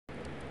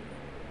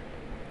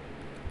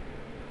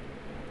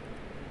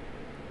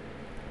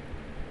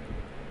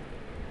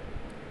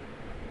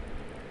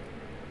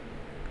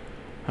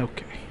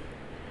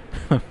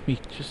Let me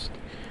just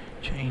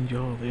change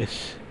all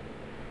this.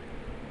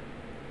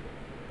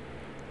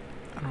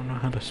 I don't know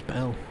how to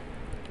spell.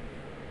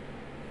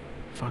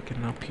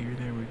 Fucking up here,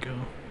 there we go.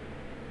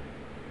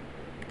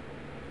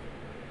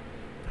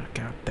 I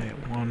got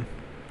that one.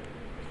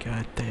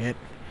 Got that.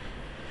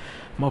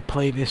 I'm gonna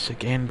play this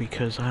again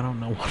because I don't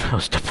know what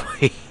else to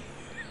play.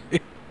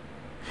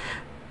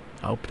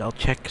 I'll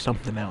check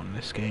something out in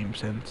this game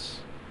since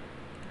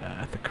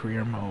the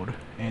career mode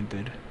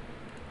ended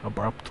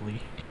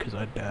abruptly because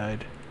I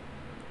died.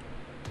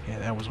 Yeah,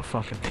 that was a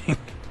fucking thing.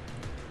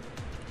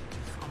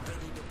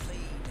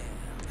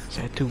 Is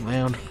that too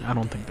loud? I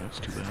don't think that's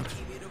too loud.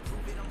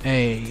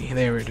 Hey,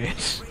 there it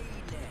is.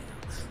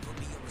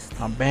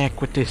 I'm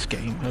back with this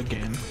game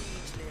again.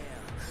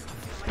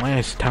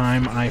 Last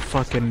time I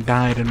fucking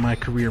died in my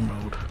career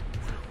mode,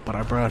 but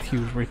I brought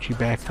Hughes Ritchie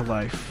back to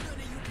life.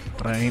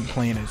 But I ain't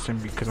playing as him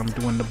because I'm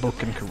doing the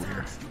booking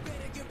career.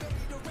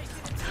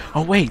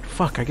 Oh wait,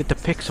 fuck, I get to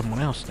pick someone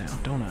else now,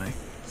 don't I?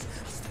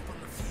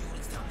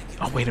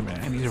 Oh wait a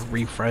minute, I need to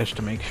refresh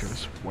to make sure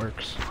this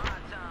works.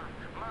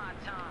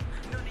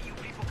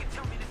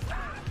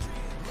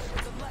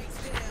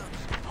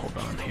 Hold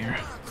on here.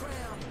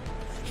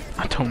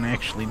 I don't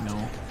actually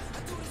know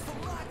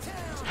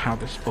how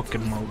this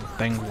booking mode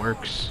thing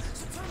works.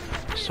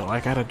 So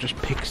I gotta just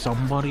pick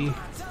somebody.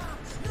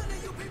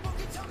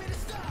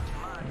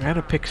 I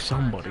gotta pick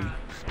somebody.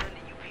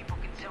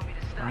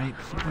 Right?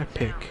 Who do I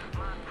pick?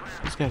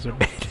 These guys are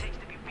dead.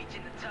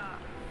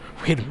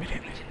 Wait a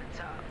minute.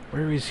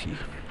 Where is he?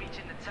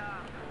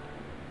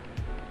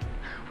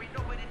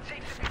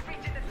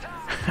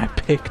 I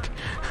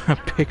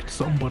picked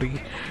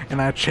somebody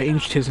and I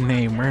changed his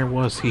name. Where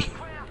was he?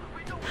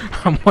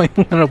 I might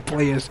want to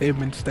play as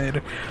him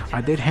instead.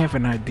 I did have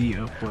an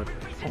idea but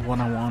what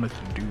I wanted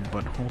to do,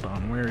 but hold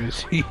on, where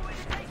is he?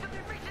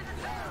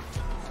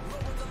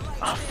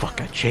 Oh fuck,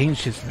 I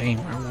changed his name.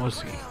 Where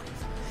was he?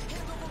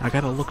 I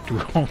gotta look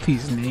through all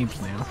these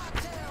names now.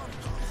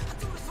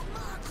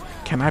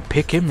 Can I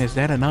pick him? Is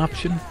that an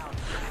option?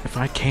 If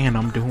I can,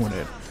 I'm doing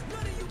it.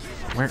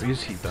 Where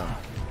is he though?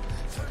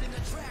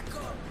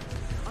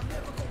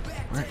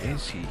 Where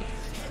is he?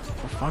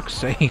 For fuck's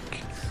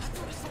sake.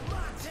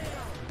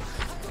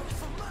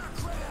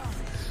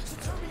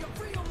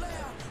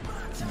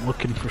 I'm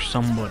looking for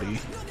somebody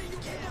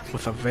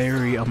with a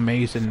very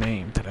amazing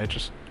name that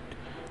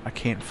I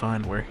can't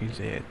find where he's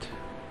at.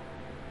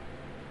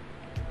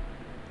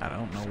 I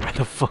don't know where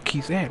the fuck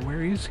he's at.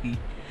 Where is he?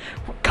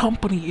 What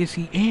company is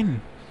he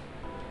in?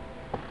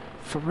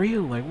 For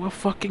real, like what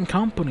fucking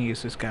company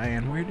is this guy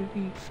in? Where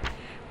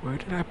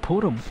did I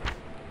put him?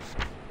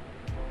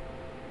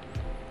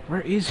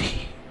 Where is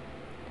he?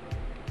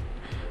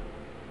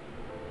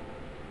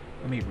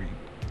 Let me read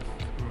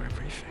through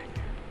everything.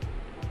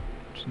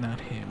 It's not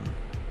him.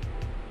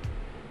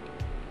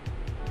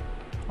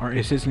 Or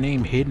is his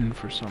name hidden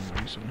for some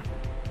reason?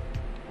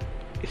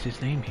 Is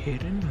his name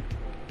hidden?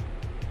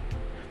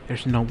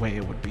 There's no way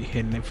it would be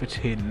hidden. If it's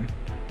hidden,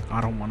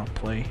 I don't want to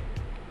play.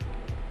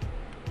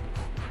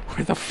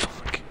 Where the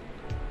fuck?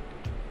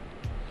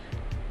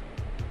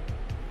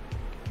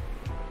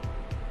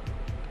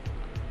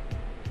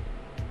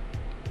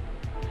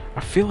 I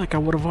feel like I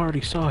would have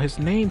already saw his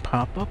name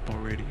pop up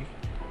already.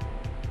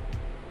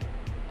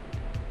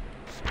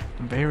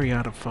 I'm very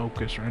out of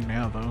focus right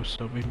now though,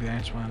 so maybe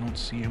that's why I don't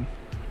see him.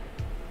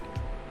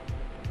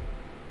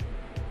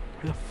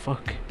 Where the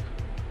fuck?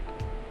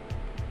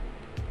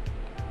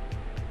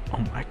 Oh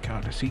my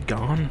god, is he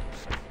gone?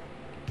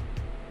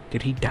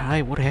 Did he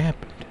die? What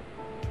happened?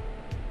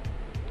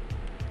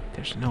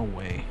 There's no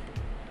way.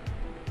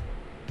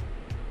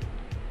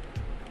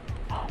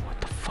 Oh,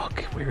 what the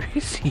fuck? Where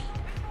is he?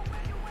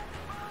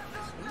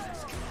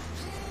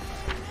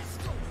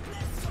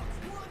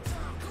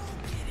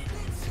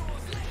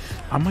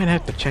 I might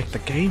have to check the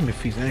game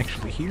if he's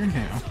actually here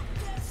now.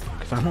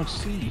 Because I don't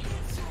see.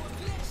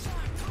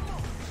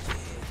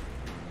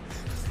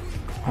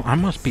 Oh, I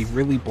must be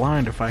really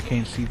blind if I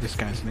can't see this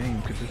guy's name,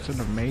 because it's an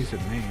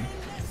amazing name.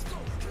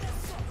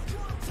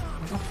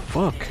 What the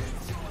fuck?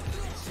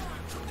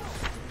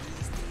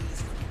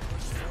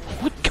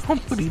 What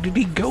company did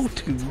he go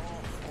to?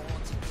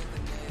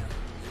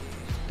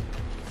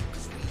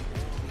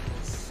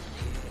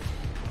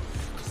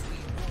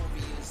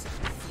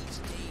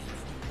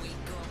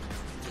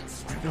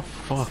 Where the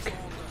fuck?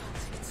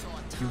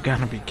 You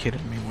gotta be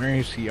kidding me. Where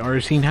is he? Or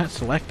is he not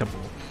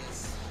selectable?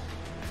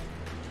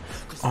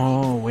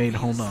 Oh, wait,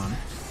 hold on.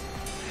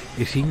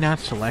 Is he not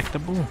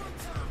selectable?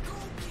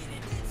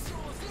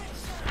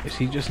 Is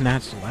he just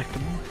not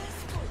selectable?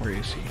 Where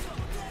is he?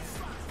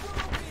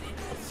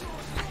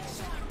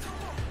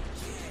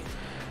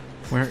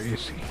 Where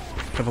is he?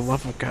 For the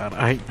love of God,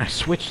 I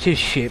switched his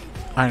shit.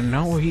 I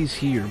know he's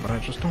here, but I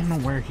just don't know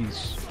where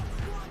he's...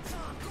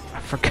 I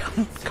forgot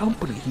what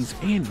company he's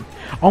in.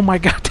 Oh my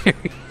god, there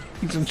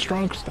he's in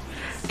Strong Style.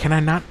 Can I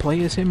not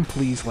play as him?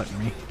 Please let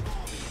me.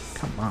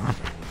 Come on.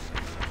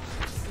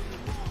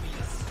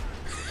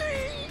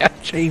 I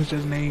changed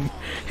his name.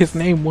 His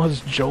name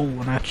was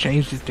Joel, and I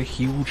changed it to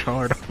Huge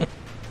Hard.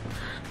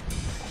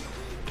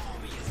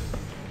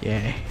 Yeah,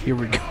 here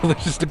we go.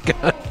 This is the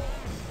guy.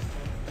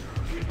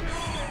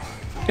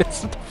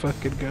 It's the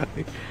fucking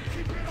guy.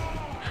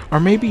 Or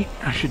maybe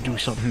I should do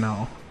something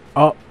now.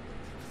 Oh.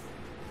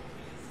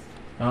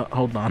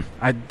 Hold on.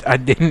 I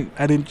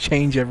didn't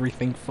change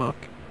everything. Fuck.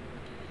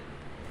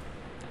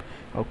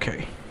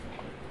 Okay.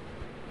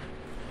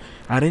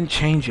 I didn't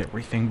change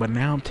everything, but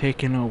now I'm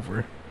taking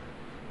over.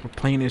 We're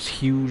playing this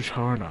huge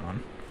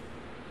hard-on.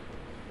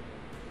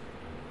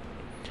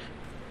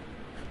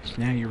 So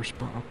now you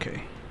respond.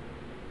 Okay.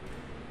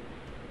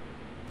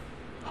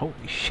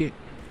 Holy shit.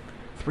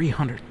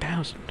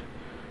 300,000.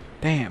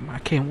 Damn, I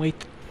can't wait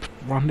to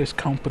run this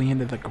company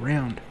into the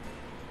ground.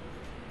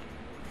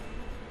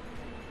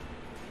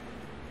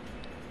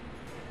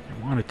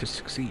 I want it to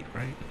succeed,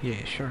 right?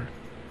 Yeah, sure.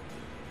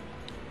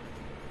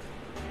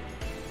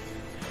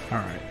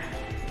 Alright.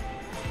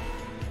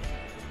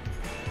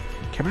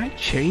 Can I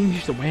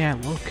change the way I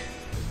look?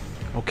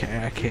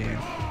 Okay, I can.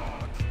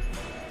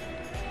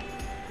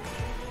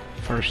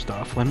 First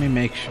off, let me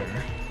make sure.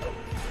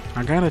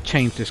 I gotta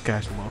change this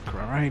guy's look,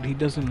 alright? He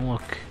doesn't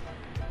look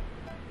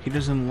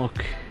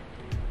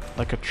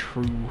like a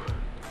true...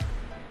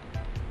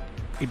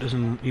 He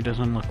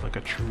doesn't look like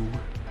a true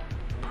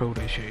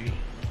protege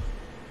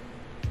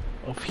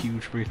of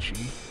Huge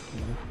Richie,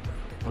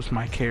 who was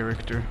my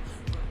character,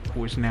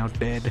 who is now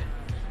dead.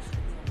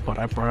 But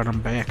I brought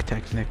him back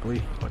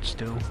technically, but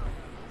still.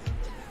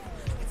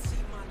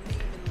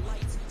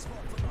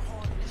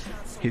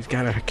 He's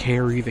gotta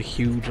carry the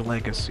huge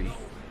legacy.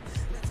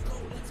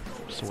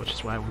 So which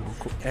is why we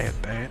will add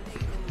that.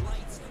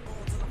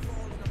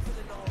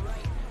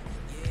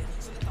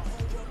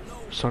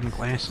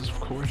 Sunglasses, of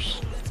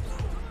course.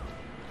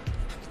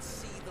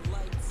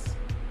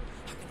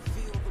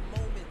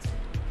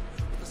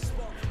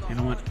 You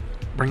know what?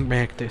 Bring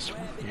back this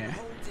one. Yeah.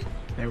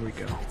 There we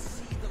go.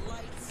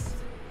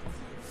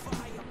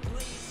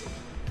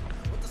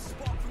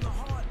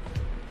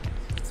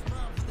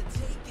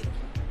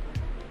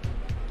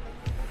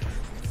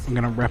 I'm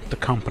gonna rep the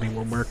company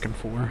we're working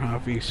for,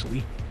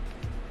 obviously.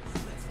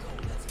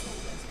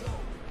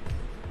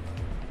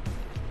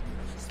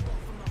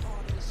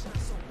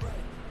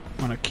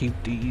 I'm gonna keep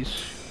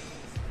these.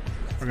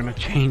 We're gonna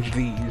change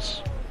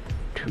these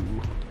to...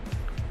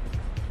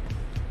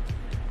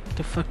 What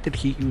the fuck did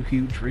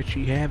Huge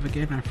Richie have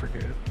again? I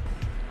forget.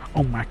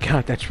 Oh my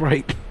god, that's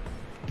right.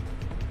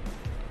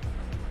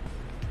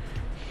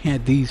 He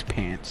had these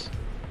pants.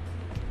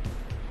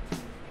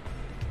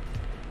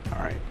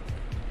 Alright.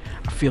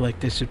 I feel like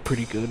this is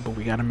pretty good, but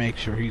we gotta make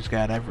sure he's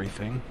got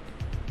everything.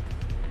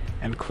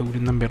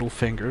 Including the middle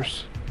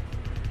fingers.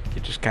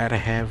 You just gotta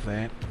have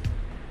that.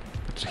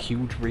 That's a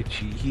Huge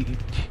Richie.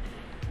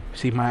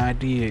 See, my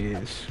idea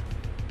is,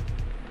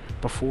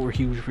 before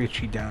Huge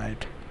Richie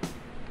died,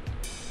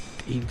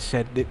 he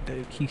said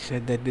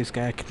that this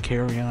guy could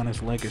carry on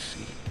his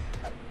legacy.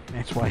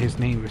 That's why his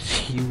name is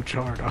Huge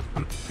Hard-On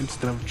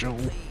instead of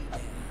Joel.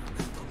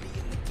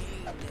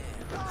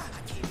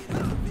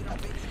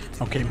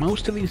 Okay,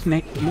 most of these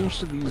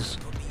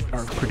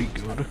are pretty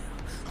good.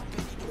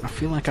 I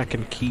feel like I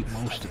can keep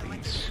most of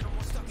these.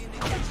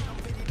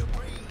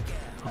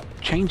 I'll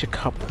change a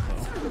couple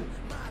though.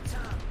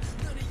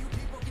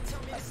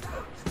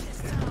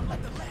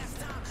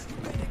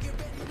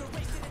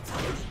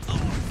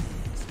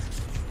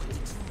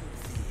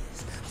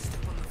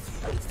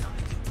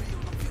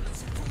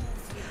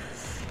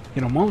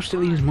 You know, most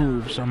of these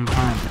moves I'm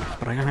fine with,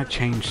 but I gotta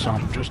change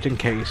some just in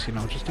case, you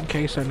know, just in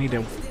case I need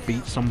to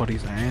beat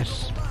somebody's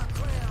ass.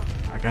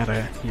 I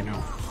gotta, you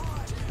know,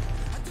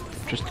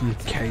 just in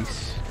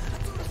case.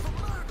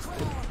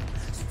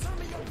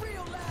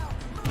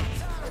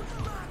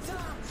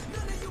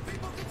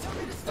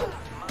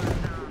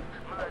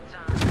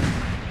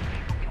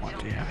 Oh,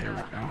 yeah, there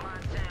we go.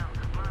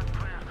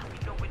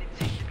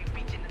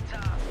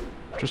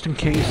 Just in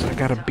case I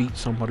gotta beat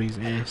somebody's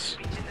ass.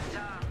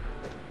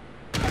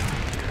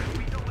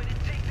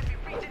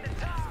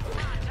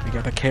 We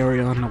gotta carry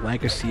on the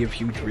legacy of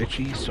Huge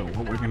Richie, so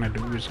what we're gonna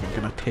do is we're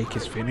gonna take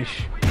his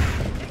finish.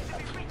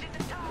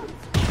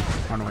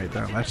 Oh no, wait,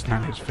 that's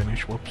not his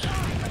finish, whoops.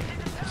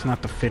 It's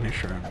not the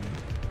finisher, I mean.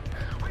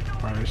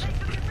 Where is it?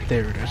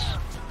 There it is.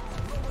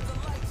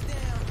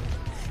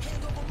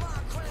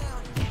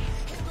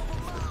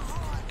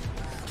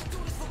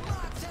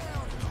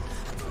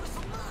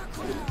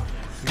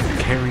 We're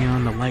gonna carry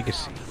on the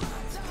legacy.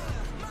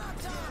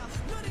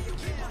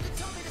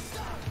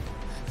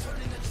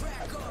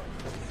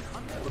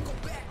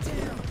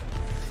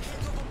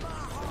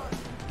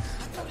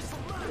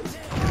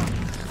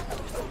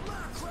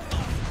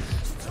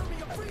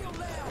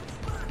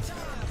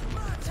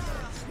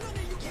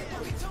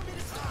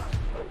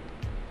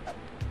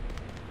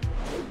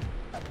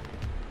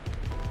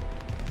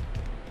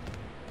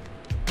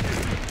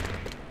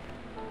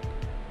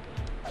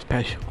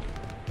 Special.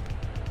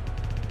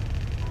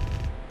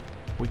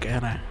 We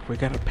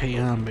gotta pay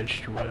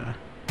homage to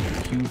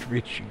Huge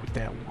Richie with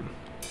that one.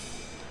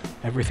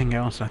 Everything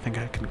else I think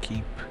I can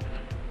keep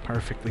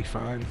perfectly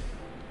fine.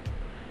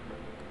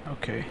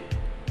 Okay.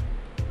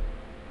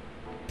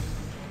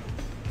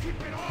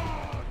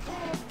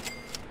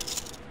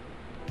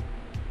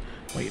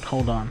 Wait,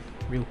 hold on,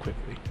 real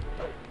quickly.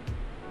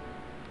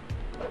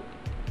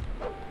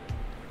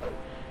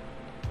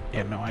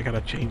 Yeah, no, I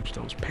gotta change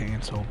those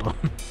pants, hold on.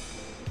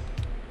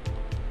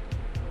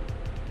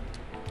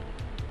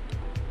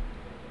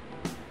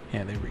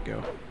 Yeah, there we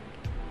go.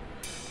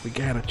 We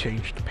gotta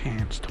change the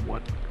pants to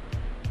what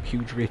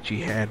Huge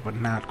Richie had, but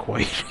not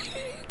quite.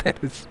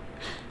 That is...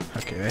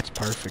 Okay, that's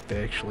perfect,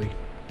 actually.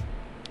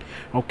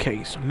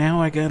 Okay, so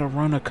now I gotta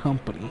run a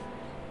company.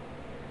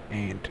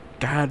 And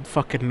God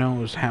fucking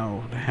knows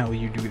how the hell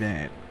you do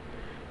that.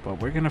 But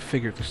we're gonna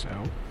figure this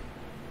out.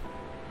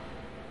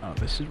 Oh,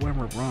 this is where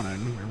we're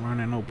running. We're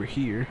running over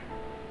here.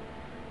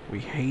 We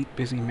hate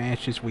busy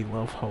matches, we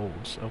love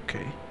holds.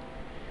 Okay.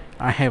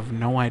 I have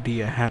no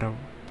idea how to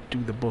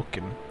do the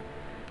booking.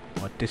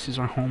 But this is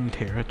our home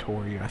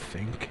territory, I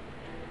think.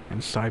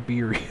 In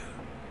Siberia.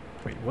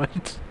 Wait,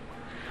 what?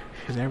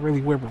 Is that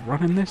really where we're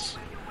running this?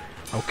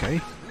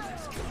 Okay.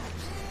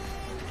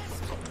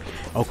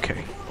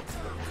 Okay.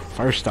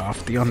 First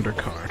off, the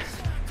undercard.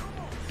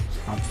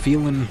 I'm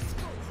feeling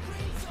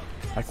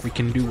like we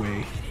can do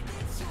a...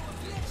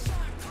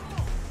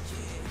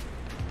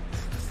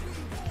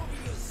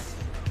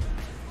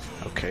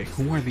 Okay,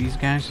 who are these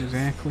guys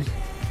exactly?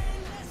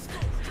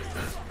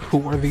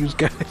 Who are these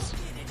guys?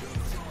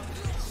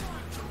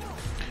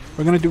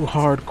 We're gonna do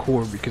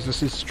hardcore because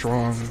this is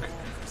strong.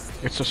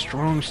 It's a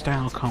strong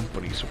style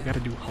company, so we gotta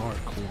do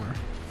hardcore.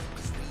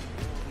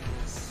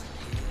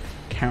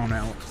 Count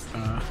out.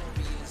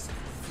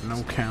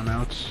 No count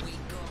outs.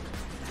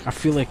 I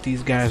feel like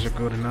these guys are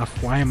good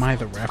enough. Why am I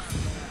the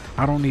ref?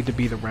 I don't need to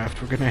be the ref.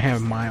 We're gonna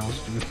have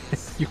Miles do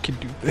that. You can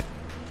do that.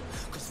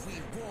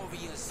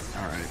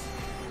 Alright.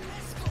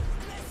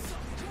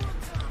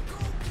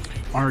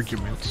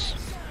 Arguments.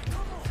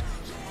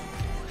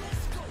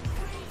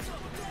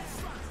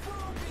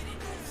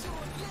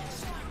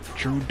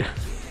 Jude.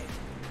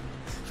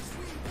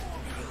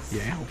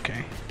 Yeah,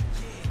 okay.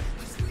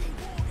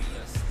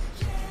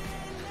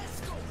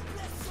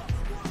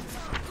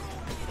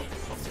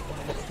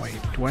 Wait,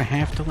 do I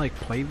have to, like,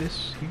 play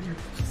this here?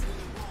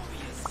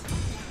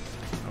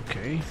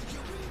 Okay.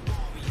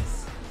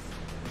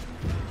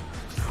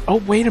 Oh,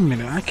 wait a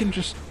minute, I can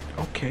just...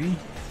 Okay.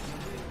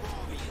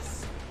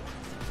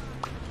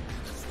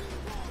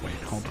 Wait,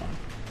 hold on.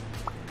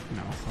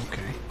 No,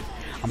 okay.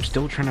 I'm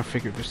still trying to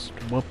figure this...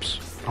 Whoops.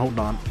 Hold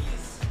on.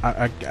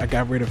 I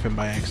got rid of him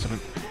by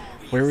accident.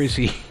 Where is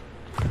he?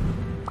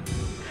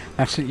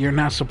 That's it, you're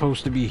not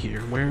supposed to be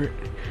here. Where...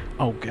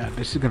 Oh god,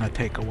 this is gonna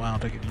take a while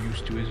to get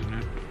used to, isn't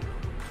it?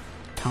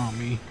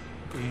 Tommy.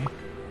 Yeah.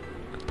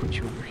 Put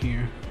you over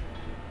here.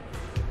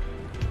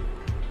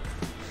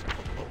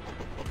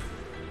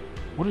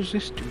 What does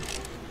this do?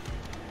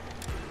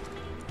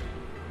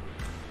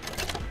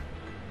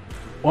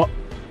 Oh,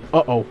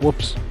 uh-oh,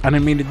 whoops. I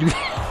didn't mean to do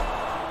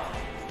that.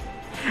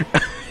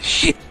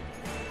 Shit.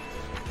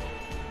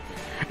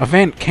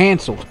 Event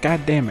canceled.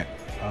 God damn it.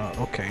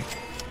 Okay.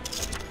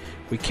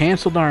 We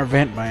canceled our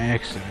event by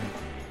accident.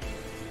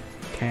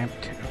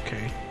 Tapped.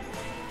 Okay.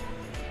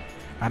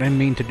 I didn't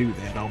mean to do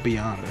that, I'll be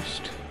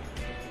honest.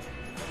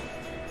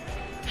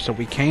 So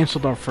we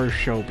canceled our first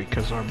show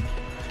because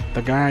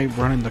the guy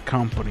running the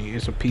company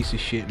is a piece of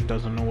shit and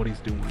doesn't know what he's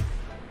doing.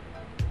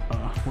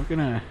 I'm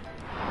gonna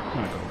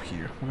go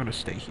here. We're gonna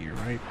stay here,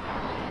 right?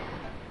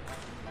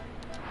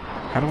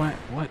 How do I...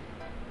 What?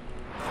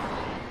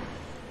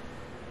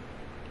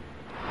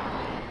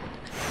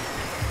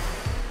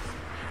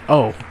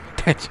 Oh,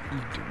 that's what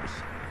you do.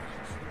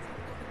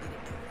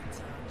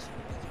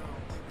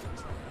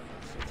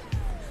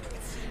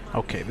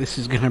 Okay, this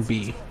is gonna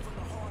be...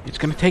 It's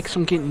gonna take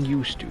some getting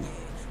used to.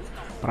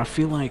 But I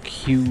feel like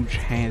Huge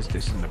has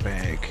this in the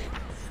bag.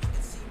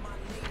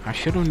 I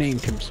should have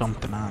named him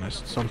something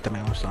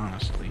else,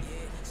 honestly.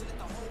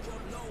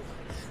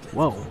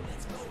 Whoa.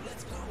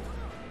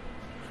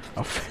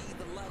 Oh,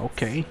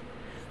 okay.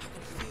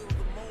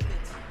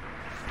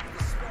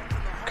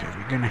 Okay,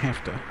 we're gonna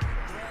have to...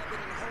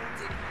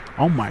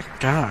 Oh my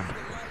god.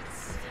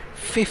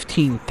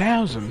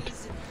 15,000?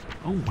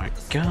 Oh my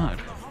god.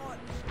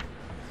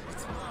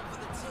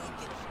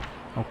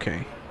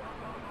 Okay.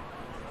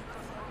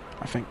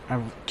 I think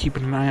I'm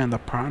keeping an eye on the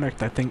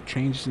product. I think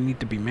changes need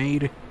to be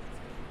made.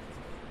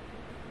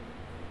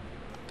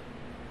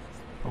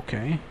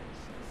 Okay.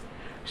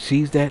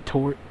 Seize that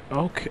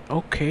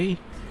okay.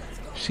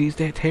 Seize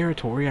that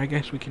territory. I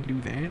guess we can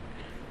do that.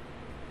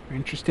 We're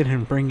interested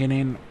in bringing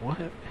in...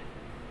 What?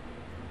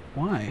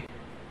 Why?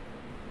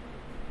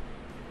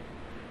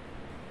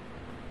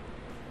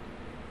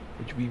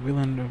 Would you be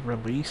willing to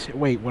release it?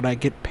 Wait, would I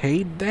get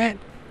paid that?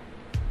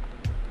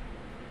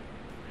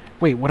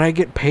 Wait, would I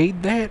get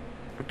paid that?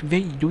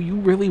 Do you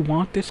really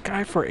want this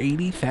guy for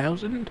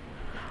 80,000?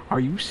 Are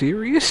you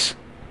serious?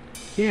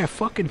 Yeah,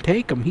 fucking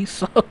take him. He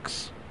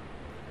sucks.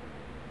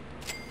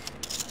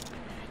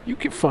 You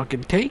can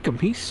fucking take him.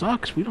 He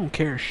sucks. We don't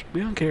care.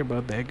 We don't care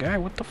about that guy.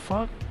 What the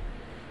fuck?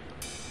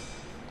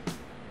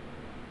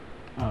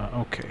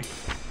 Okay.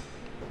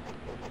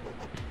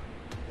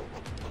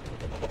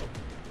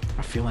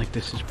 feel like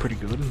this is pretty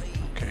good.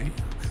 Okay.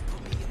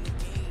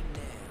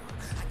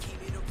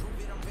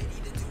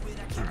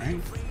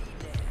 Alright.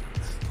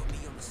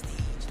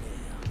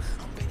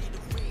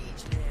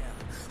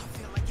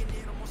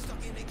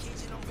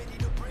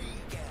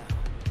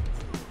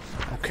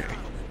 Okay.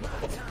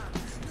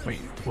 Wait,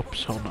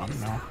 whoops, hold on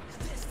now.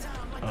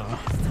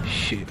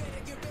 Shit.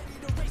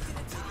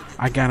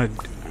 I gotta,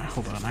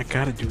 hold on, I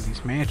gotta do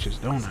these matches,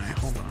 don't I?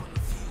 Hold on.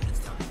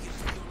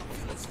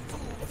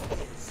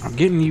 I'm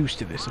getting used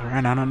to this,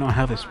 alright? I don't know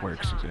how this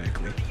works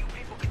exactly.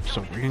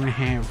 So we're gonna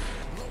have...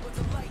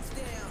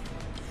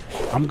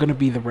 I'm gonna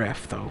be the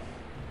ref, though.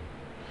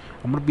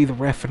 I'm gonna be the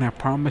ref, and I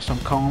promise I'm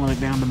calling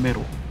it down the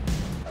middle.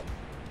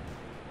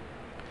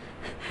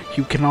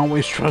 You can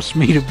always trust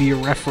me to be a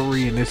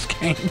referee in this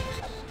game.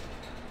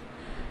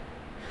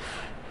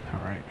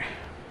 Alright.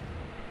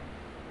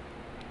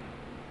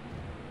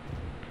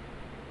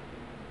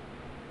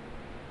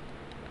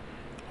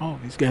 Oh,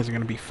 these guys are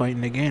gonna be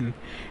fighting again,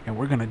 and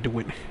we're gonna do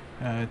it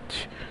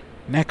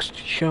next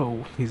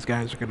show. These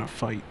guys are gonna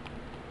fight.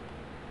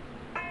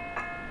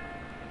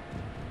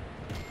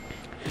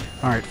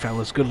 Alright,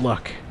 fellas, good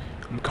luck.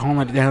 I'm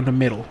calling it down the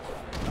middle.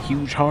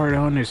 Huge hard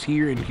on is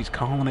here, and he's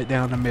calling it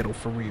down the middle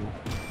for real.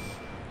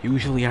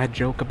 Usually I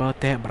joke about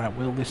that, but I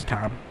will this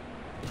time.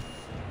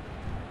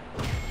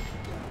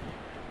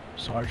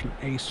 Sergeant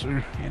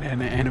Acer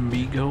and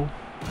Enemigo.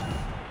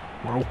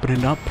 We're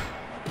opening up.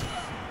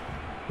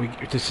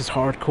 This is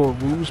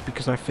hardcore rules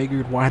because I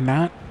figured why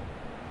not?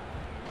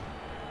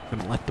 I'm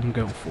gonna let them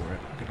go for it.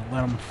 I'm gonna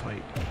let them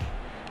fight.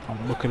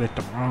 I'm looking at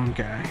the wrong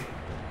guy.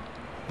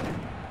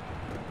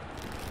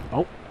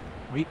 Oh,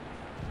 wait.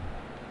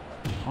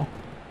 Oh.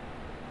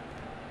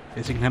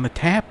 Is he gonna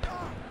tap?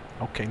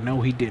 Okay, no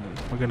he didn't.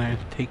 We're gonna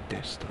take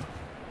this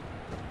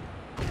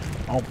though.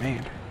 Oh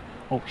man.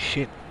 Oh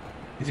shit.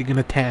 Is he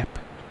gonna tap?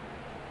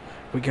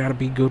 We gotta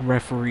be good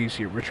referees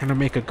here. We're trying to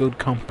make a good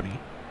company.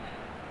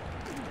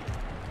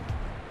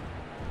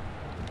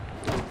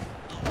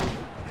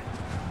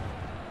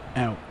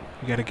 Out.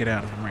 You gotta get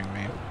out of the ring,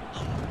 man.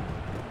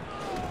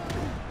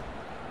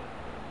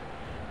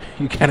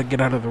 You gotta get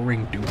out of the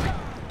ring, dude.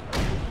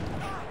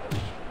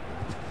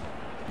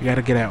 You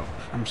gotta get out.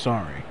 I'm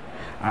sorry.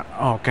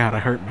 Oh god, I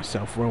hurt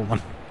myself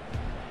rolling.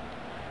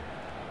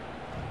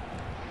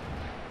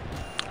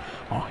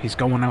 Oh, he's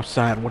going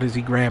outside. What is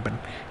he grabbing?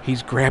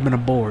 He's grabbing a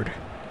board.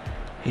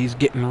 He's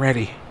getting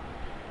ready.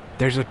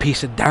 There's a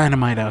piece of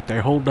dynamite out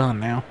there. Hold on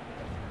now.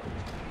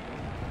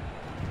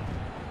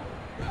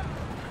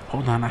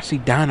 Hold on, I see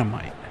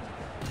dynamite.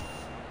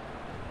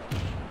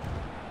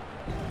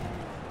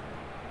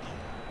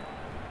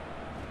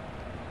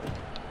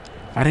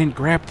 I didn't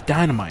grab the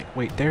dynamite.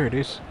 Wait, there it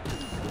is.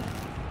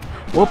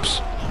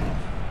 Whoops.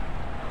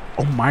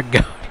 Oh my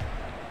god.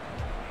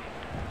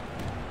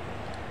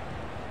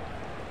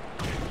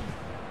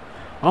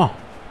 Oh.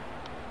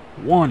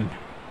 1,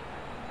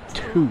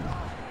 2.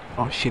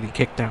 Oh shit, he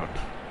kicked out.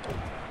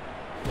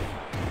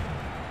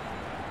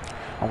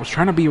 I was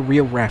trying to be a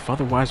real ref,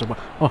 otherwise I would...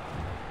 Oh.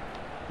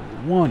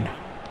 1,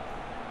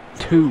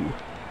 2,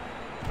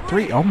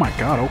 3. Oh my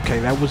god, okay,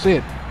 that was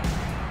it.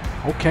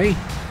 Okay,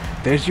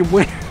 there's your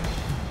winner.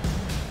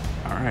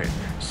 Alright,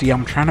 see,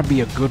 I'm trying to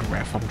be a good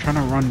ref. I'm trying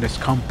to run this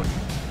company.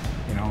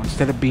 You know,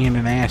 instead of being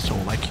an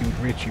asshole like Huge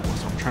Richie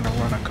was, I'm trying to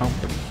run a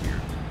company here.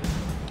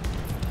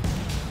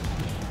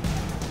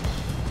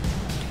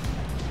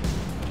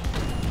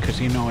 Because,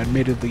 you know,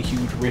 admittedly,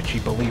 Huge Richie,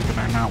 believe it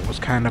or not, was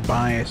kind of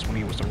biased when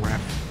he was a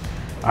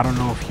ref. I don't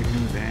know if you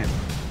knew that.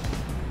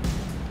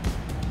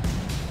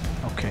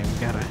 Okay, we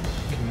gotta...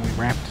 Can we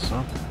wrap this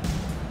up?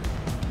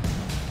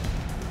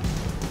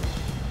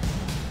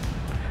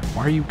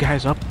 Why are you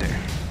guys up there?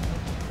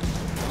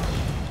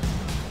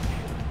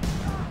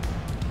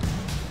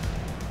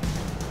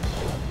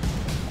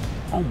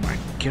 Oh my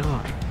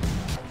god.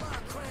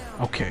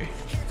 Okay.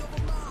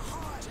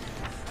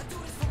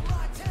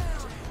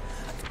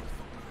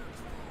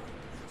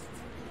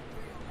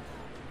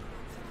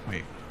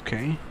 Wait,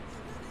 okay.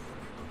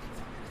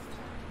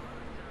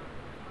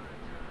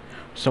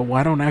 So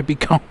why don't I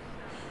become...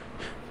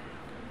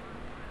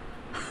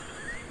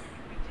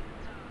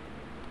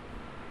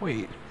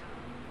 Wait.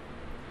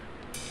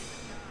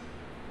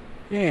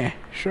 Yeah,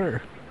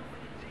 sure.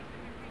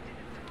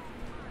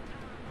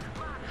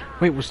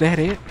 Wait, was that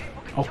it?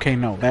 Okay,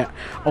 no, that...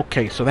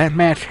 Okay, so that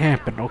match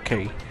happened,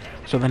 okay.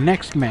 So the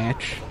next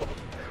match...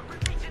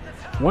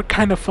 What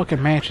kind of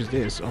fucking match is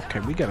this? Okay,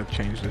 we gotta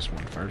change this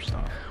one first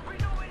off.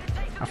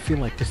 I feel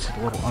like this is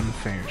a little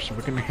unfair, so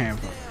we're gonna have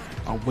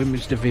a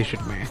women's division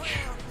match.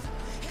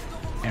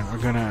 And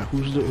we're gonna...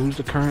 Who's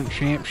the current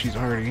champ? She's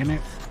already in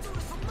it?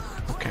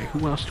 Okay,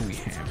 who else do we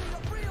have?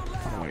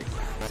 Oh, wait.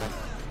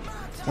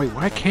 Wait,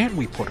 why can't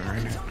we put her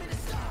in it?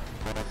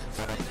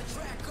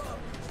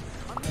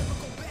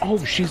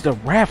 Oh, she's the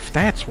ref,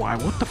 that's why.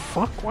 What the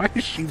fuck? Why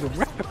is she the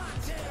ref?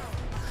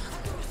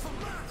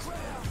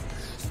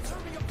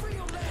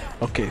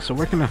 Okay, so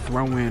we're gonna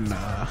throw in,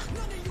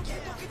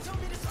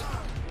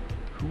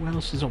 who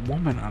else is a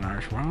woman on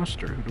our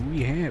roster? Who do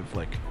we have?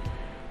 Like,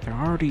 They're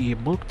already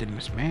booked in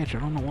this match. I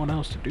don't know what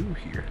else to do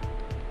here.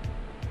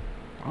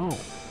 Oh.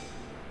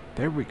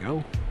 There we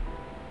go.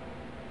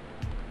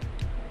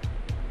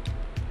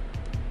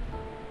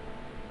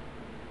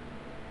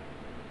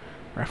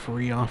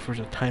 Referee offers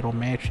a title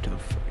match to the...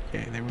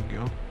 Yeah, there we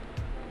go.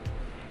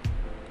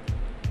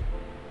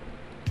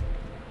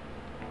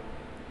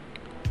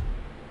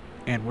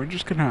 And we're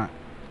just gonna...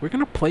 We're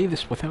gonna play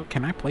this without...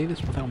 Can I play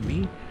this without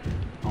me?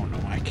 Oh no,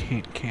 I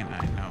can't. Can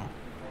I? No.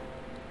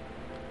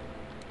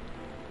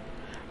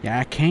 Yeah,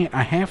 I can't.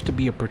 I have to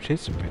be a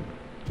participant.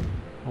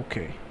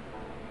 Okay.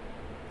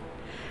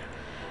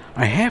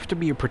 I have to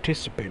be a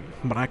participant,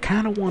 but I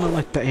kind of want to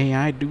let the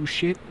AI do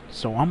shit,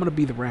 so I'm gonna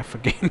be the ref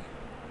again.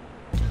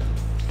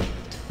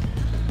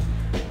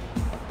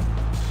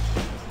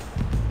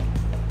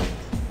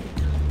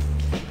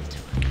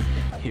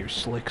 Here's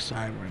Slick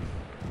Siren.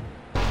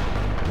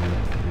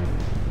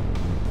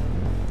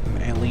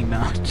 And Ellie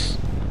Knots.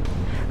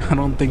 I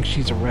don't think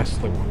she's a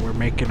wrestler, but we're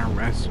making her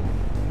wrestle.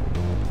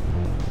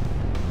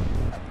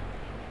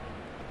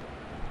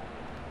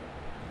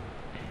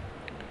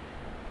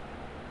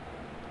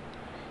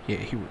 Yeah,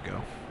 here we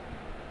go.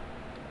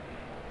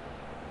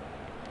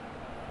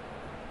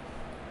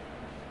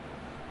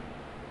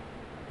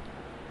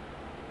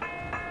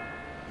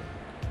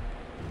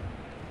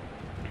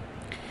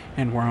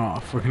 And we're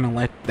off. We're gonna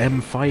let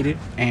them fight it,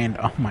 and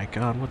oh my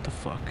god, what the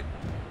fuck?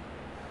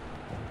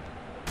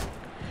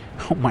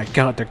 Oh my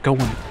god, they're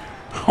going...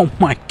 Oh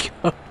my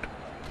god.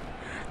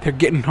 They're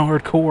getting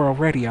hardcore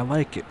already, I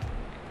like it.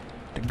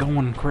 They're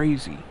going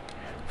crazy.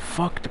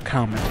 Fuck the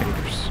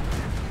commentators.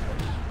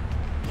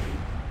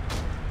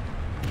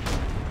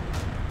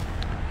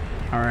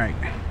 Alright.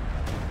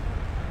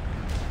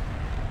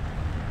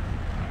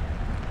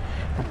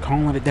 I'm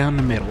calling it down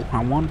the middle.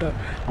 I want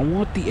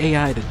the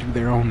AI to do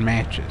their own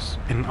matches.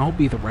 And I'll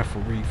be the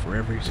referee for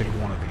every single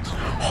one of these.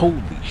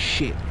 Holy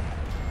shit.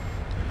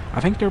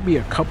 I think there'll be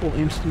a couple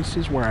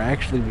instances where I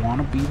actually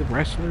want to be the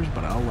wrestlers,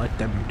 but I'll let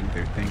them do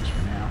their things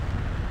for now.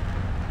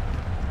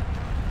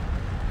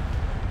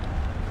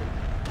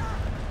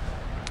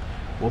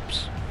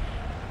 Whoops.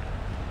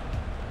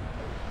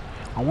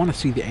 I want to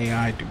see the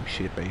AI do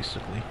shit,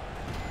 basically.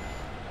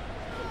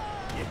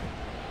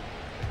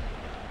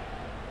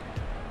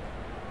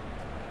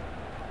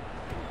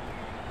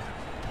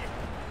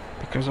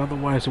 Because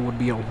otherwise it would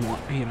be a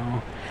one, you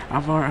know. I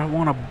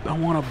want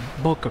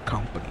to book a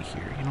company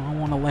here. You know, I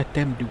want to let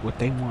them do what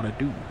they want to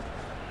do.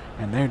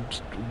 And they're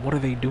just, what are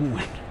they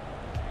doing?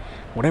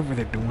 Whatever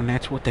they're doing,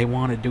 that's what they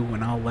want to do,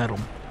 and I'll let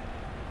them.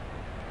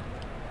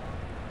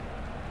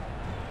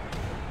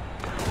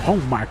 Oh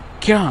my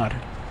god!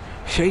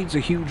 Shade's a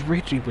huge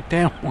Richie with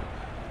that one.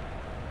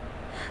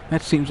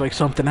 That seems like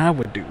something I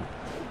would do.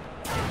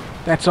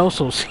 That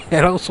also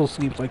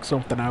seems like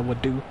something I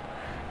would do.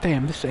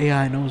 Damn, this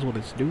AI knows what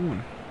it's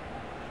doing.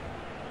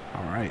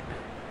 Alright.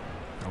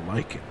 I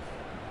like it.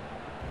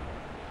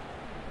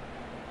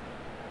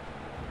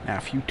 Now,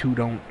 if you two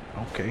don't...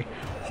 Okay.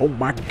 Oh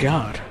my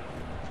god.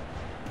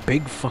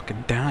 Big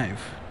fucking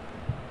dive.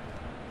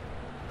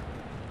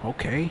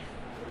 Okay.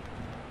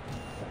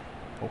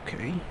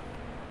 Okay.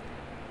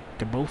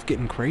 They're both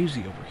getting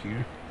crazy over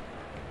here.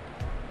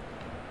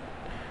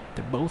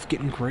 They're both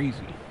getting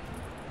crazy.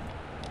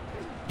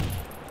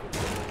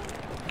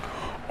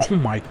 Oh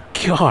my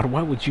god,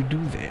 why would you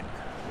do that?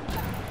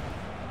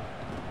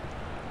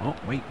 Oh,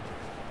 wait.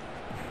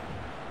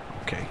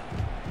 Okay.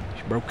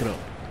 She broke it up.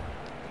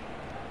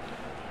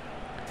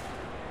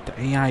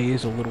 The AI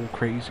is a little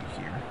crazy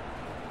here.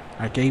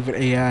 I gave it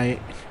AI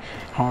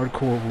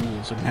hardcore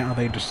rules, and now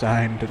they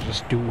decide to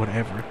just do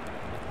whatever.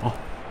 Oh.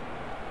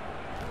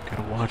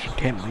 Gotta watch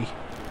intently.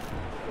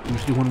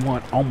 Who's doing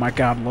what? Oh my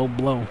god, low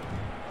blow.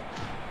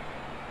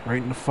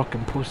 Right in the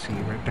fucking pussy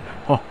right there.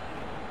 Oh.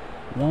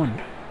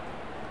 1.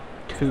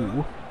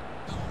 2.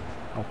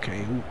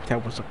 Okay, ooh,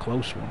 that was a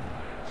close one.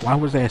 Why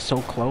was that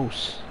so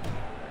close?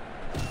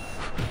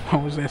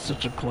 Why was that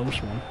such a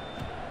close one?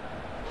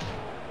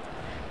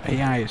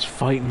 AI is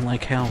fighting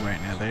like hell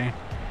right now. They're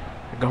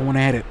going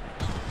at it.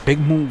 Big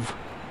move.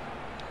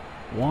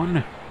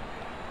 1.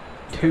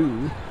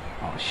 2.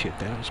 Oh shit,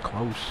 that was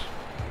close.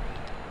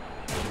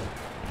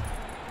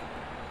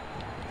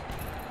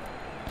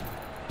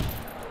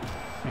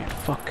 Man,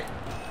 fuck.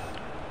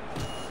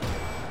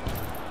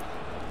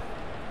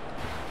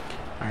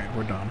 Alright,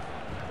 we're done.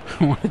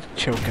 I wanted to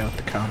choke out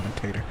the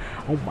commentator.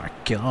 Oh my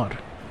god.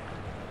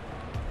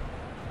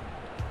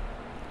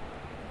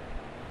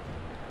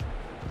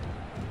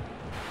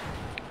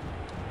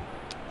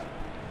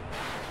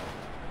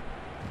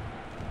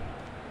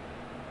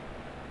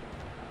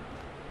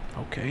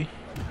 Okay.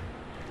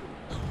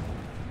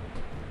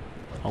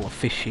 I'll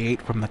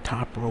officiate from the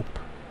top rope.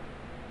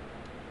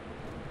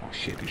 Oh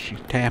shit, is she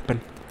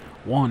tapping?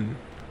 1.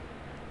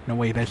 No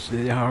wait, that's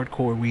the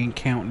hardcore. We ain't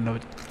counting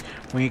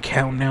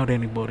out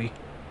anybody.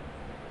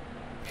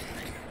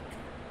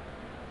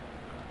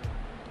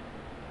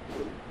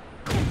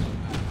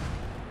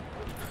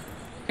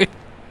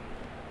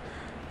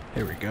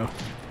 There we go.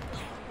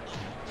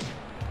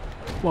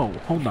 Whoa,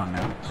 hold on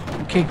now.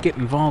 You can't get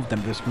involved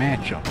in this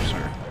matchup,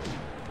 sir.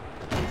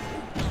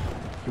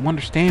 You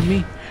understand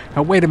me?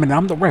 Now wait a minute,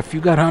 I'm the ref.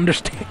 You gotta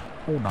understand.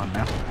 Hold on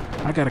now.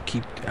 I gotta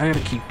keep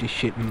this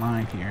shit in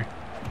line here.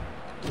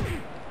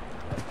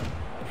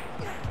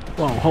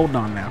 Whoa, hold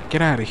on now.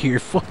 Get out of here.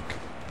 Fuck.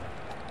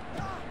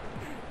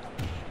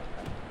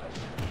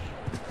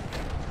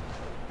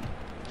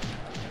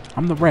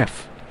 I'm the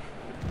ref.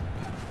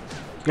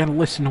 You gotta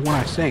listen to what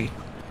I say.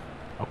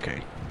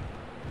 Okay.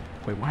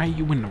 Wait, why are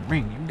you in the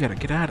ring? You gotta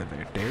get out of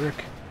there, Derek.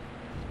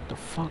 What the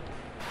fuck?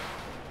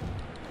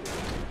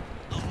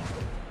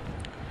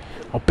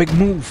 Oh, big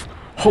move.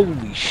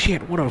 Holy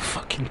shit, what a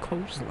fucking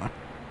clothesline.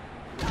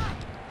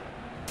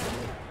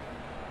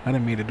 I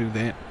didn't mean to do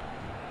that.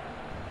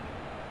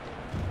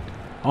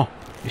 Oh,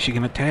 is she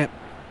gonna tap?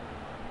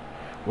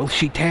 Will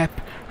she tap?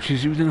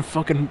 She's using a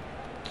fucking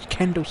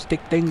kendo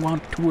stick thing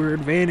to her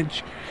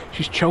advantage.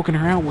 She's choking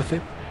her out with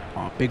it.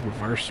 Oh, big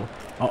reversal.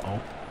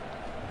 Uh-oh.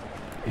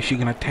 Is she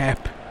gonna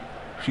tap?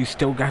 She's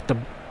still got the...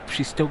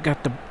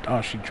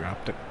 Oh, she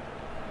dropped it.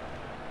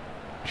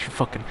 She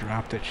fucking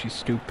dropped it. She's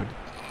stupid.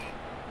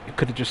 You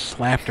could have just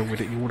slapped her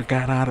with it. You would have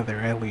got out of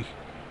there, Ellie.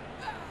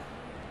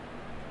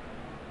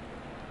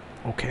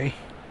 Okay.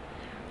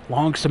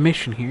 Long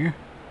submission here.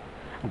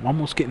 I'm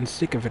almost getting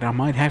sick of it. I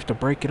might have to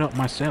break it up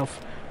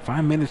myself.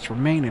 5 minutes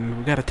remaining.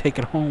 We gotta take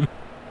it home.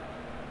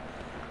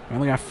 We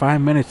only got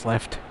 5 minutes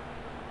left.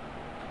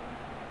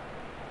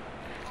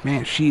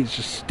 Man, she is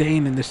just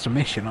staying in this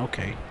submission.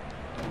 Okay.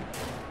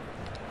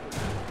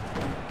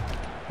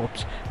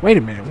 Whoops. Wait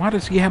a minute. Why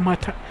does he have my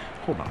time?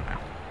 Hold on now.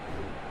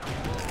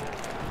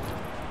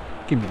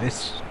 Give me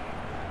this.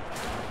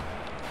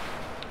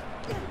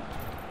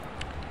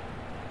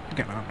 You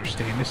gotta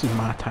understand. This is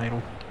my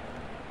title.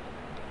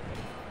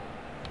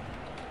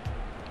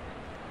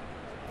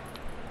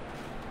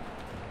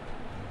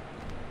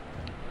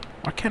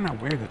 Why can't I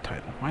wear the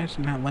title? Why is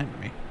it not letting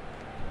me?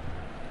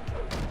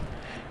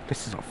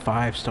 This is a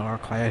 5-star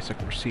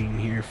classic we're seeing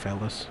here,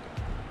 fellas.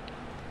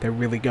 They're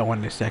really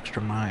going this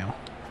extra mile.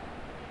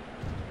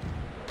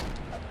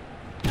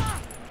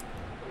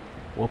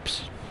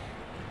 Whoops.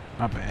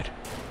 My bad.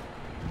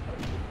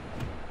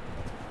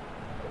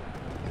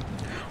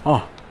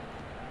 Oh.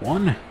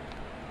 1,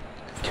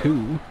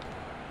 2,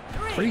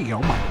 3.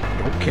 Oh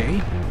my.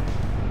 Okay.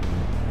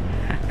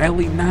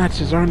 Ellie Knotts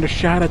has earned a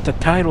shot at the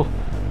title.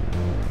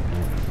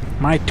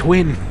 My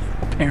twin,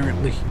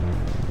 apparently.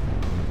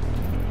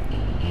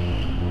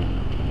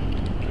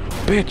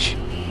 Bitch.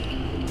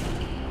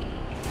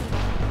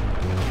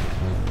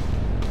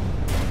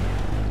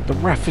 The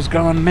ref has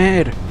gone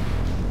mad.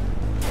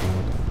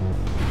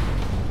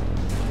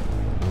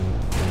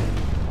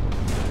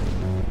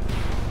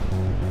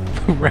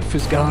 The ref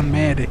has gone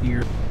mad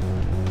here.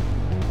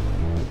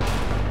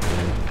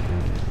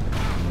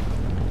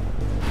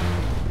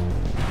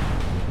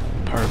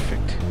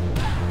 Perfect.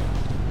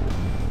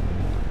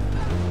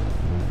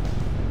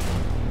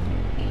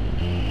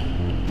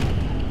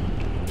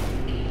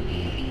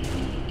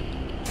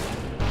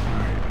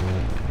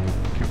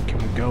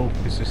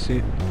 Is this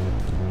it?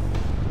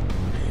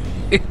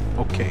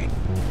 Okay.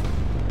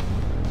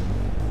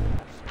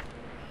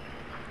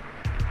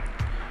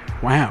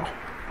 Wow.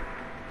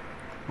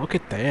 Look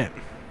at that.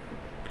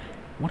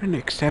 What an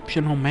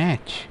exceptional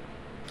match.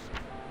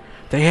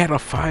 They had a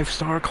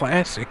 5-star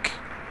classic.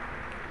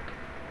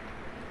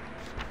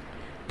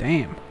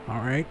 Damn.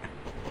 Alright.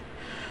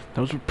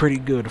 Those were pretty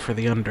good for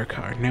the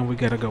undercard. Now we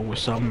gotta go with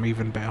something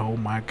even better. Oh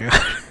my god.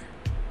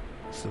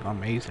 This is an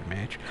amazing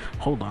match.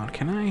 Hold on.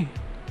 Can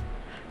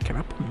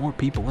I put more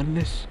people in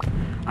this?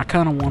 I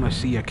kind of want to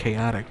see a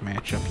chaotic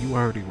matchup. You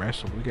already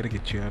wrestled. We got to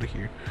get you out of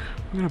here.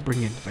 We're going to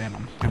bring in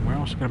Venom. And we're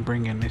also going to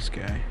bring in this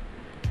guy.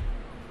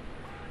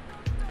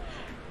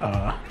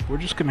 We're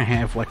just going to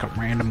have like a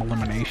random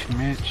elimination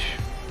match.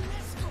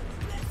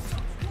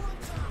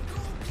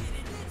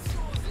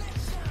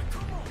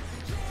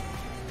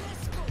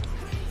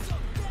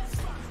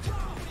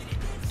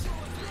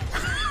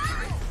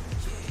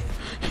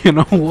 You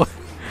know what?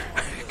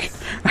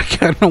 I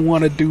kind of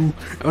want to do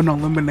an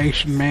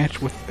elimination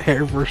match with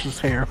hair versus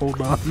hair.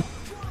 Hold on.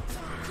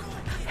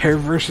 Hair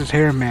versus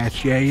hair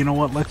match. Yeah, you know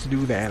what? Let's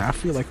do that. I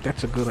feel like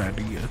that's a good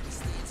idea.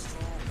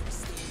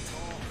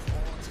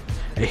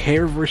 A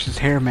hair versus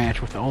hair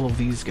match with all of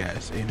these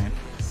guys in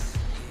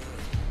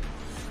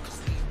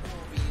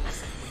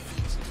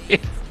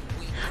it.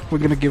 We're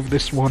going to give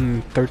this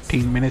one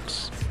 13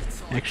 minutes.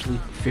 Actually,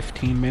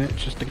 15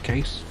 minutes just in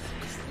case.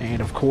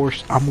 And of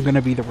course, I'm going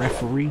to be the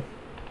referee.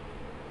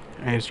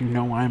 As you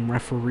know, I'm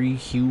referee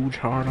Huge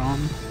Hard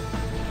On,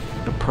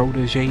 the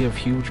protege of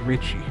Huge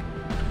Richie.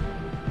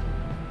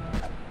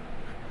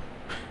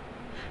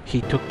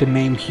 He took the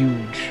name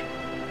Huge.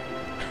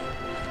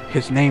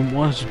 His name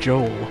was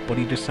Joel, but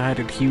he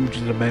decided Huge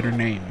is a better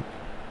name.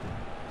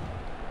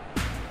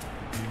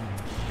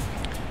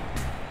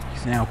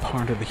 He's now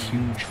part of the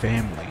Huge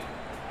family.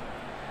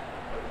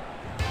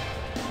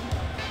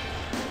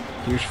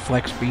 Here's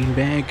Flex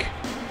Beanbag.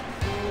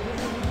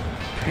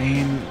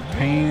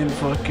 Paying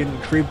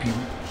fucking tribute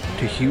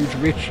to Huge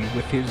Richie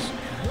with his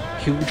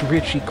Huge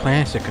Richie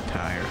Classic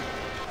attire.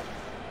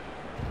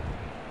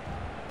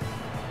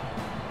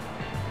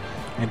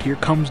 And here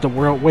comes the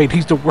world... Wait,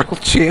 he's the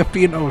world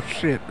champion? Oh,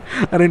 shit.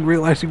 I didn't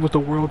realize he was the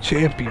world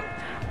champion.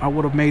 I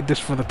would have made this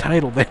for the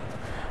title then.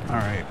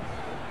 Alright.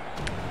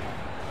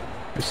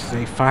 This is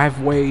a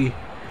 5-way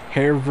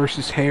hair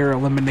versus hair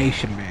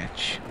elimination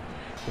match.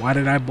 Why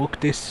did I book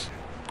this?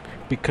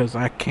 Because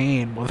I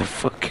can,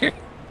 motherfucker.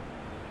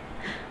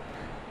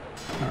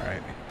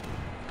 Alright.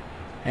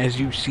 As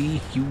you see,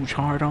 Huge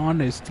Hard On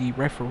is the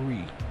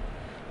referee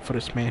for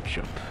this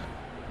matchup.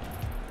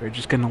 We're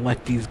just gonna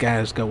let these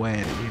guys go at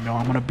it. You know,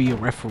 I'm gonna be a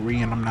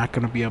referee and I'm not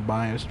gonna be a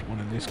biased one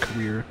in this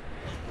career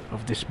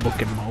of this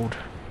booking mode.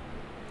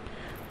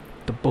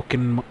 The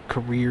booking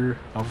career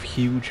of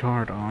Huge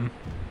Hard On.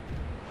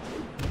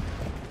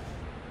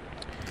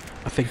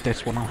 I think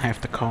that's what I'll have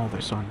to call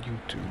this on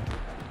YouTube.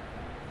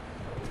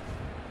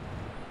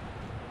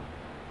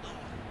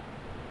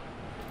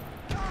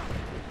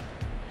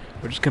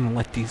 We're just gonna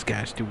let these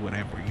guys do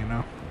whatever, you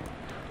know?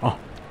 Oh.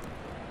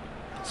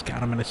 It's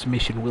got him in a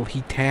submission. Will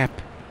he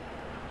tap?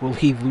 Will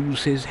he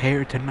lose his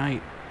hair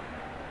tonight?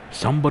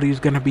 Somebody's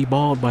gonna be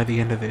bald by the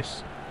end of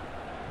this.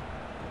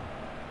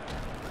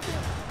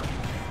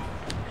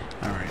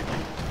 Alright.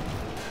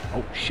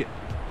 Oh, shit.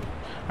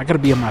 I gotta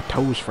be on my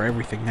toes for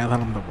everything now that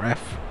I'm the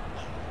ref.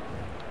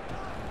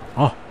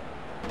 Oh.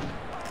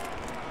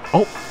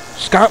 Oh,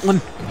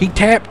 Scotland. He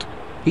tapped.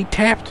 He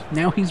tapped.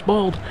 Now he's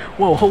bald.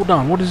 Whoa, hold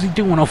on. What is he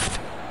doing over there?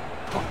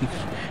 Oh,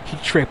 he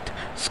tripped.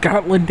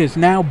 Scotland is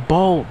now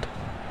bald.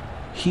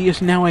 He is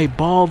now a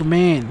bald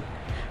man.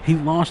 He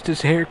lost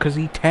his hair because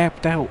he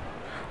tapped out.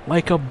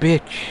 Like a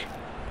bitch.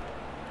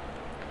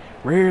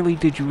 Rarely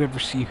did you ever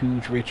see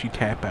Huge Richie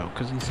tap out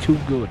because he's too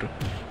good.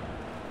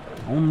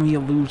 Only a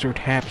loser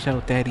taps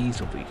out that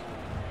easily.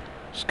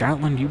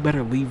 Scotland, you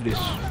better leave this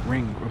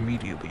ring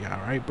immediately,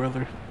 alright,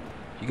 brother?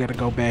 You gotta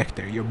go back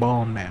there. You're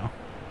bald now.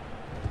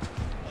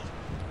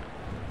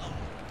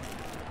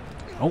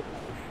 Oh,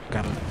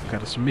 got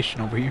a submission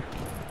over here.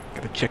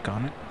 Gotta check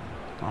on it.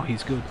 Oh,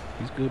 he's good.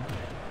 He's good.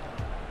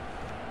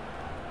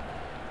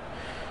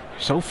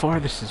 So far,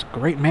 this is a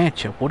great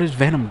matchup. What is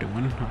Venom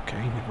doing?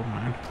 Okay, never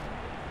mind.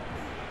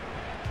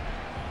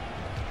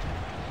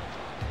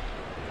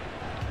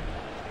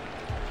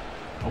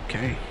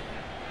 Okay.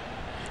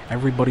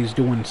 Everybody's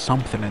doing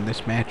something in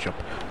this matchup.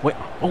 Wait,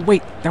 oh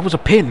wait, that was a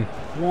pin.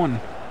 1,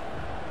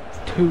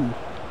 2.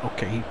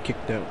 Okay, he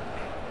kicked out.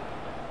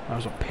 That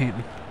was a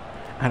pin.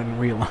 I didn't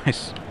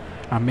realize.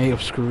 I may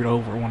have screwed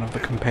over one of the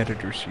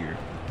competitors here.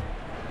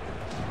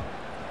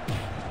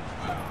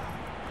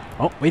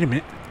 Oh, wait a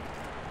minute.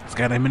 It's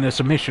got him in a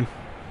submission.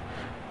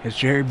 Is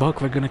Jerry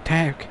Buckler gonna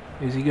tap?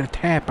 Is he gonna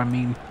tap? I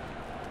mean,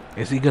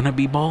 is he gonna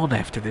be bald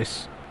after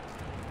this?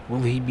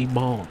 Will he be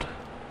bald?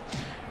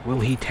 Will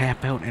he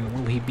tap out and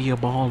will he be a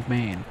bald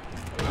man?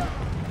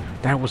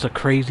 That was a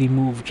crazy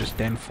move just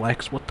then,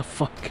 Flex. What the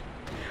fuck?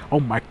 Oh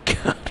my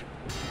god.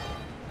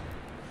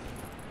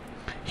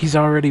 He's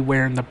already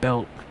wearing the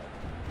belt.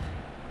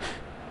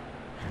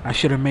 I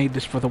should have made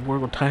this for the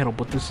world title,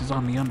 but this is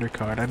on the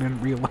undercard. I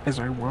didn't realize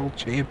our world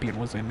champion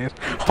was in this.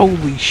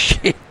 Holy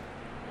shit.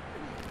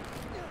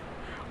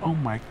 Oh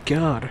my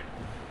god.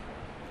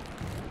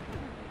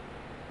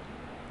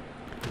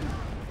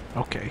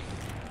 Okay.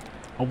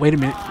 Oh, wait a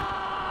minute.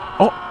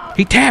 Oh,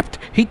 he tapped!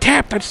 He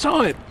tapped! I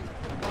saw it!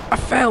 I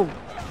fell!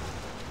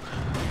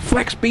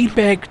 Flex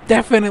Beanbag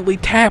definitely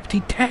tapped!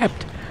 He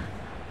tapped!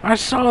 I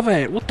saw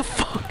that! What the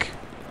fuck?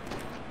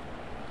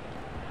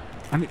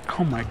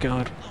 Oh my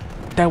god.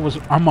 That was...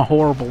 I'm a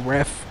horrible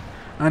ref.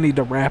 I need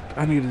to rap.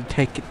 I need to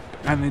take it.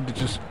 I need to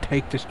just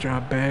take this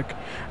job back.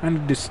 I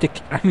need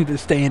to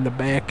stay in the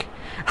back.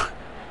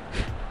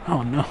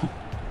 Oh no.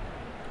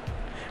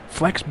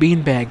 Flex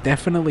Beanbag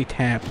definitely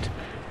tapped.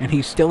 And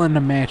he's still in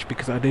the match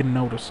because I didn't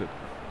notice it.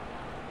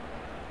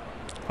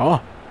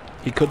 Oh,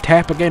 he could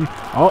tap again.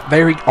 Oh,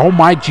 there he... Oh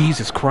my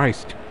Jesus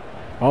Christ.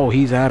 Oh,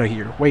 he's out of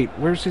here. Wait,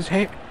 where's his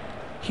hair?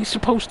 He's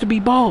supposed to be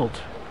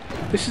bald.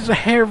 This is a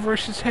hair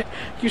versus hair.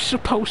 You're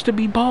supposed to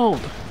be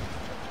bald.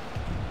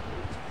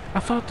 I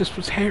thought this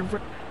was hair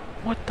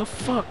what the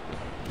fuck?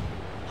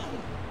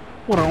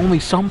 What, only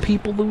some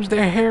people lose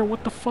their hair?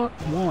 What the fuck?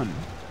 1,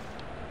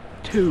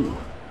 2,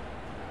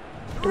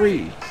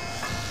 3.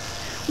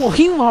 Well,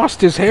 he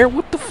lost his hair.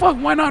 What the fuck?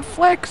 Why not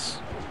Flex?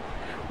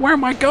 Where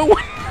am I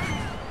going?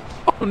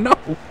 Oh no.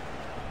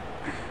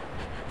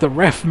 The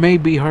ref may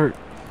be hurt.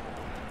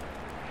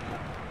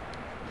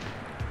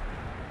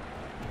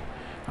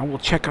 I will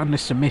check on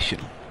this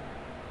submission.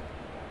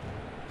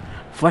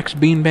 Flex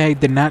Beanbag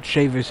did not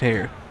shave his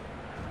hair.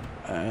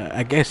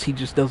 I guess he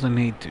just doesn't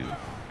need to.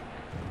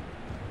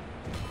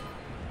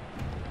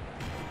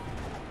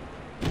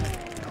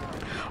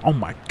 Oh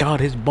my god,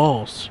 his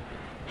balls.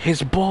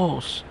 His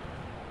balls.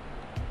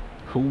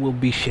 Who will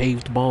be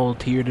shaved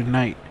bald here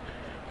tonight?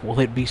 Will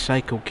it be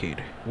Psycho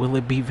Kid? Will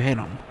it be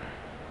Venom?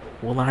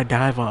 Will I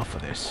dive off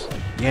of this?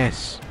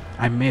 Yes,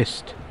 I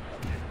missed.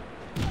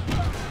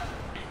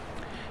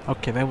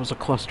 Okay, that was a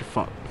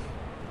clusterfuck.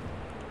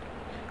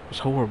 It was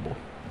horrible.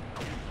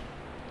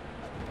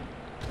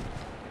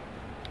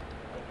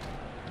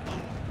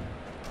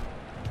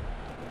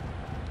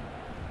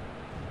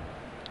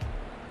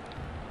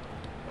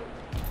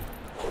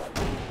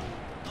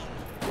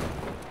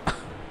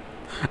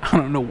 I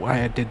don't know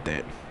why I did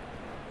that.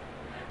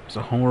 It's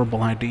a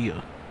horrible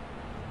idea.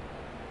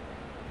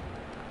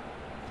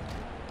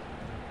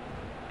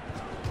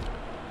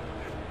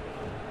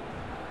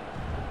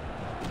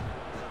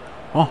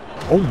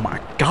 Oh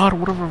my god,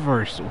 what a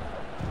reversal.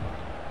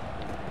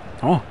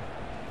 Oh,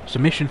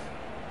 submission.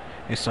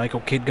 Is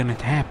Psycho Kid gonna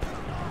tap?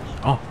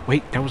 Oh,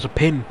 wait, that was a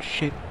pin.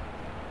 Shit.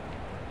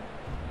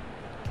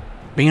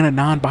 Being a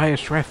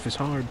non-biased ref is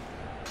hard.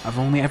 I've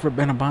only ever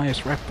been a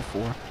biased ref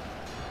before.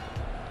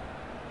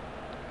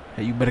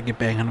 Hey, you better get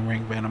back in the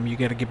ring, Venom. You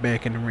gotta get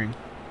back in the ring.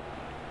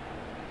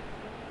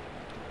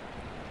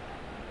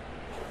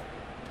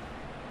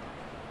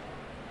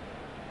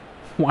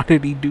 Why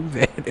did he do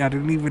that? I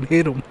didn't even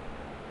hit him.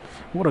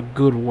 What a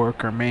good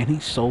worker, man. He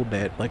sold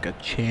that like a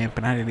champ,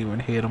 and I didn't even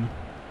hit him.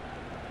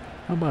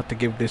 I'm about to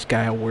give this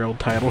guy a world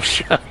title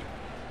shot.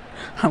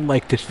 I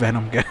like this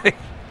Venom guy.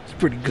 He's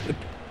pretty good.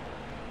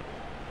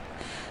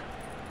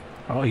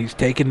 Oh, he's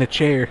taking the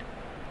chair.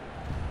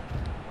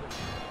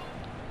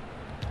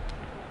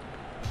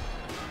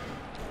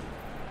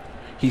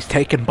 He's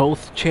taking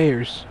both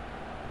chairs.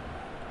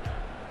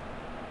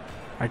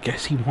 I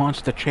guess he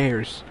wants the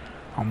chairs.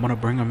 I'm gonna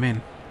bring him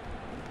in.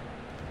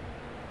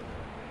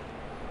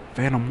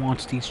 Venom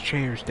wants these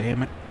chairs,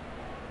 damn it.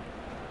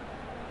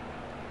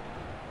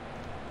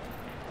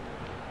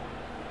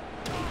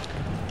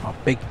 A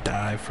big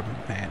dive from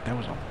that. That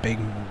was a big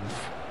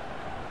move.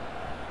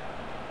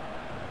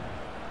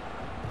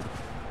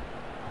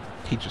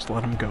 He just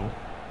let him go.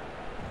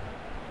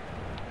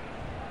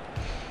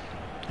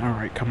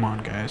 Alright, come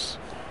on, guys.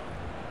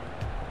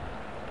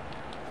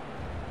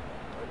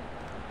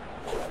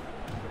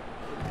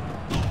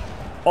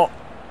 Oh!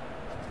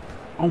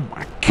 Oh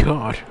my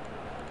god.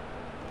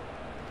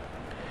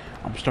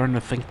 I'm starting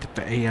to think that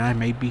the AI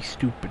may be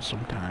stupid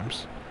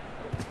sometimes.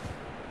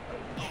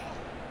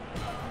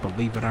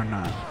 Believe it or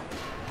not.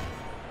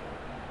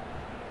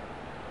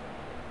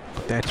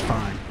 But that's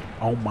fine.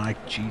 Oh my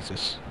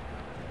Jesus.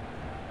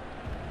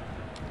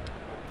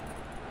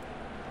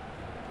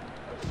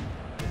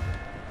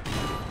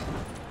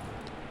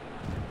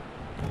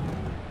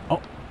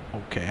 Oh,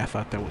 okay, I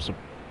thought that was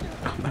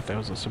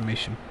a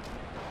submission.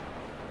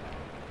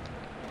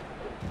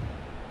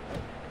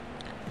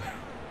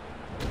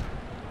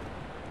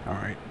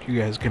 Alright, you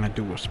guys gonna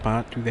do a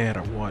spot through that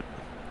or what?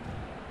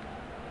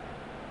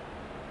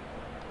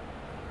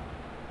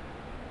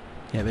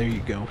 Yeah, there you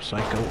go,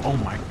 Psycho. Oh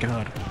my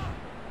god.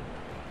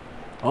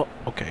 Oh,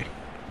 okay.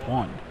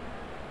 1,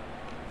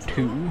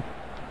 2,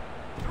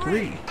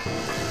 3.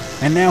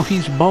 And now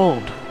he's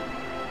bald.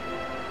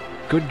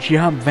 Good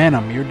job,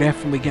 Venom. You're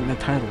definitely getting a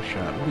title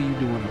shot. What are you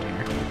doing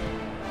here?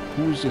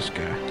 Who is this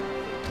guy?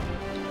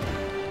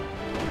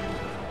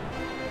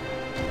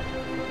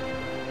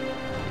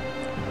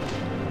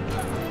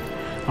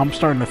 I'm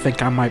starting to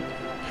think I might...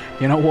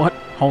 You know what?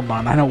 Hold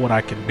on. I know what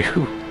I can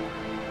do.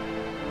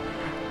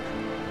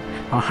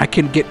 I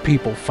can get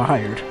people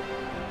fired.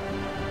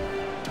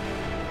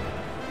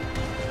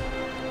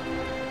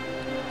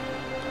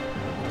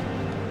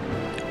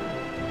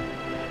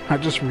 I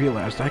just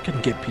realized I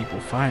can get people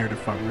fired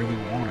if I really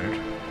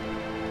wanted.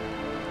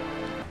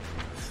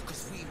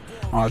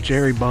 Oh,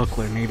 Jerry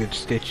Buckler needed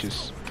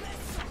stitches.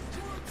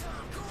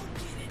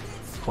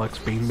 Flex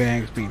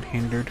Beanbags being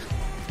hindered.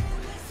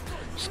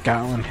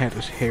 Scotland had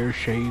his hair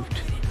shaved.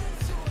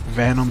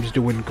 Venom's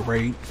doing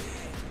great.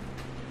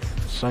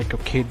 Psycho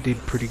Kid did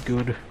pretty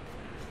good.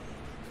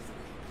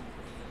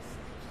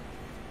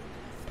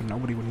 But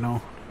nobody would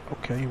know.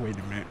 Okay, wait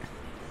a minute.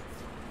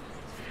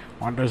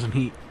 Why doesn't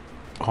he...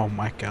 Oh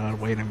my god,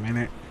 wait a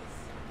minute.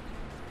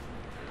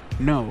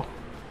 No.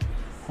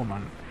 Hold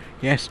on.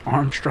 Yes,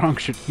 Armstrong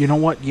should... You know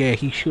what? Yeah,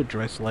 he should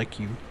dress like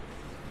you.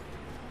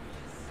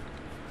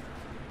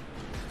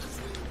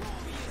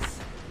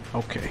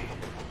 Okay.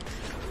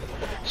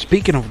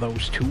 Speaking of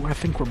those two, I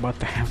think we're about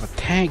to have a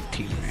tag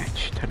team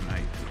match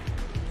tonight.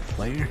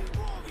 Player?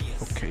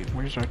 Okay,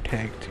 where's our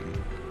tag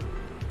team?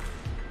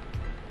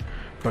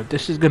 But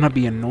this is gonna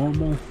be a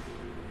normal...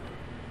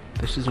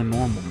 This is a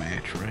normal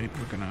match, right?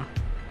 We're gonna...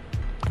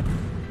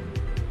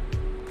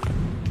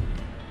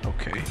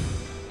 Okay.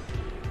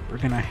 We're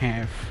gonna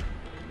have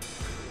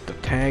the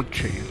tag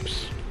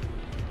champs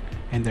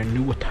and their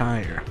new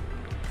attire.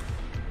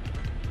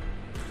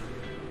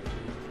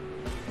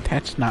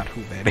 That's not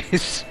who that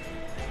is.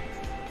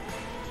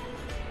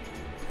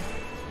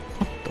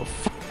 What the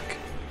fuck?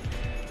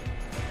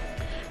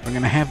 We're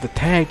gonna have the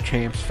tag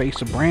champs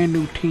face a brand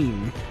new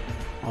team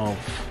of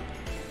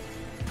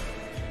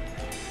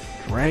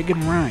Dragon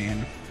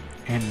Ryan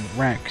and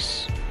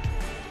Rex,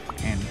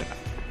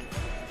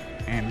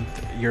 and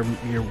your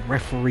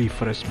referee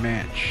for this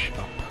match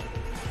up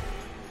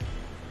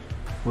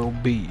will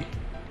be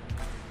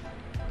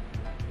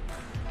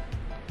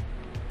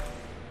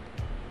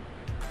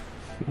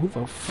who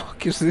the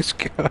fuck is this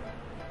guy?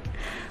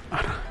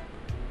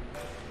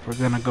 We're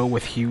gonna go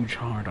with Huge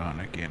Hard On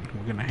again.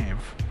 We're gonna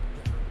have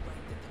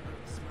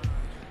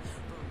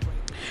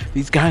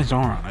these guys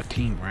are on a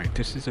team, right?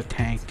 This is a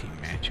tag team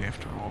match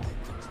after all.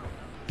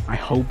 I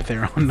hope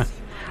they're on the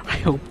I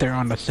hope they're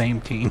on the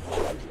same team.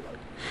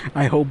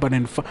 I hope I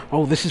didn't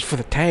oh, this is for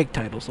the tag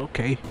titles,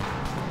 okay.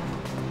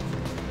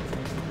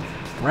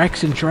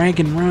 Rex and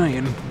Dragon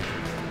Ryan.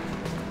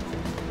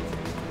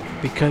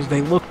 Because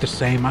they look the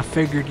same, I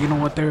figured, you know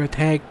what, they're a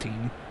tag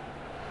team.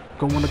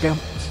 Going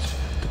against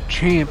the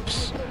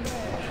champs,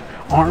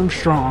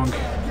 Armstrong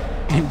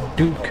and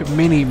Duke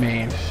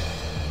Mini-Man.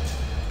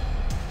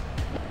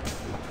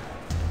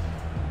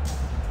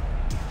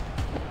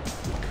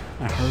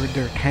 I heard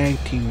their tag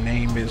team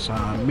name is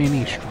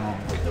Mini Strong.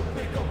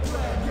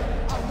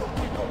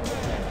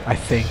 I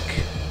think.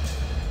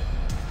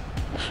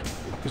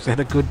 Is that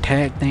a good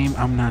tag name?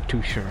 I'm not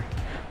too sure.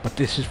 But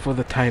this is for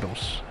the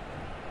titles.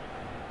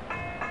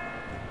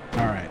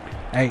 Alright.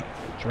 Hey,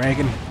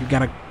 Dragon, you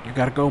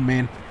gotta go,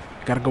 man.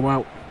 You gotta go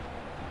out.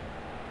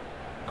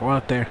 Go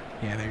out there.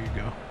 Yeah, there you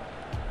go.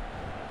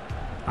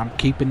 I'm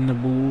keeping the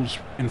rules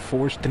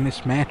enforced in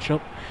this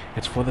matchup.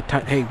 It's for the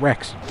hey,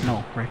 Rex.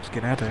 No, Rex,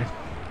 get out of there.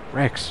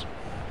 Rex.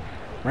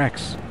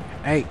 Rex.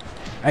 Hey.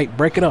 Hey,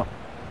 break it up.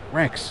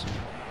 Rex.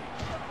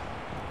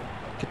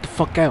 Get the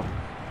fuck out.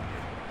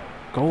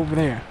 Go over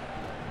there.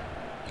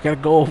 You gotta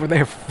go over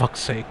there, for fuck's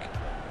sake.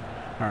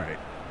 Alright.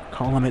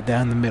 Calling it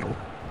down the middle.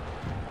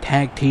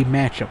 Tag team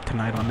matchup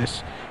tonight on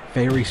this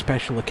very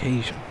special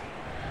occasion.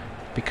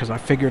 Because I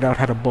figured out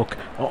how to book.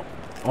 Oh,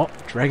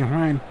 Dragon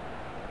Ryan.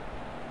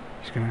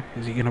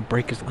 Is he gonna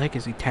break his leg?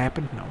 Is he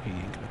tapping? No, he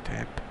ain't gonna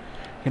tap.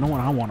 You know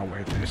what? I wanna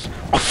wear this.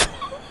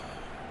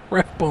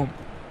 Ref bump.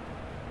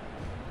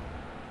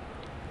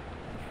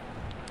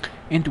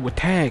 Into a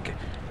tag.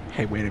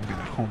 Hey, wait a minute.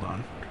 Hold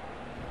on.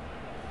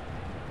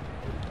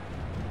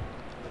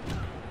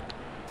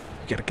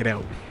 You gotta get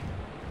out.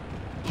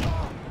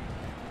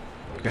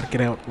 You gotta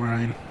get out,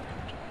 Ryan.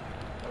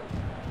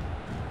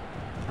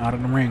 Out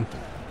of the ring.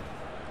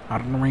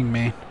 Out of the ring,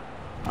 man.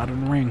 Out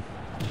of the ring.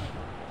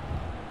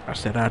 I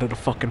said out of the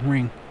fucking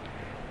ring.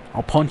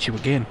 I'll punch you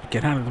again.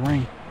 Get out of the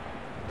ring.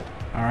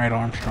 Alright,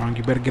 Armstrong,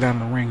 you better get out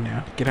of the ring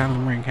now. Get out of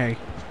the ring, hey.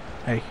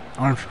 Hey,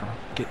 Armstrong,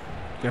 you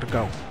gotta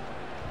go.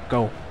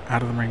 Go.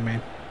 Out of the ring,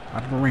 man.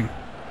 Out of the ring.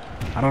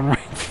 Out of the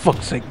ring. For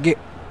fuck's sake, get.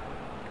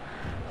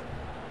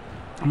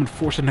 I'm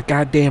enforcing the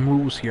goddamn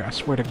rules here, I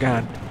swear to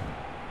God.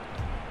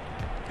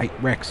 Hey,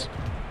 Rex.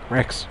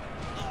 Rex.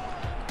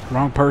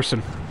 Wrong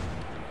person.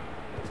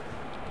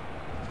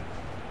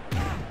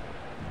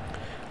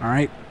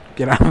 Alright,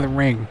 get out of the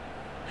ring.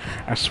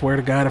 I swear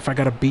to God, if I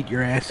gotta beat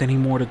your ass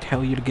anymore to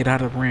tell you to get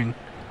out of the ring.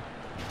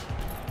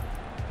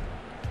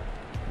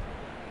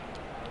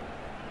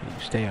 You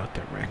stay out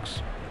there,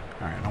 Rex.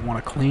 Alright, I want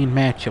a clean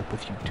matchup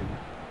with you two.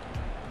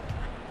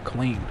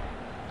 Clean.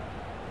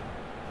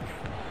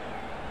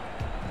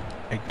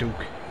 Hey,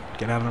 Duke,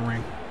 get out of the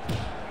ring.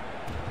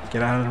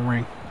 Get out of the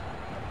ring.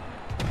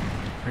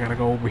 I gotta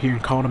go over here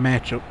and call the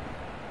matchup.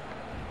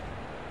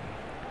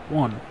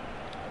 1.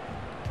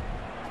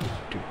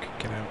 Duke,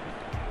 get out.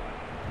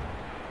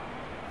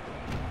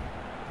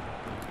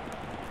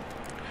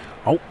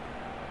 Oh.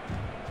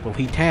 Will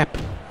he tap?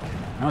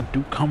 Now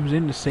Duke comes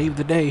in to save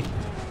the day.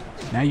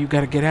 Now you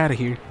gotta get out of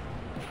here.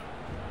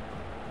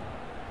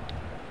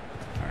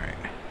 Alright.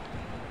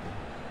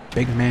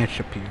 Big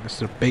matchup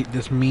here.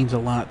 This means a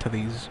lot to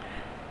these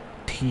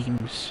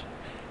teams.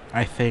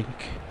 I think.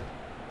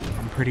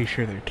 I'm pretty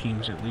sure they're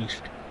teams at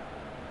least.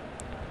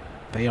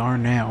 They are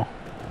now.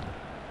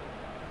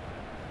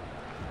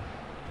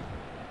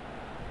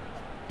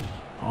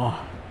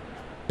 Oh.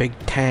 Big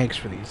tags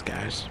for these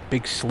guys.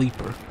 Big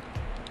sleeper.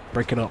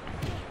 Break it up.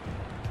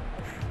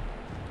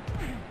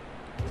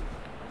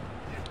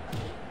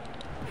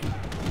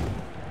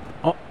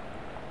 Oh.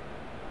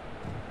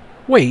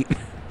 Wait.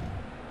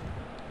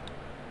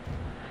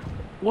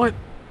 What?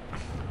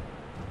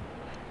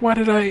 Why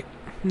did I...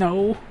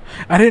 No.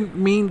 I didn't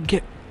mean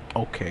get...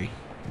 Okay.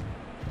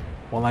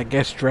 Well, I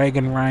guess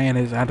Dragon Ryan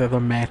is out of the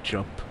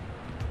matchup.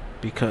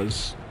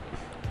 Because...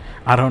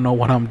 I don't know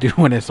what I'm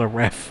doing as a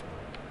ref.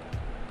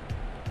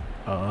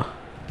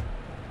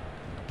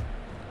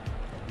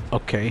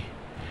 Okay.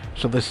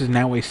 So this is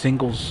now a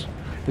singles...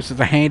 This is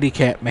a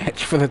handicap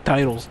match for the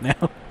titles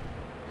now.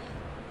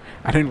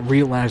 I didn't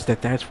realize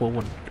that that's what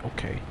would...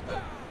 Okay.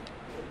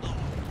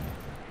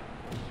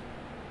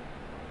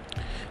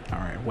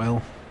 Alright,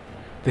 well...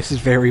 This is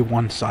very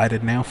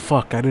one-sided now.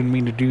 Fuck, I didn't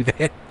mean to do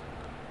that.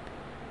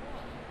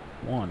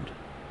 1.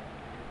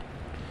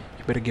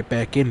 You better get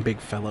back in, big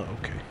fella.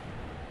 Okay.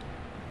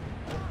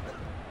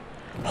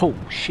 Oh,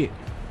 shit.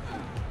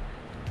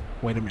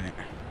 Wait a minute.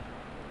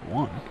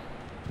 1.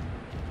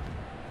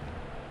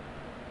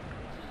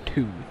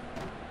 2.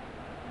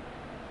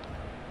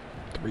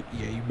 3.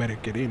 Yeah, you better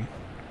get in.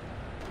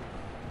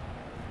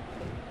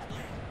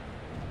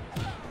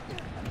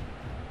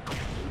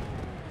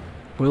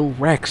 Will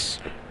Rex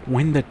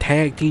win the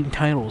tag team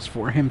titles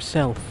for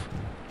himself?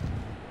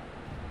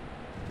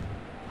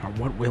 Or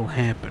what will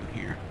happen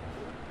here?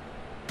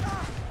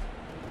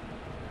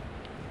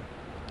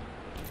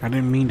 I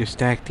didn't mean to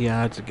stack the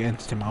odds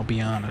against him, I'll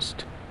be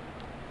honest.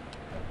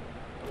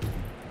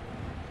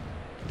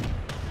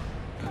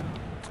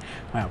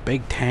 Wow,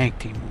 big tag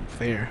team move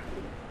there.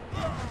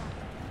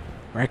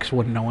 Rex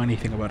wouldn't know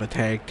anything about a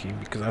tag team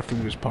because I threw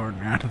his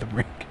partner out of the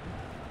ring.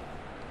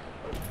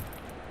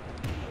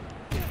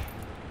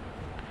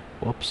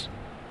 Whoops.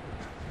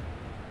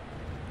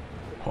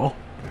 Oh,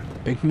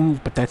 big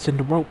move, but that's in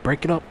the rope.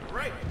 Break it up.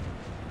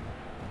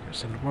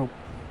 It's in the rope.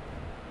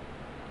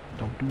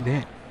 Don't do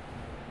that.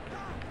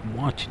 I'm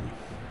watching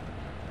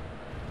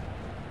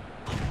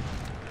you.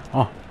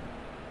 Oh,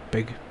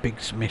 big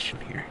submission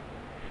here.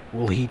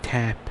 Will he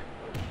tap?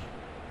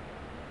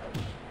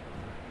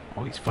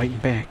 Oh, he's fighting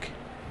back.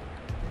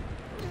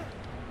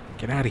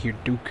 Get out of here,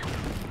 Duke.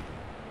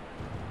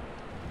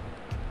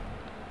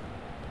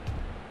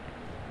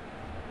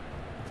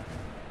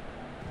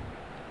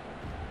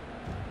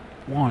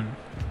 One.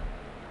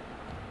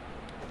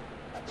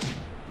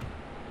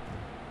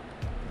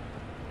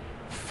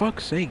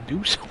 Fuck's sake,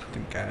 do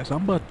something, guys.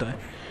 I'm about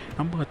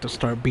to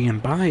start being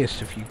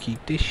biased if you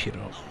keep this shit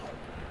up.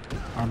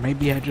 Or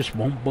maybe I just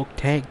won't book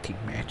tag team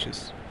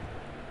matches.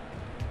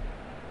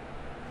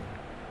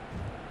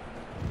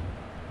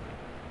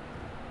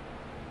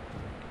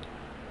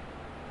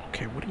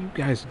 Okay, what are you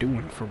guys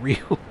doing for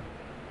real?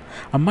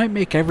 I might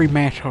make every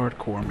match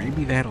hardcore.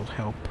 Maybe that'll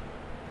help.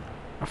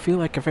 I feel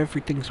like if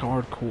everything's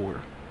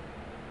hardcore...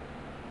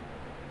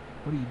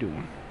 What are you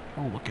doing?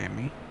 Don't look at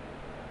me.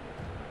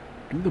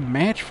 Do the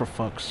match for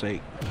fuck's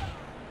sake.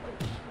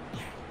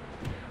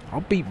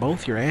 I'll beat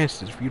both your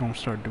asses if you don't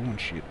start doing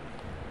shit.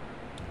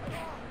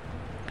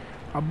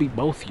 I'll beat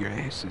both your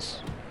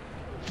asses.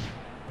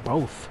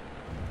 Both.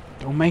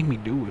 Don't make me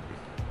do it.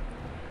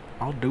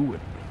 I'll do it.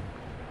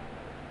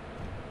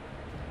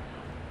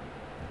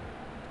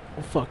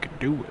 I'll fucking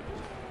do it.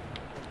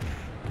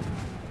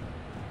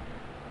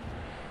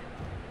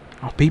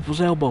 Oh,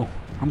 people's elbow.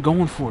 I'm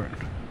going for it.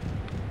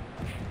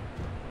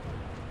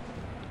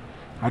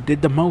 I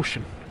did the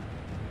motion.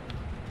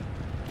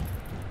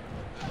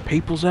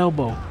 People's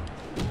elbow.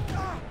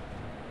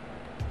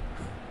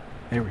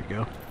 There we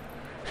go.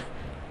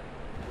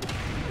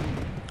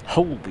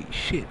 Holy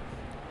shit.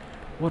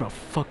 What a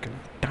fucking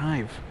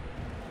dive.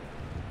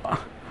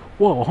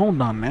 Whoa,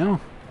 hold on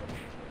now.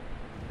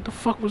 What the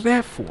fuck was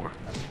that for?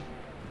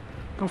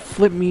 Gonna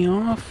flip me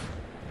off?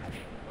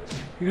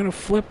 You're gonna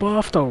flip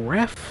off the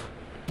ref?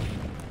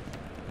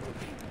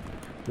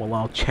 Well,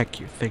 I'll check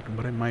your thing,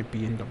 but it might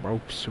be in the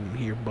ropes soon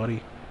here,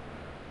 buddy.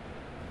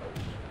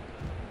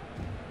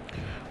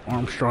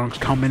 Armstrong's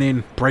coming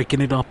in,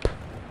 breaking it up.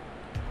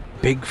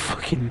 Big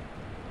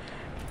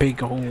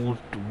old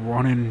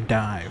running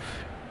dive.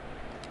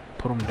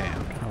 Put him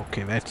down.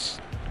 Okay, that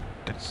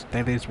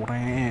is what I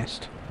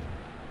asked.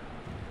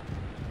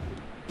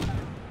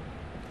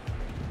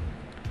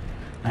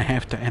 I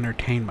have to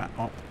entertain my...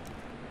 Oh.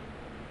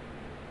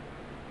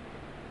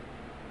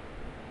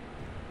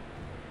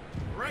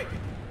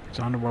 It's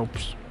on the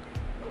ropes.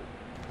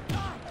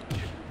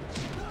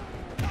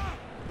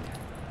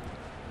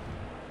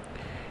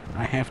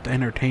 I have to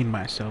entertain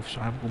myself, so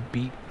I will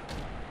beat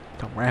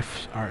the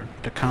refs or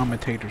the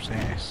commentator's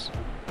ass.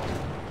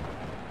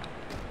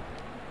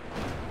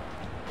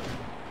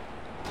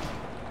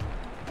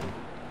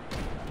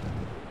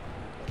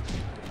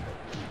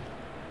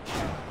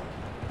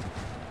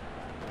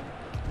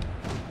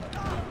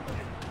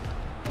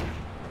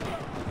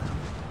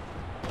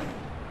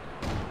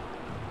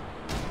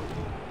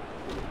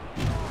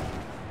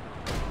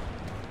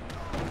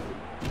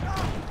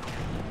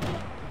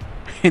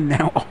 And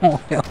now all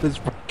hell is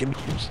breaking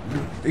loose.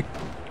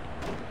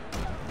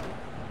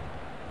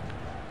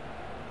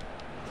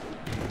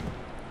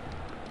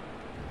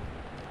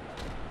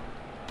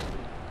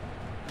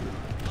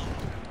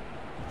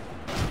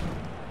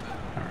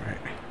 Alright.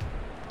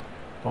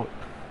 Oh,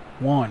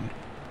 1,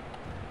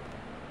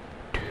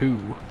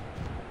 2.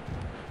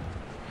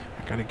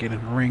 I gotta get in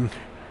the ring.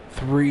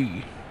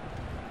 3,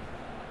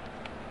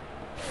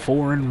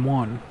 4 and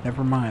 1.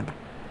 Never mind.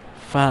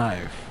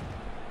 5.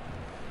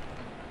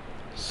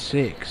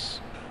 6.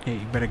 Hey,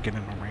 you better get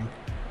in the ring.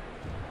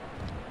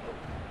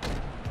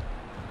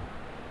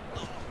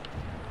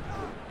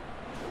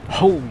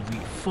 Holy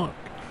fuck.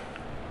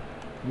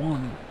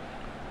 1,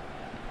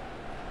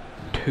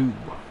 2,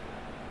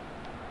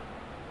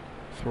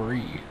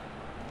 3,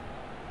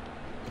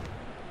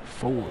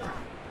 4,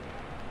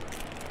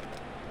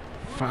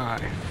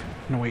 5.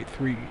 No, wait,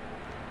 3,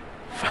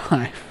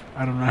 5.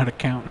 I don't know how to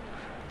count.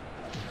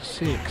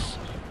 6,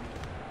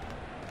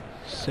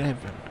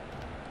 7,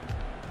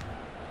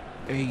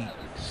 8,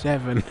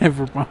 7,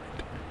 never mind.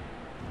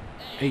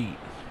 8.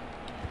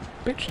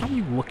 Bitch, don't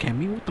you look at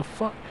me, what the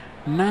fuck?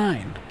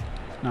 9.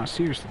 No,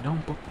 seriously,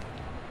 don't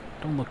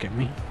look at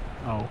me.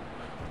 Oh,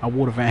 I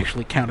would have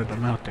actually counted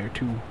them out there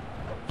too.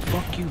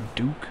 Fuck you,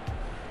 Duke.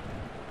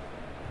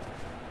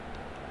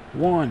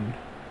 1,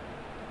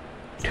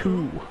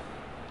 2,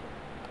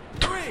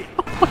 3.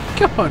 Oh my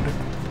god.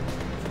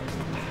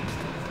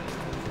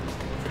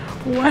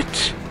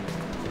 What?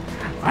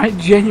 I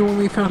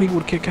genuinely thought he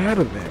would kick out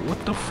of that.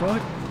 What the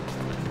fuck?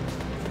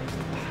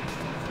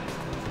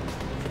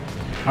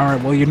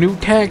 Alright, well, your new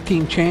tag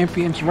team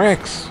champions,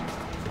 Rex.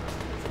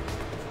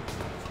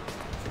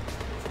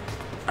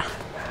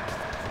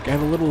 Got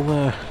a little,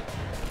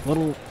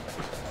 little...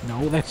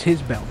 No, that's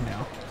his belt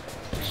now.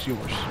 It's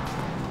yours.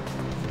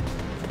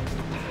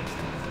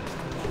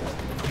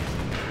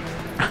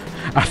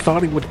 I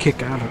thought he would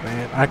kick out of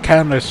that. I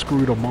kind of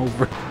screwed him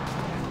over.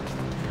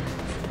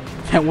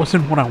 That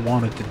wasn't what I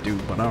wanted to do,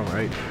 but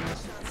alright.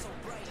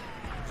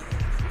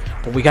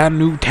 But we got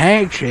new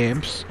tag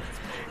champs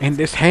and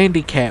this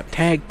handicap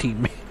tag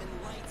team.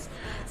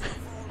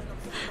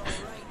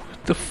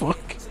 What the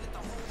fuck?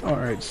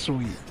 Alright,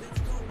 sweet.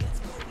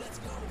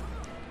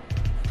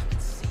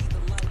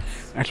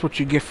 That's what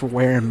you get for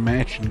wearing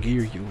matching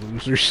gear, you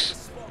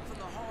losers.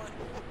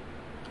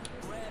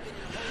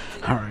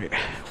 Alright,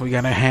 we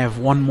gotta have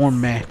one more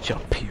match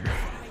up here.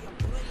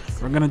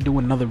 We're gonna do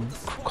another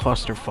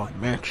clusterfuck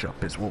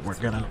matchup is what we're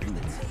gonna do.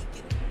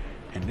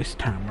 And this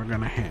time we're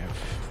gonna have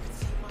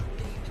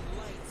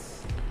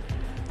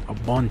a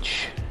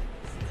bunch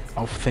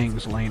of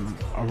things laying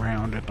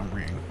around in the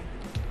ring.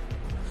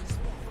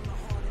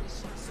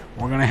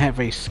 We're gonna have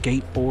a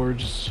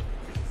skateboards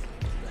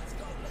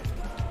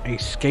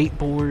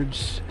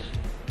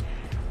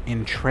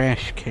and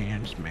trash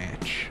cans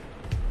match.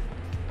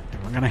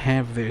 And we're gonna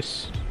have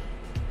this.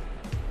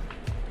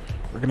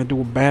 We're gonna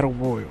do a battle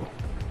royal.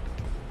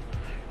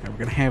 And we're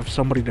gonna have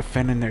somebody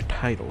defending their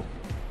title.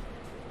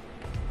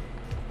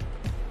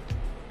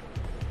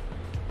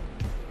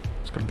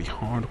 It's gonna be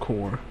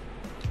hardcore.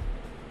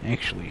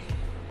 Actually,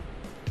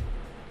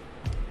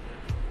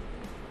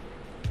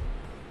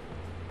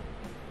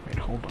 wait,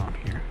 hold on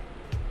here.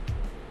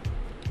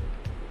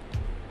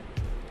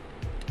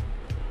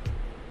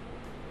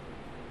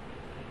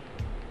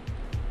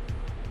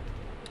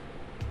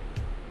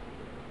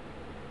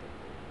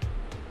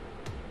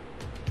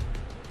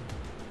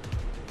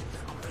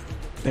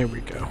 There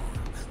we go.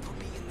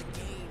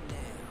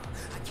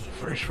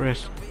 First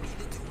rest.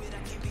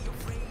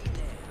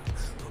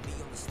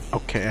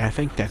 Okay, I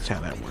think that's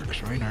how that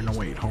works, right? Or no,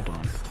 wait, hold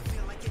on.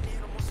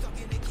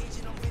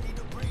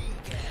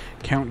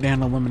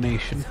 Countdown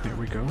elimination. There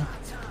we go.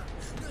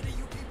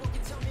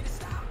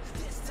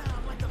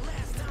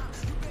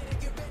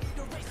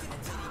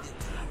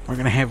 We're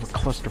gonna have a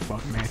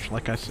clusterfuck match,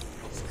 like I said.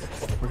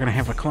 We're gonna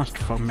have a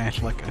clusterfuck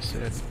match, like I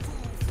said.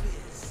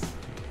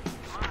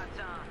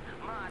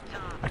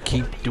 I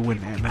keep doing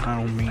that, and I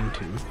don't mean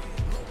to.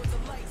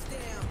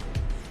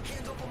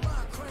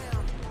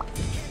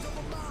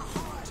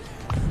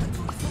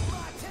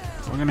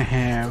 We're gonna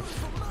have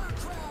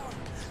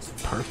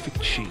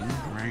Perfect Sheen,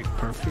 right?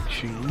 Perfect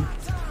Sheen.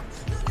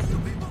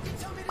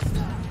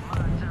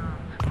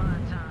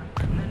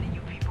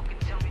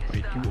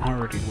 Wait, you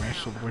already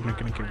wrestled. We're not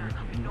gonna get rid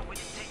of you.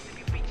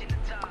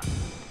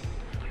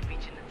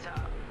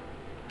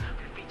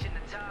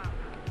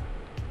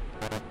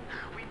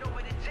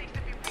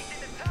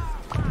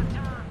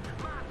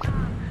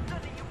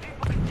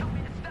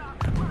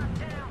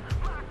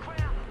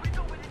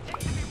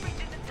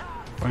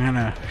 We're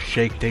gonna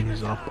shake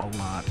things up a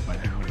lot by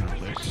doing all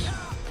this.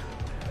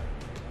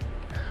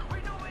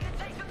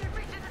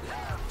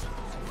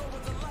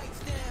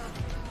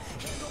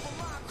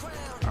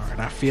 Alright,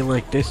 I feel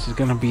like this is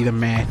gonna be the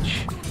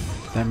match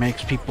that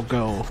makes people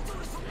go,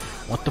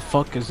 what the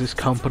fuck is this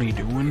company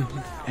doing?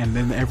 And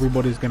then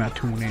everybody's gonna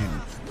tune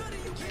in.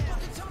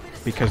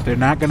 Because they're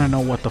not gonna know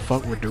what the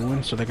fuck we're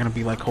doing, so they're gonna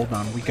be like, hold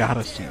on, we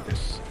gotta see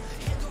this.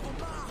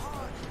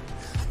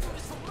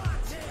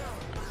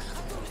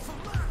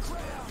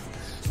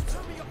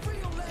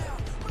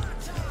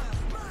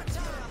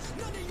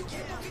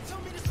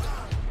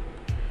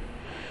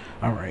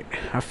 Alright,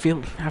 I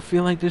feel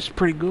like this is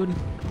pretty good.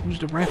 Who's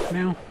the ref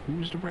now?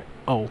 Who's the ref?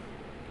 Oh,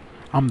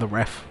 I'm the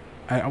ref.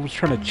 I was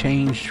trying to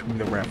change who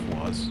the ref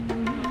was.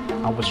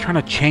 I was trying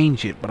to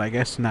change it, but I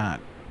guess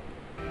not.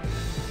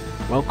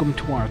 Welcome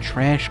to our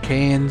trash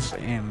cans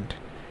and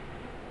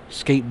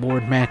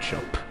skateboard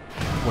matchup,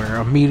 where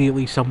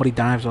immediately somebody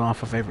dives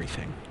off of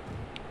everything.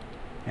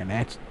 And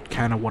that's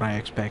kind of what I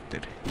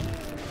expected.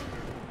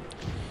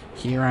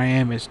 Here I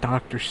am as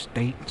Dr.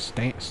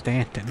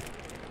 Stanton.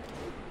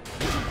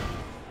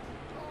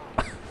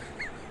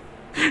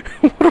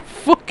 What a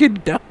fucking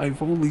dive,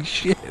 holy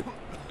shit.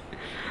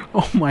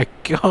 Oh my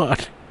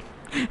god.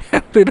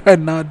 How did I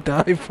not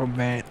die from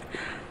that?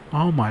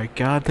 Oh my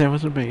god, that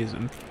was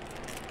amazing.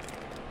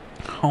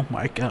 Oh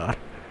my god.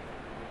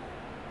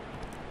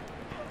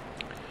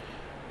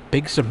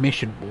 Big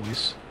submission,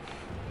 boys.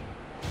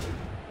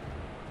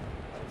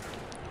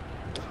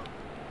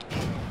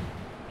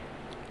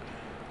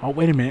 Oh,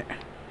 wait a minute.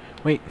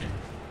 Wait.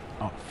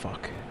 Oh,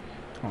 fuck.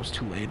 I was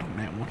too late on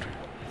that one.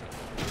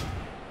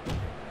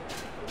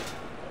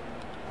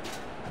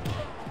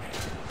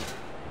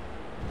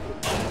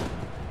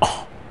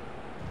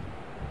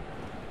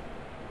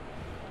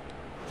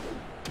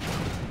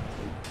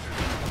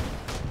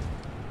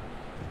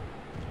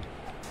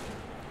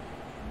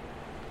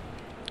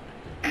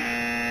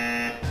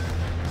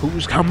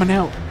 Who's coming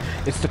out?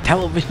 It's the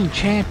television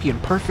champion,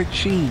 Perfect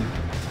Sheen.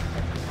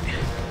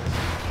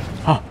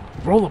 Oh,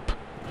 roll up.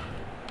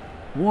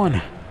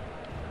 1,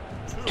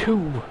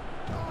 2.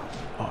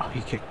 Oh,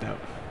 he kicked out.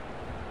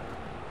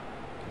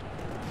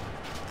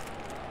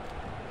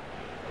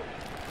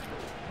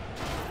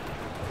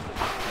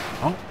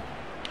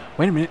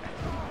 Wait a minute.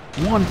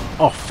 One.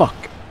 Oh, fuck.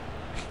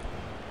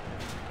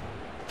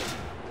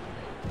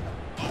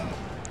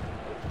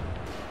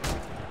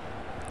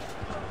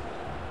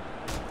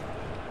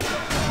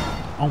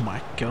 Oh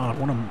my god,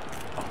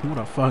 what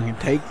a fucking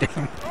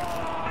takedown.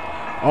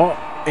 Oh,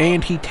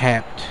 and he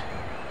tapped.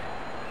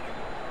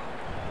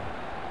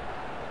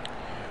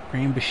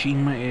 Rey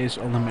Bashima is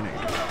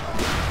eliminated.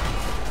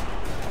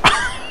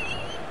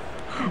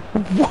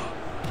 What?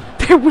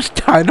 There was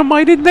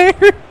dynamite in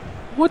there?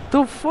 What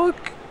the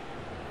fuck?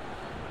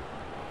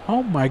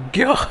 Oh my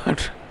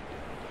god.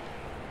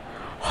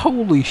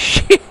 Holy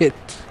shit.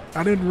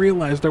 I didn't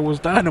realize there was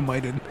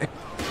dynamite in there.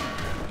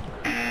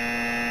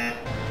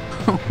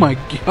 Oh my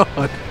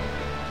god.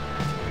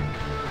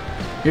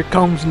 Here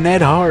comes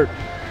Ned Hart.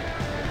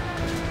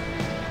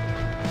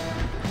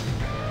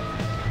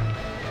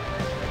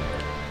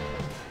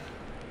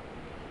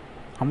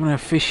 I'm gonna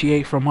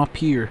officiate from up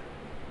here.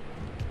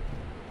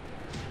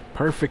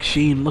 Perfect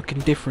Sheen looking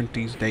different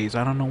these days.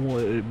 I don't know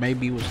what,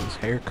 maybe it was his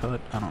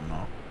haircut. I don't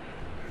know.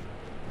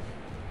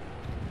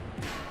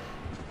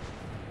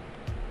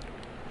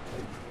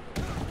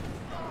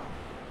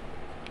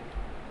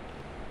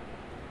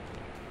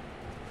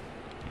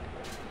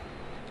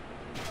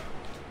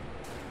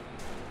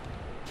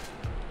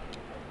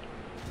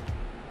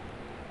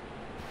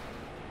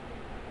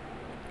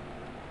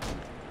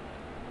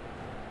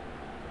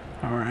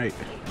 Alright.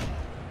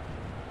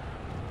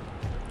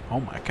 Oh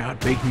my god,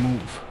 big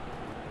move.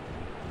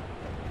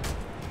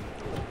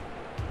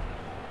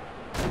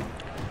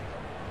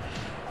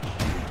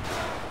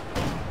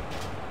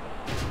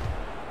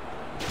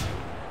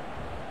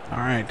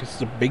 Alright, this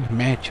is a big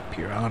matchup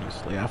here,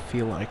 honestly. I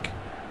feel like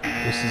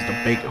this is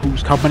the big...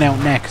 Who's coming out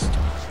next?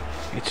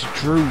 It's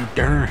Drew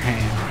Durham.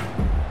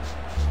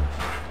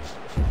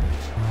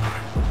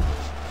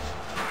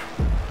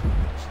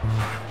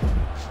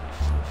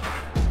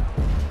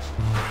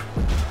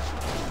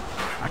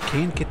 I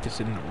can't get this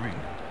in the ring.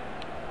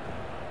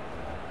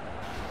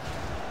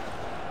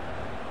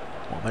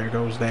 Well, there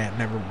goes that.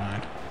 Never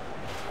mind.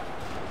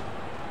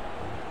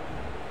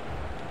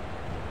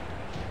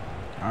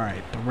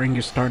 Alright, the ring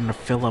is starting to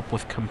fill up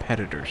with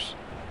competitors.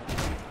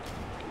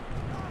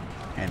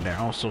 And they're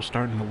also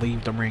starting to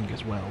leave the ring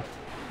as well.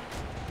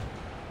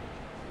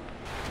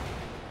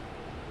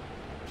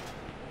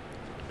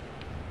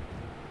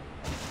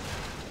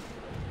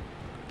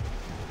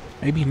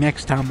 Maybe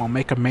next time I'll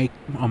make a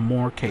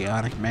more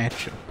chaotic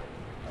matchup.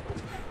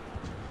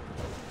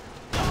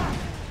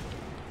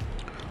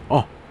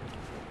 Oh.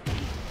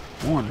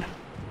 1,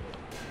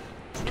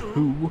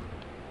 2,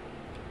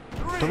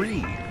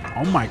 3.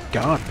 Oh my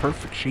god,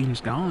 Perfect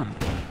Sheen's gone.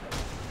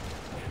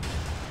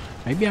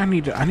 Maybe I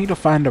need to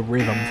find a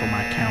rhythm for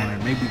my counter.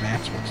 Maybe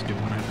that's what's doing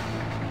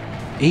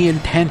it. Ian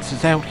Tense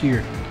is out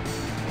here.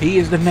 He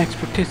is the next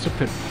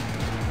participant.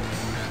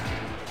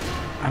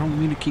 I don't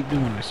mean to keep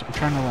doing this. I'm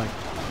trying to like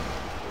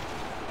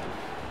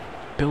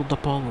build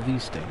up all of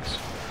these things.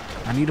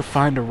 I need to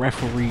find a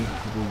referee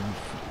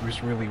groove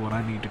is really what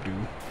I need to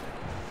do.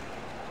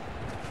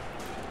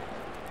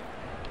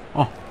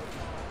 Oh.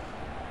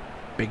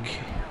 Big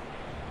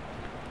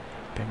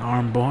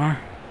arm bar.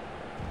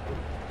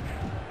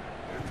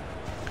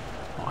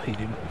 Oh, he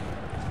didn't.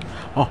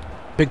 Oh,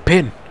 big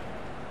pin.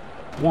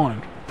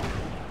 1.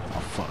 Oh,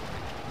 fuck.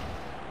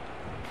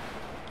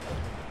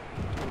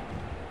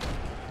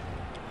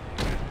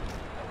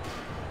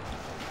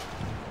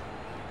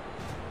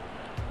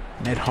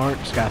 Ned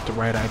Hart's got the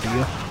right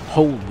idea.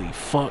 Holy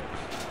fuck.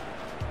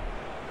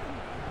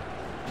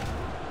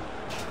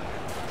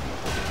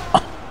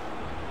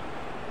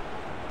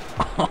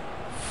 Oh,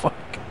 fuck.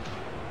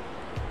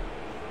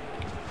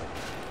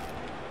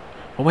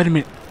 Oh, wait a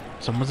minute.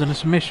 Someone's in a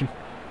submission.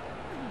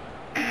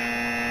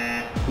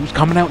 Who's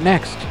coming out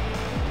next?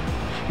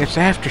 It's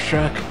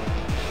Aftershock.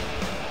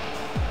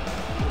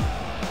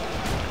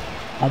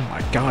 Oh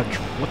my god,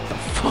 what the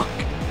fuck?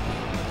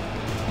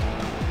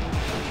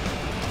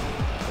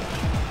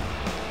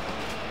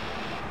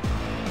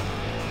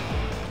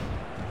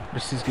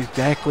 This is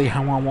exactly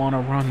how I want to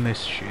run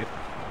this shit.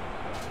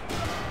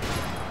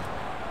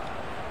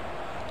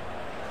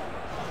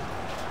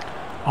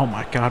 Oh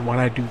my god, why'd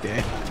I do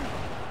that?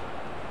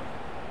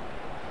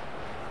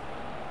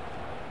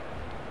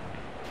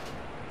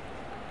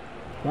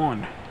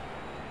 One,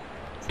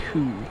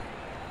 2,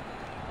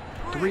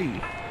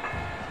 3.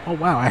 Oh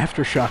wow,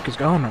 Aftershock is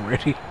gone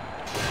already.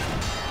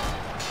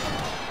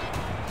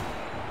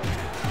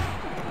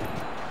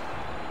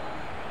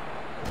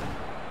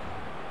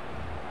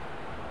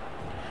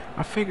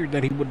 I figured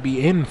that he would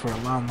be in for a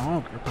lot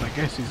longer, but I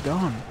guess he's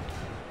gone.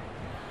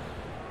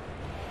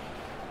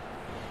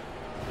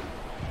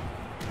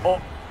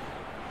 Oh.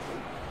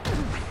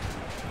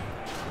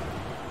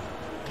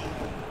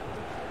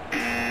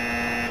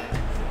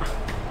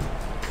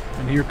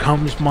 And here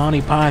comes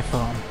Monty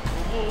Python.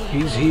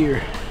 He's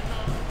here.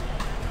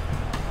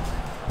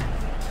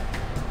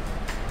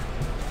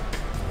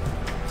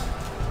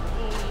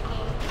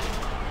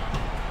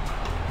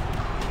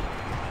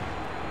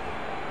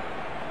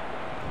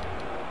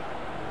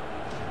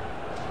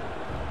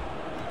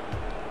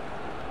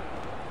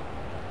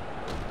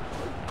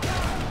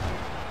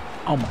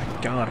 Oh my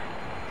god.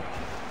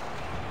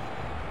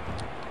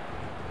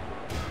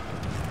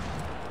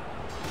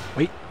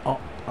 Wait. Oh,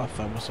 I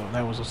thought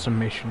that was a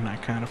submission. I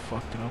kind of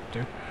fucked it up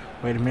there.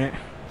 Wait a minute.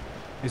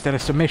 Is that a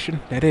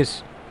submission? That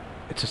is.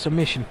 It's a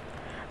submission.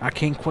 I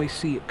can't quite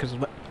see it because.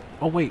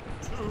 Oh wait.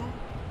 2,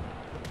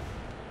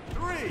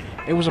 3.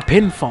 It was a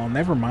pinfall.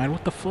 Never mind.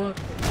 What the fuck?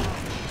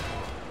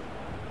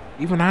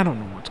 Even I don't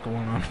know what's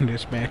going on in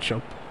this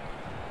matchup.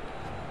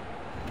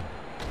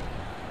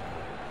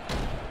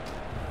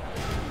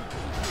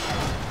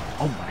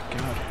 Oh my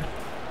god.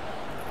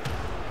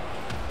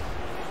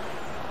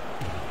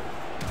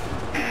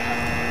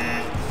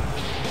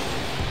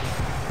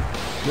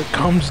 Here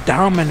comes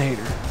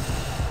Dominator.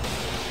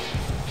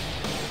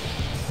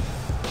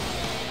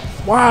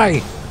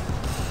 Why?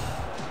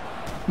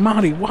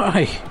 Marty,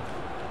 why?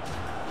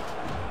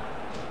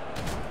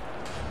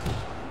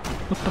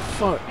 What the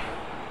fuck?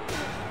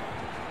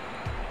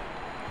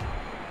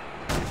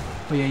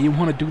 Oh yeah, you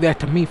want to do that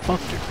to me? Fuck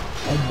you.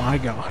 Oh my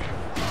god.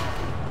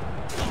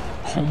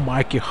 Oh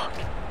my god.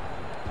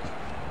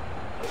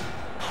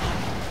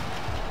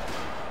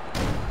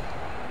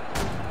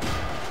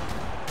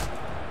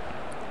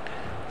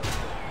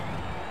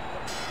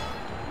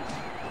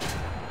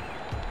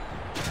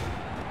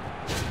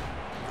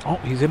 Oh,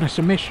 he's in a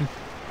submission.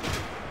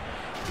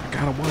 I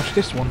gotta watch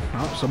this one.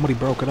 Oh, somebody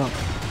broke it up.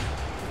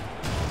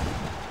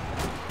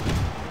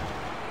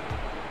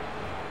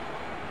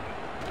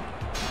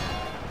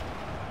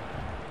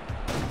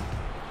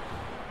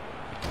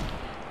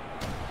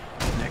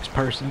 Next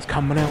person's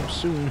coming out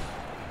soon.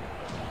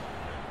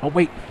 Oh,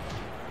 wait.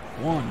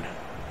 1,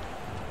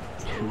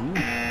 2,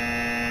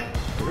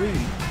 3.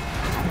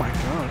 Oh my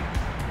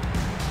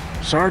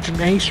god. Sergeant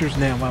Acer's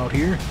now out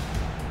here.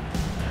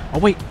 Oh,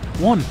 wait.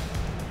 1,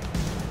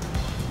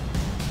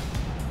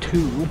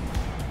 2,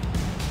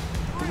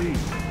 3.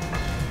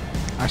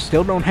 I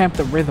still don't have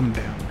the rhythm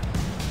down.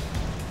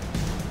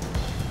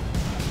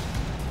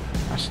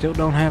 I still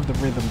don't have the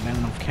rhythm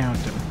down of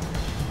counting.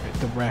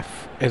 The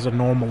ref, as a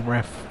normal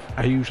ref,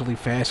 I usually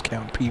fast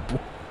count people.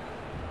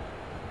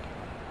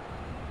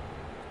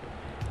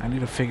 I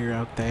need to figure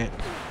out that.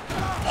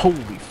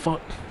 Holy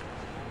fuck.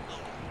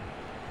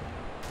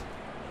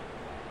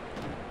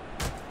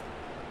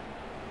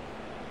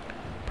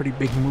 Pretty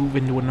big move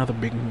into another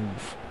big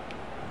move.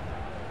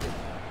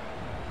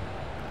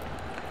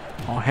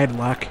 Oh,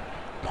 headlock.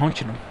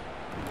 Punching him.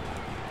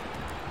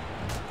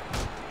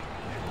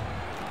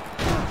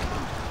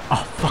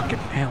 Oh, fucking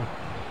hell.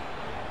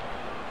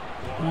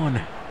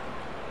 1,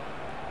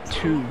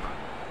 2.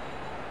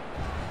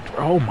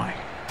 Oh my.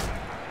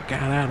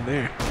 Got out of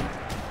there.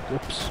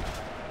 Whoops.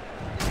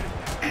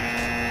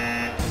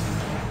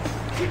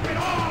 Keep it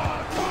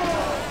on!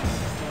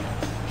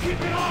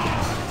 Keep it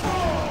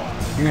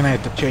on! You're gonna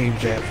have to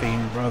change that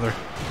theme, brother.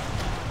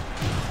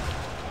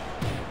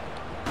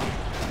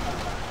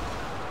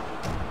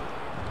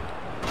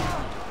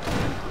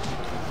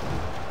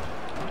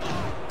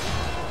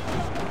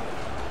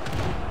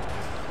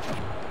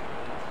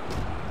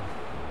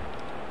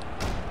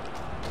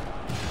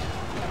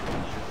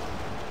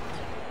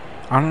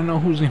 I don't know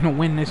who's gonna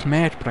win this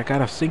match, but I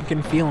got a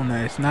sinking feeling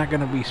that it's not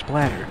gonna be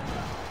Splatter.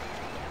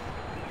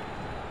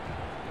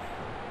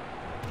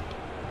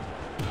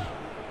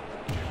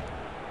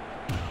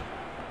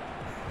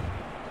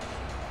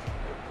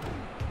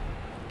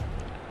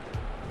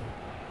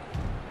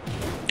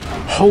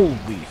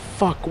 Holy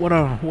fuck, what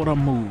a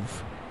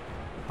move.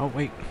 Oh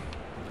wait.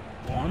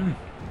 1,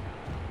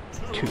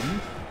 2,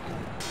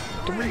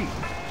 3.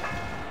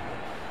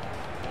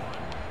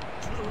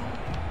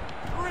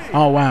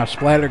 Oh wow,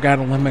 Splatter got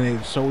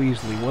eliminated so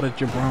easily. What a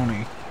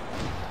jabroni.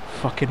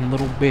 Fucking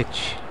little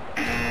bitch.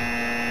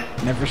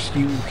 Never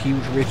steal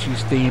Huge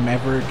Richie's theme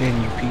ever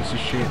again, you piece of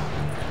shit.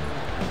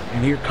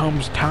 And here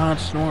comes Todd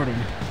snorting.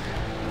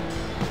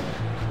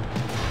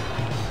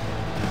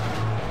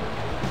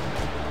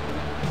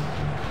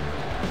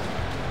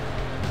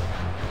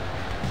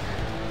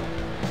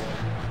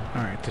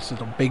 Alright, this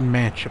is a big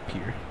matchup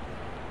here.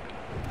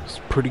 It's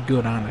pretty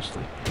good,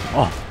 honestly.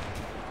 Oh.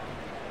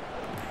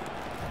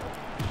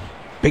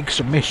 Big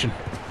submission.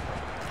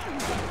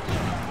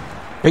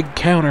 Big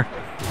counter.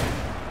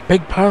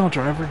 Big pile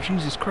driver.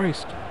 Jesus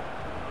Christ.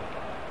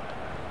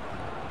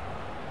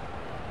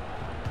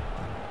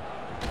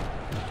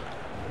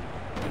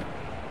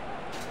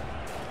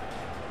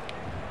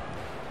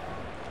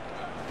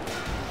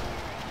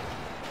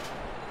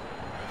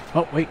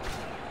 Oh, wait.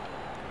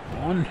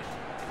 1,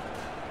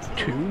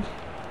 2,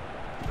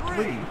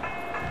 3.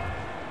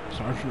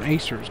 Sergeant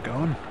Acer's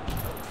gone.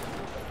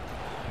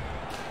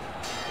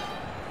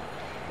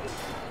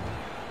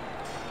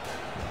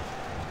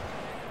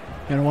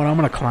 You know what? I'm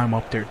gonna climb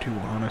up there too,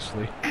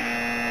 honestly.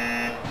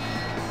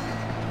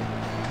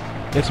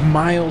 It's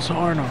Miles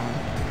Arnold.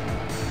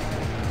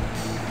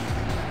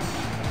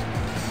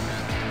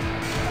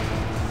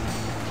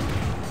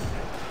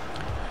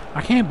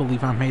 I can't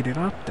believe I made it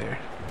up there.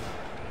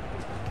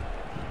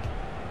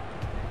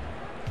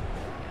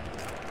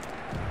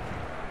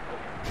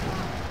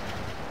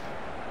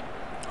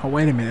 Oh,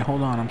 wait a minute.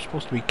 Hold on. I'm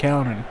supposed to be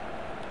counting.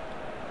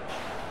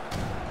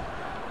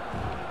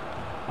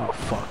 Oh,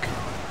 fuck.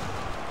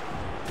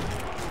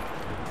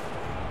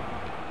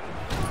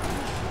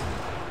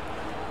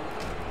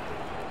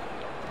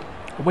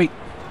 Oh, wait.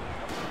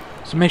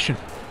 Submission.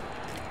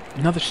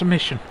 Another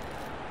submission.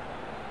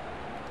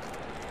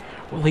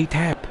 Will he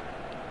tap?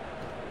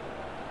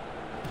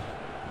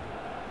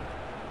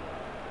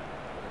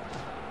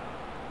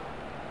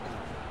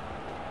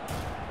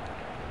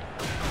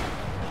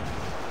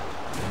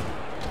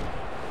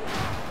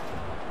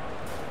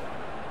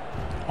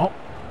 Oh.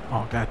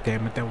 Oh, god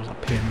damn it, that was a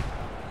pin.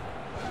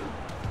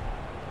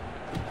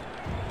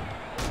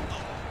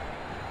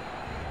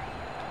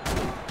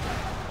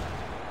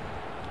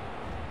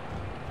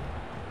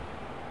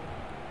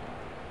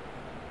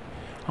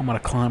 I'm gonna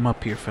climb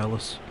up here,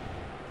 fellas.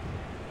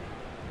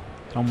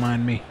 Don't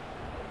mind me.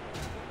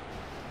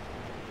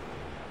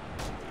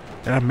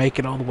 Did I make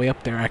it all the way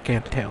up there? I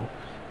can't tell.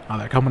 Oh,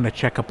 they're coming to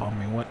check up on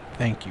me. What?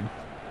 Thank you.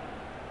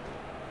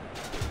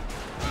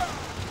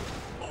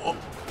 Oh.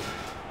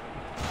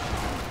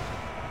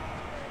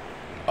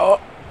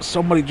 Oh,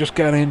 somebody just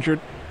got injured.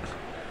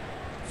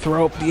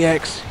 Throw up the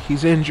X.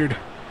 He's injured.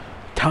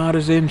 Todd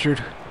is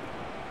injured.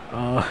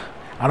 I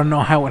don't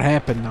know how it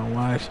happened though.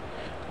 Why?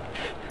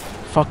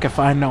 Fuck if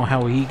I know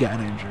how he got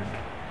injured.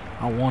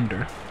 I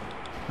wonder.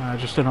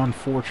 Just an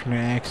unfortunate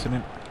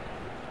accident.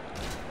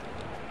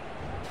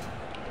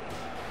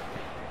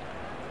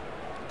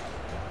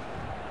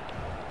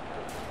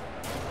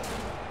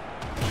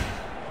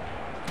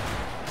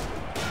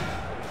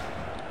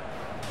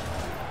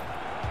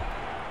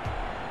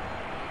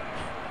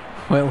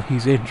 Well,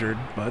 he's injured,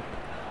 but,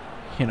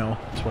 you know,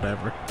 it's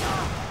whatever.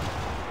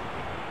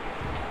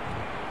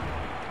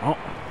 Oh.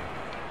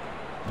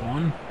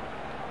 1,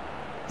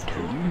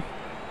 2,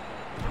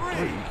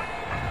 3.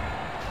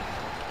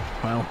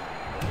 Well.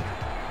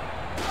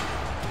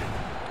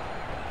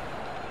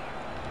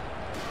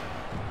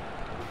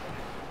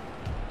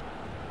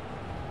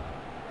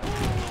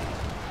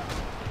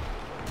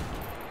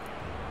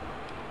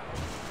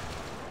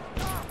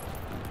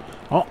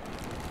 Oh.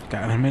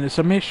 Got him in a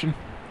submission.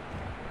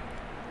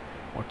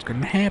 What's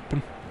gonna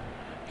happen?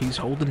 He's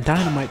holding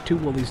dynamite too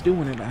while he's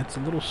doing it. That's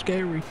a little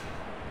scary.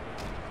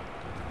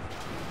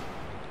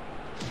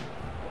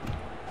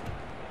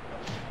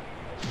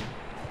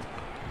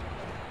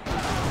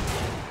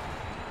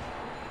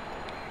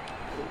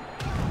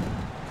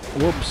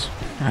 Whoops.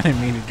 I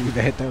didn't mean to do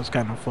that. That was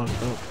kind of fucked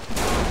up.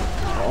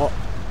 Oh.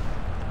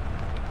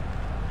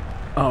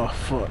 Oh,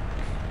 fuck.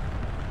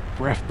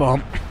 Ref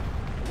bump.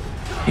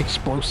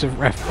 Explosive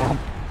ref bump.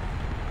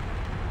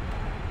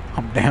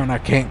 I'm down. I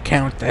can't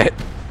count that.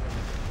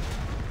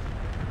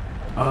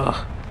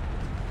 Oh,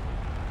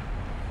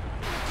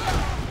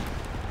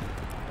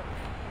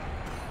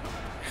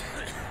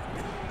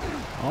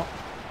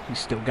 he's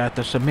still got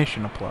the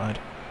submission applied.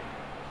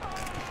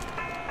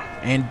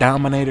 And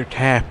Dominator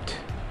tapped.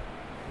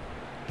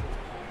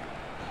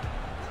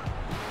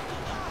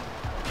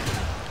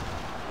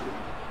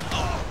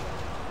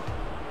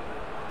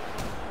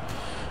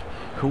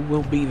 Who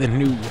will be the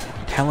new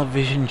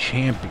television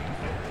champion?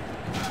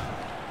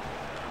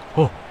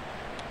 Oh.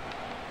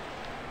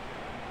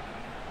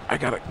 I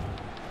gotta...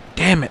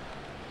 Damn it.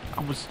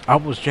 I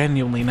was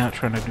genuinely not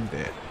trying to do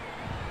that.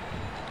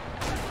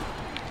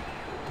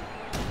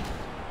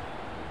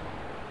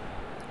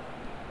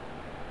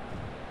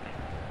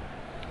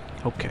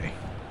 Okay.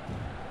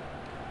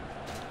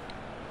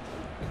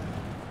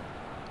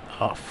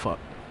 Oh, fuck.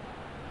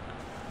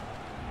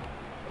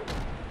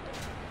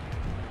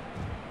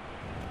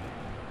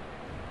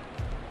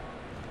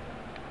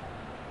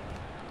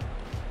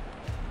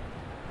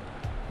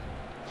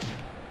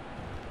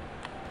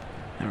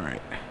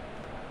 Alright.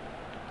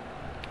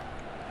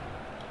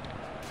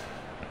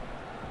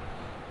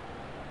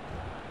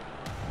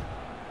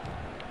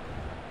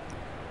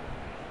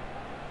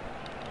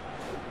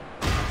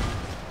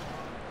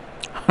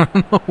 I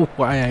don't know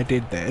why I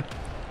did that.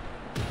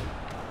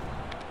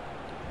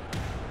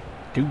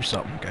 Do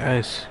something,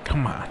 guys.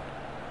 Come on.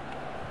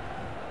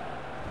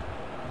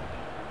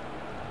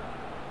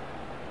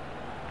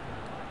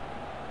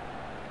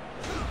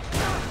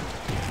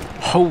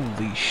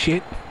 Holy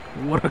shit.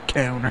 What a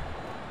counter.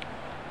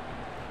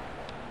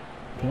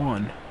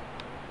 1,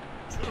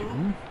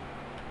 2,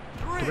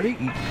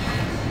 3.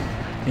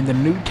 And the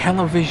new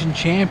television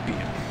champion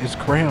is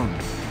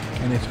crowned.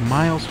 And it's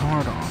Miles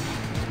Hardon.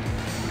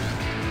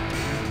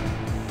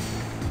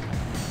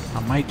 I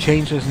might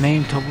change his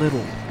name to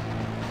Little.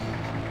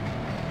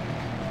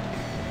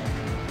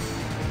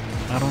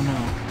 I don't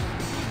know.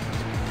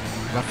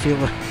 I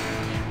feel it.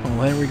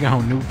 Well, there we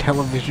go. New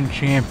television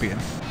champion.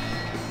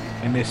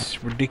 In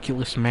this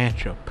ridiculous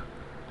matchup.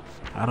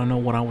 I don't know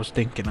what I was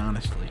thinking,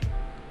 honestly.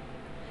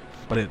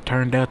 But it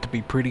turned out to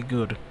be pretty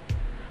good.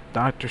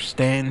 Dr.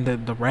 Stan,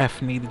 the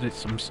ref, needed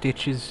some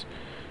stitches.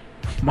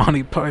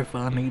 Monty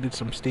Python needed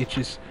some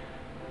stitches.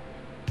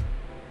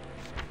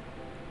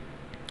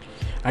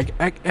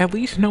 At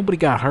least nobody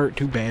got hurt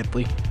too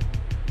badly.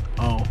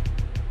 Oh.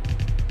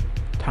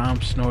 Tom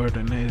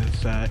Snorden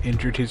has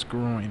injured his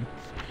groin.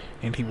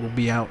 And he will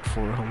be out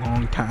for a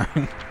long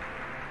time.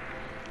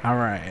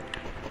 Alright.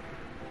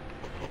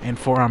 And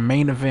for our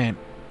main event,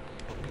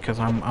 because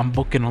I'm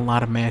booking a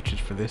lot of matches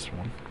for this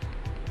one,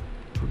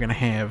 we're gonna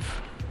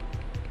have...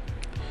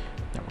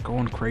 Yeah, we're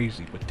going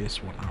crazy with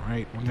this one,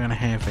 alright? We're gonna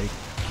have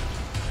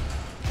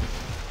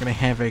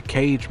a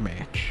cage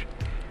match.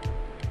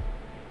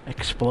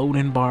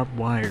 Exploding barbed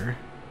wire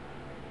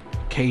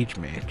cage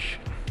match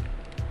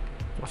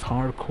with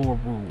hardcore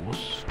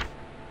rules.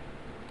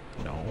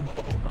 No,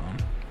 hold on.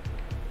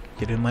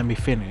 You didn't let me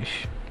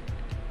finish.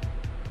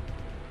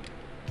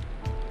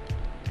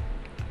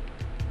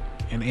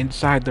 And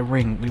inside the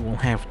ring, we will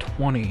have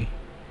 20.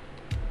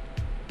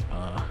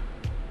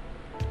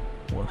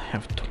 We'll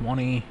have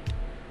 20.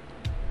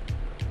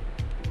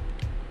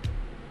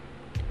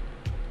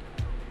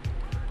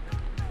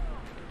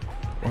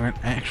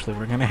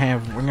 We're gonna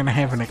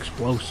have an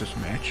explosives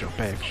matchup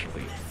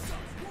actually.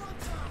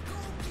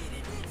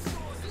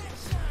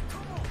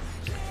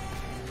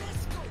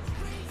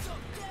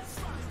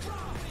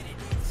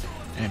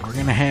 And we're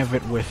gonna have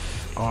it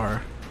with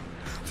our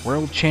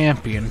world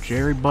champion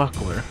Jerry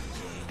Buckler.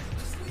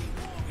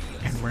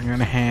 And we're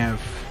gonna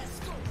have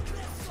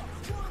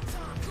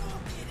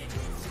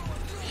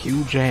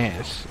Huge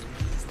Ass.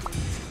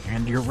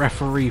 And your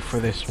referee for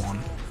this one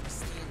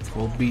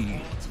will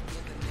be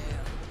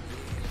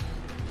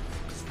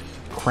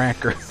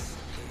Cracker.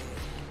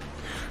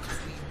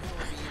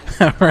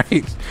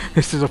 Alright,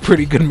 this is a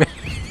pretty good match.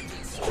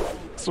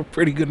 It's a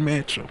pretty good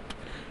matchup.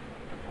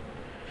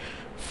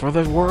 For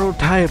the world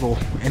title,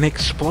 an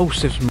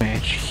explosives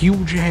match.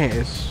 Huge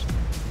Ass.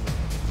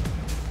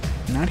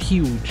 Not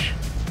Huge.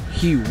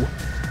 Hugh.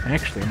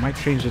 Actually, I might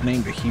change the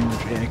name to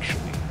Huge,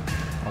 actually.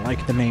 I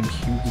like the name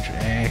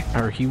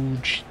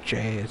Huge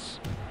Jazz.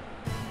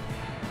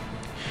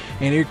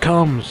 And here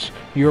comes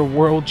your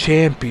world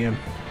champion,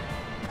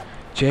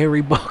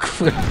 Jerry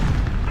Buckler.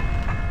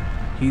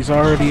 He's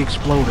already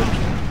exploded.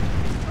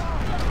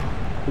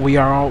 We're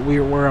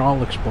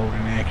all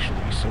exploding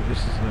actually, so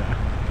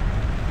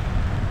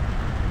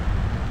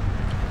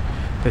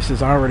this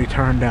has already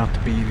turned out to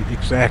be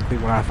exactly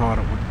what I thought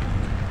it would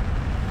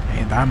be.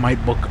 And I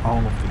might book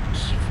all of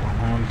these for a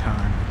long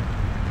time.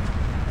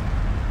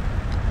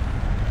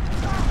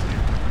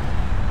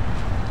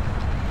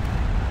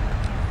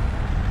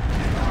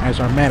 As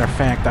a matter of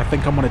fact, I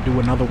think I'm gonna do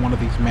another one of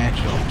these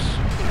matchups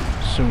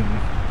soon.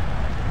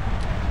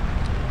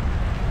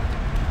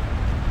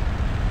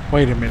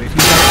 Wait a minute.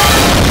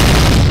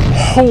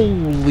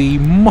 Holy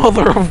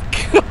mother of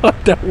God,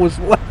 that was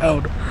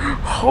loud.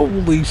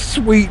 Holy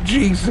sweet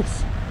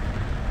Jesus.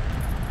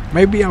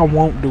 Maybe I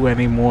won't do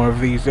any more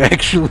of these,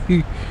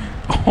 actually.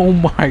 Oh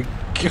my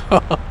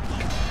God.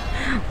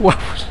 What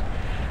was...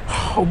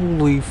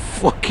 Holy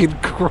fucking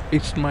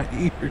Christ, my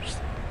ears.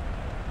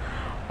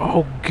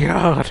 Oh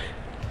God.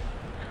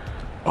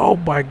 Oh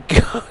my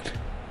God.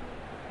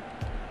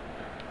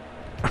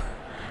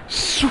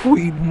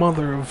 Sweet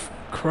mother of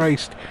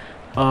Christ.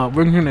 We're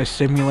gonna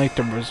simulate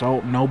the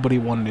result. Nobody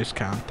won this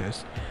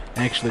contest.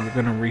 Actually, we're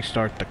gonna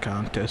restart the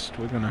contest.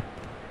 We're gonna...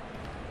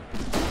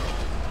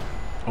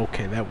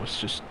 Okay, that was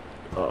just...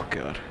 Oh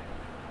God.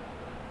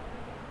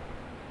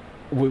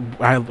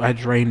 I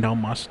drained all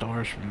my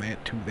stars from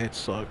that too. That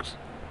sucks.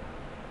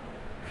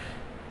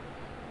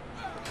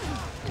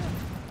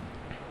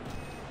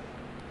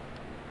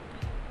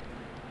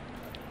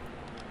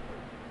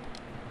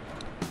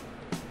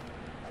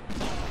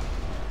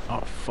 Oh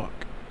fuck.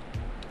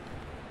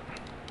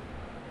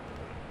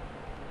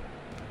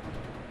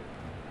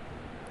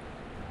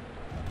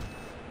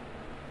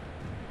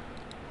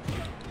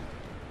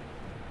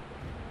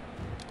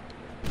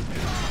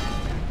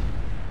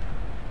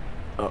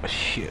 Oh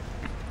shit.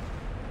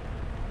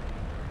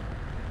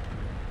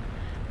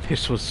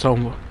 This was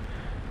so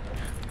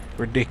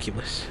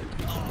ridiculous.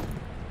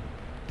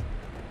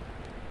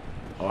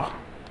 Oh.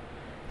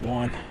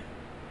 1,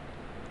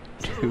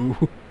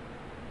 2,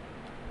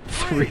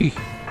 3.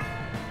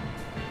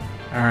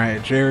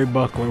 Alright, Jerry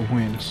Buckler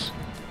wins.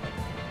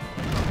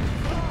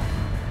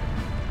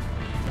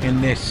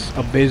 In this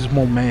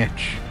abysmal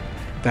match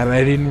that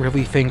I didn't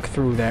really think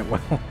through that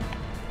well.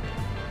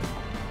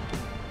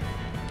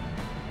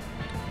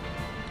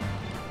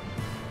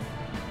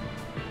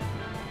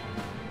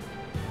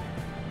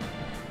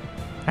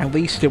 At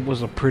least it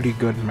was a pretty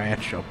good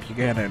matchup, you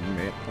gotta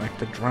admit. Like,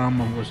 the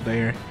drama was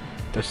there,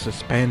 the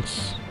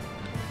suspense,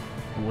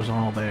 it was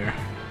all there.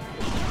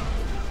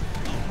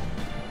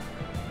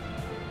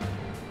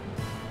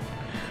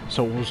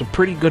 So it was a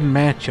pretty good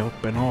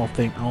matchup, and all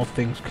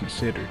things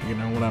considered, you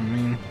know what I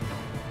mean?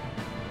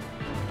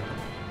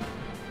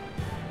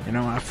 You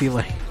know, I feel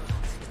like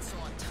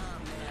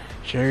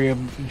Jerry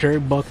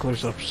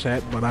Buckler's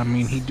upset, but I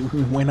mean, he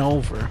went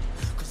over.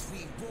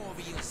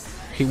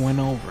 He went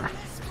over.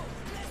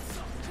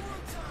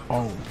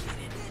 Oh,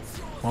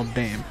 well,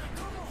 damn.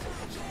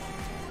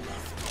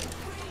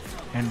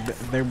 And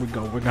there we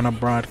go. We're gonna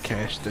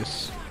broadcast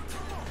this.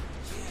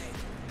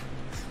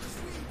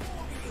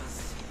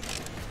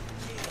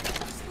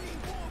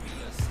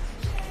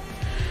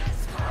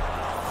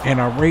 And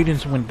our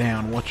ratings went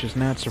down, which is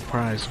not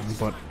surprising,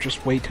 but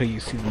just wait till you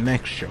see the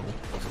next show.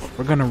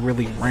 We're gonna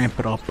really ramp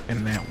it up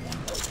in that one.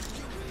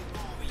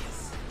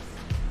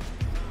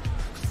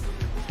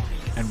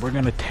 And we're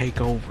gonna take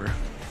over.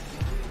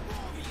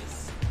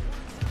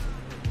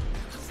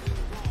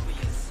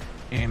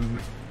 And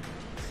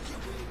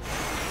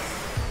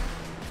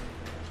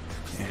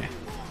yeah.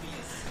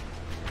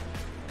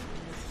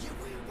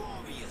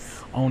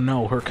 Oh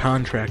no, her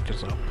contract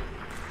is up.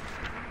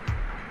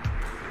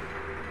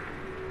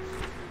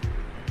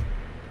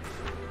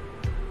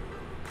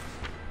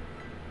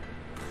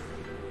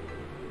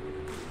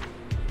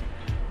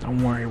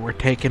 Don't worry, we're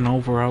taking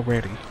over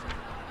already.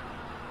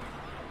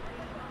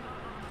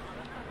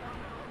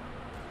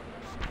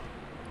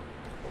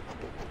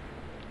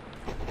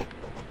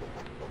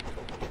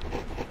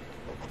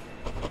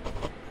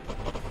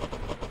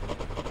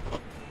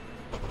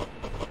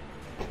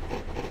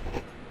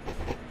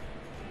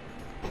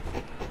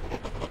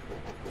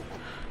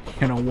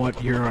 You know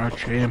what? You're our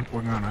champ.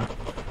 We're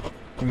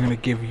gonna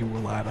give you a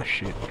lot of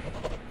shit.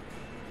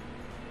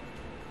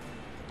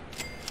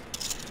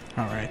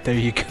 All right, there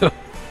you go.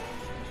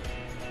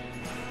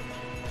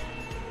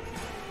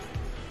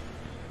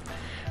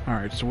 All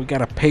right, so we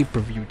got a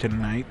pay-per-view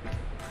tonight.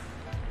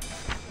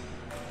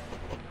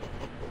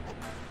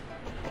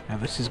 Now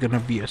this is gonna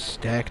be a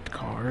stacked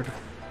card,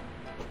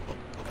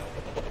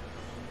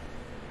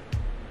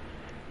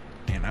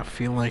 and I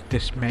feel like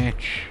this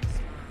match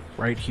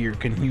right here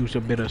can use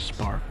a bit of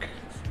spark.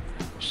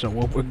 So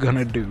what we're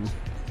gonna do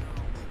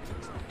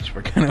is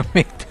we're gonna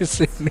make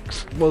this an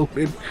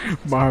exploded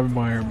barbed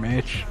wire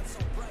match.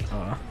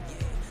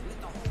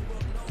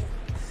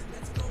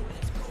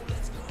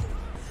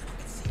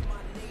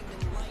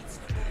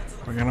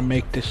 We're gonna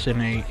make this in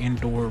a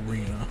indoor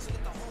arena.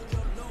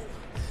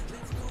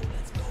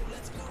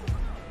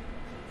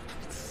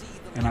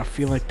 And I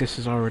feel like this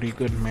is already a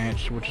good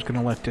match, so we're just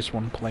gonna let this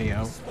one play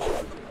out.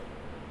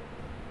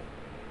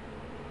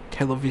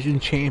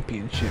 Television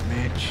Championship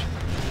match.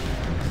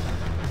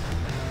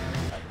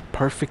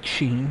 Perfect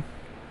Sheen.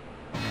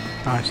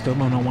 I still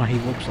don't know why he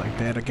looks like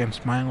that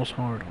against Miles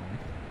Hardon.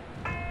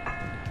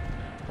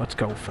 Let's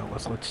go,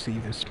 fellas. Let's see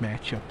this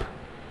matchup.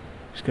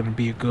 It's gonna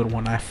be a good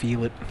one. I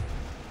feel it.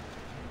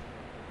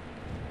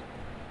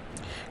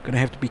 Gonna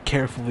have to be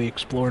carefully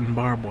exploring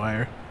barbed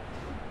wire.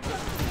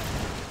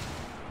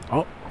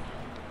 Oh.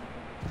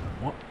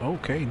 Well,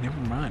 okay, never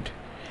mind.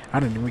 I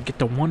didn't even get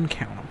the one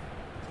count.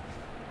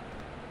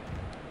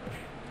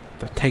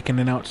 They're taking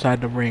it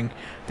outside the ring.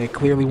 They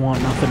clearly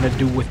want nothing to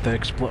do with the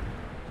explode.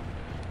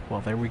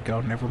 Well, there we go.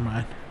 Never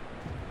mind.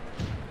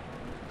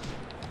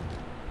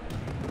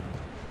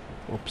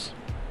 Whoops.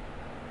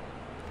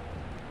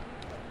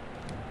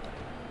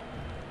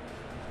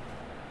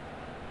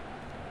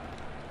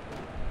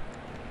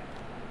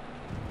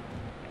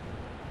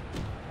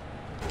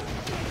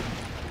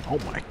 Oh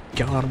my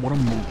god, what a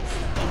move.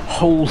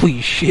 Holy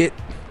shit.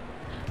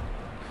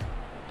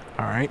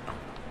 Alright.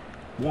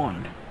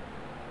 1,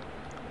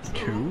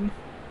 2,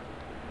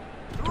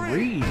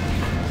 3.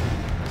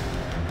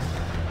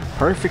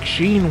 Perfect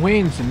Sheen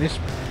wins in this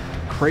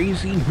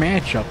crazy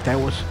matchup. That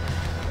was,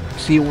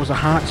 see, it was a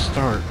hot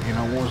start, you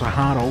know, it was a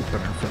hot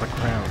opener for the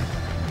crowd.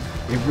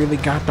 It really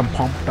got them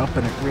pumped up,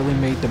 and it really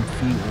made them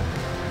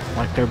feel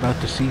like they're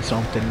about to see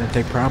something that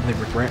they probably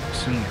regret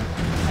seeing.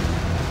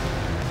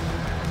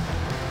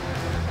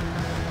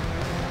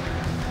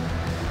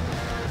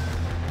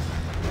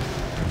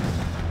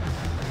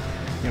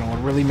 You know, it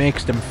really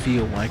makes them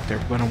feel like they're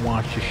gonna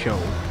watch a show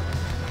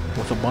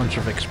with a bunch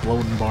of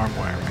exploding barbed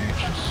wire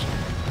matches.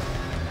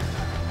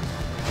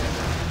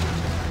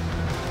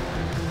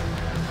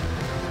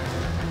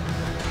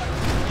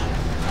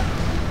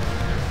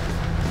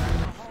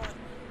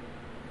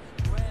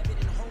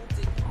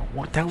 Oh,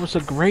 what? That was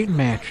a great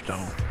match,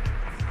 though.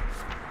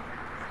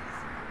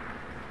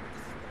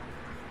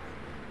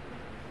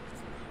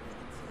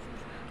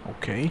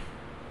 Okay.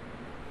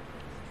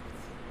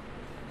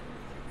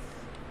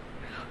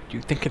 Do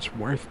you think it's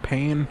worth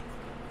paying?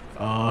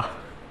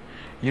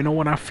 You know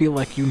what? I feel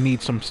like you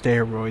need some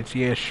steroids.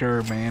 Yeah,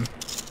 sure, man.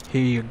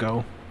 Here you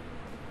go.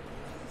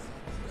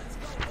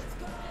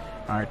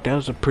 Alright, that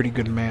was a pretty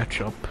good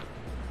matchup.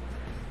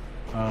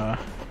 I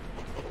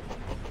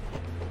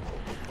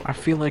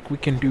feel like we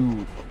can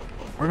do...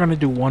 We're gonna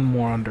do one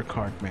more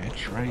undercard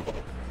match, right?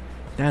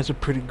 That's a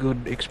pretty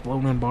good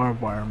exploding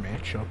barbed wire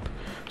matchup.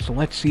 So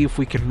let's see if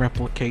we can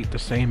replicate the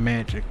same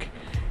magic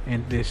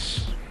in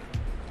this...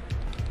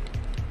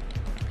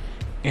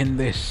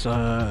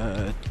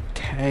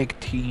 tag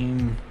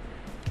team...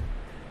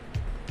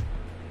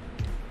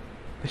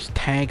 This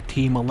tag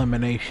team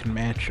elimination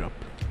matchup.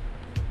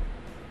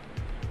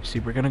 See,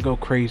 we're gonna go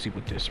crazy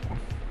with this one.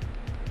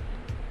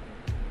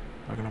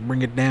 We're gonna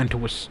bring it down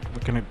to us.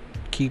 We're gonna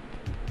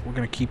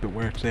keep it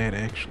where it's at,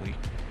 actually.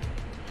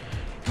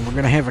 And we're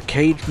gonna have a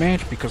cage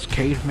match, because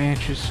cage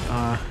matches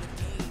are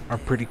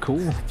pretty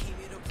cool.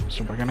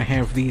 So we're gonna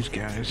have these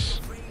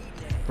guys.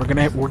 We're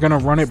gonna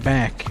run it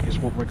back, is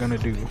what we're gonna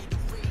do.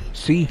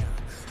 See,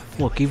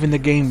 Look, even the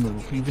game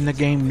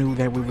knew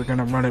that we were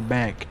gonna run it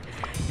back.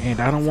 And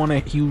I don't want a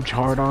huge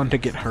hard-on to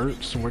get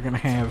hurt, so we're gonna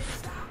have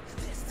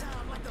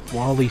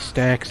Wally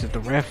Stacks at the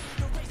ref.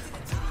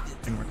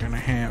 And we're gonna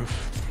have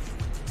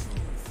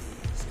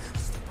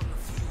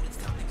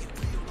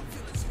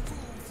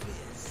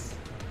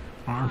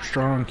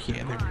Armstrong.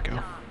 Yeah, there we go.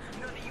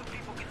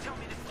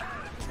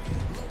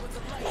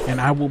 And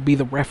I will be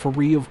the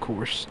referee, of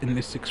course, in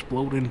this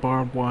exploding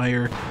barbed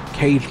wire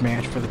cage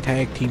match for the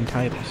tag team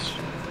titles.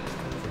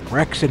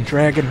 Rex and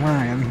Dragon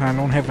Ryan. I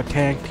don't have a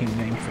tag team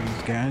name for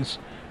these guys.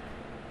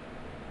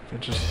 They're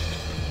just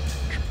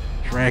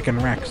Dragon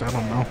Rex. I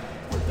don't know.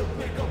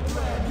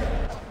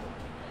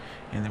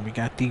 And then we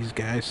got these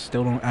guys. I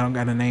don't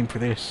got a name for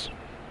this.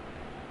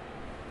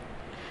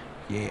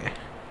 Yeah.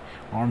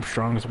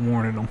 Armstrong's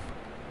warning them.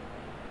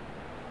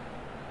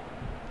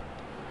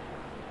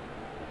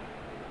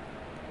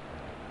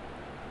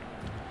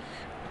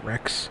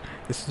 Rex,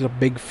 this is a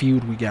big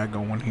feud we got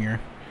going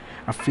here.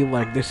 I feel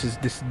like this is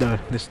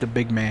the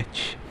big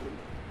match.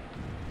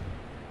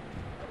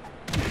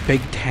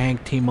 Big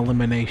tag team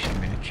elimination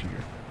match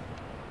here.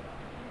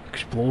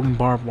 Exploding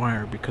barbed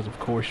wire, because of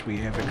course we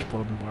have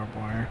exploding barbed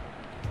wire.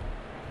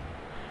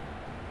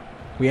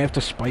 We have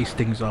to spice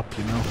things up,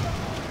 you know.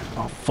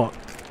 Oh fuck.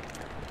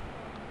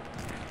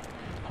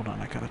 Hold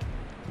on, I gotta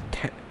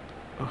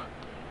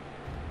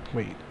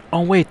wait.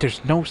 Oh wait,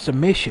 there's no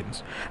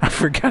submissions. I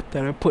forgot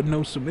that I put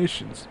no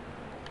submissions.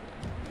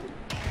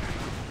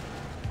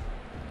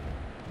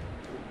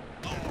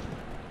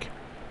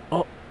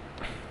 Oh.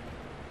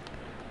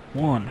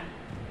 1,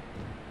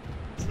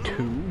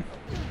 2.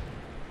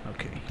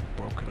 Okay,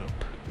 broke it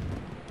up.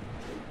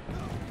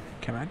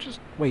 Can I just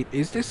wait?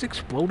 Is this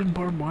exploding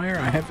barbed wire?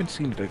 I haven't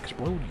seen it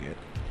explode yet.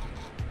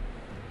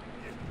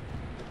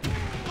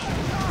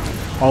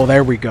 Oh,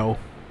 there we go.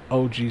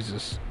 Oh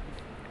Jesus.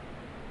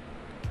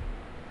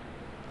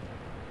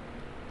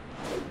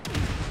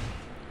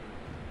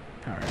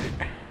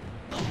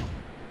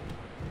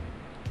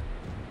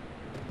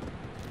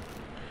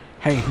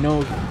 Hey,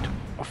 no.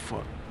 Oh,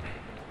 fuck.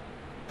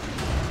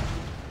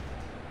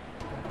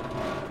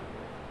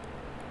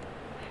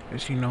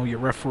 As you know, your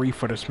referee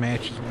for this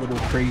match is a little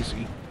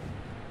crazy.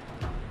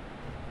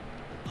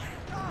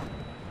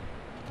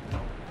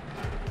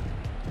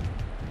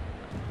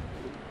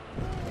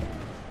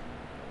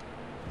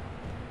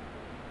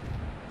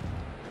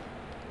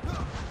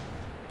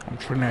 I'm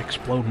trying to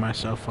explode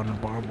myself on the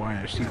barbed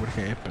wire, see what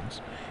happens.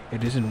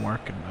 It isn't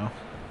working, though.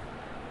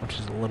 Which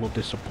is a little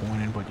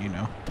disappointing, but you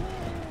know.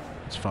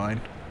 It's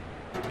fine.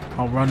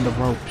 I'll run the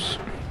ropes.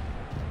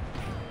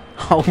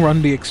 I'll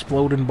run the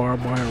exploding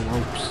barbed wire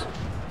ropes.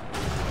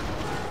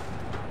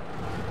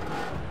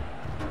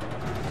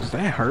 Does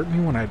that hurt me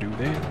when I do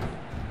that?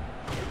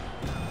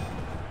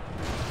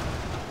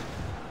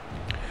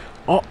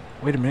 Oh,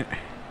 wait a minute.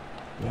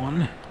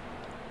 1,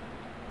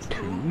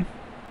 2,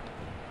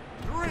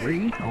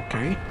 3.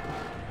 Okay.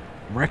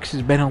 Rex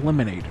has been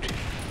eliminated.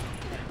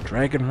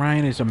 Dragon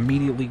Ryan is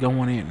immediately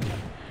going in.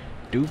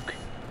 Duke,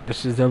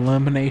 this is the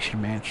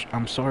elimination match.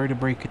 I'm sorry to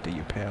break it to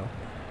you, pal.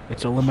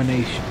 It's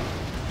elimination.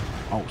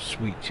 Oh,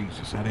 sweet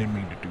Jesus. I didn't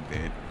mean to do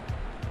that.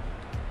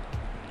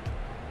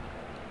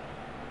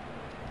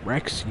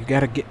 Rex, you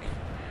gotta get...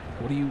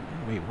 What are you...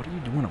 Wait, what are you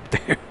doing up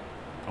there?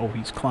 Oh,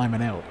 he's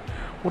climbing out.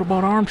 What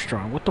about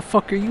Armstrong? What the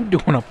fuck are you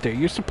doing up there?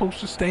 You're supposed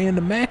to stay in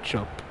the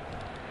matchup.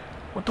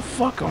 What the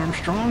fuck,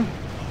 Armstrong?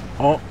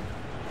 Oh,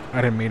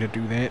 I didn't mean to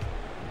do that.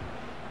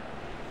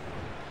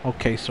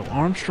 Okay, so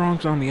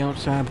Armstrong's on the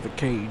outside of the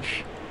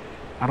cage.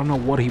 I don't know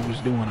what he was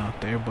doing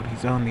out there, but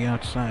he's on the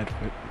outside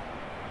of it.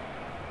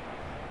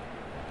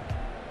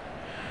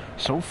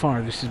 So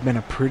far, this has been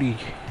a pretty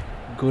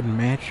good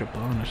matchup,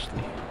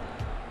 honestly.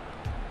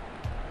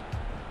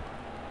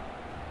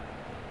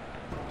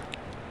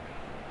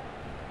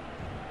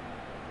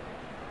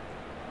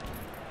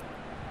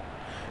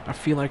 I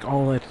feel like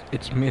all that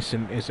it's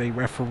missing is a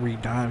referee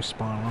dive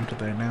spot onto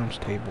the announce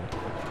table.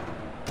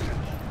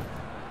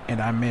 And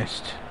I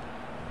missed.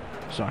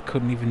 So I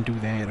couldn't even do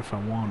that if I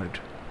wanted.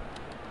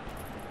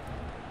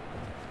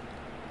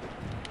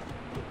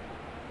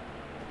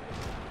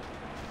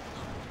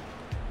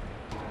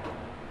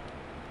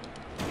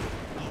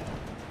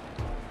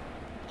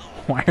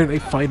 Why are they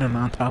fighting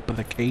on top of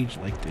the cage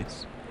like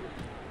this?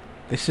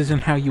 This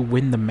isn't how you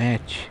win the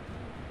match.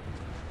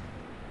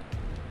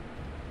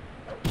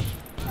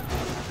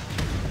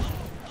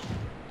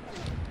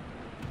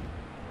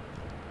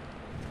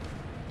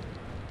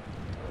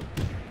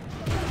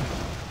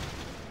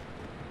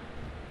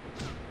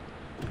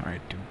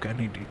 Alright, Duke, I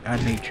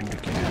need you to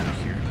get out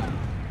of here.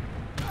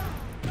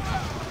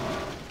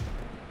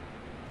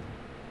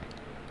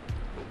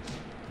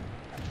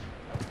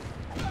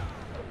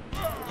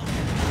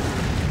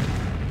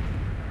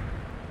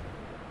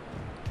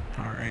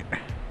 Alright.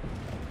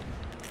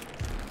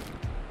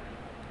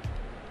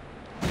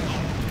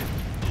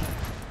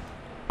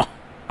 Oh,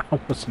 I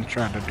wasn't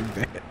trying to do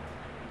that.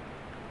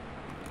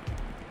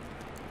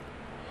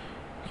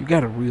 You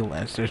gotta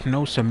realize there's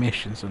no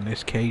submissions in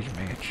this cage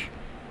match.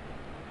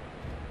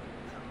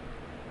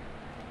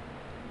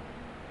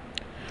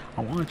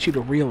 I want you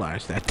to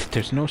realize that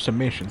there's no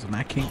submissions and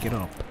I can't get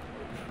up.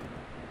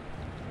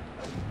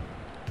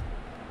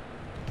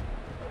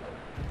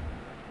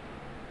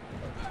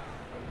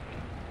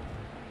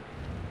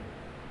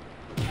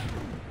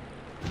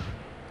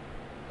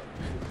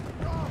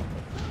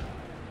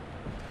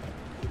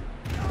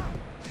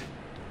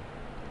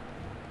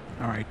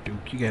 Alright,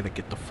 Duke, you gotta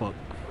get the fuck.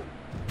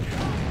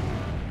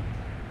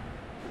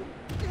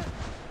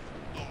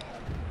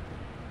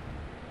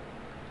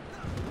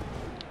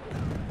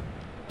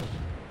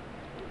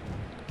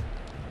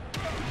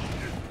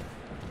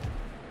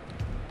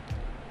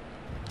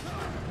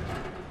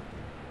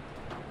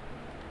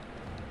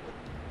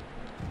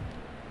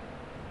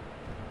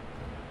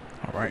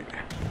 Alright.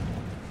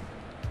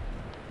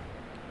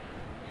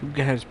 You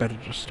guys better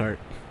just start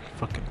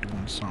fucking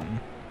doing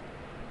something.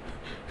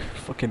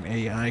 Fucking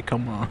AI,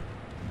 come on.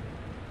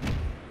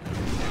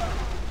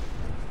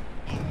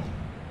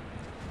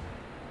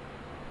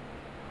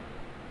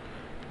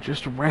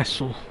 Just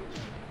wrestle.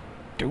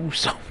 Do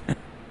something.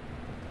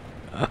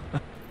 Oh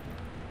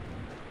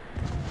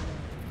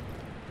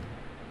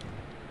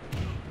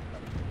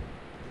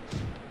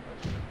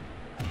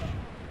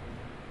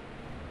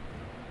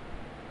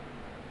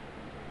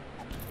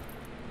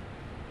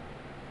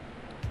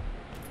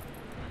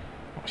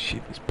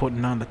shit, he's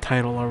putting on the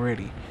title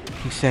already.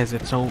 He says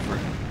it's over.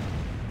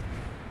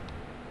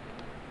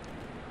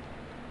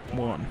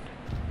 1,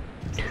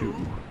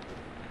 2,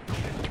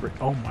 3.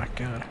 Oh my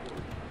god.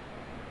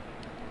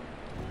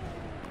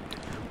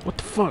 What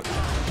the fuck?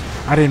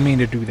 I didn't mean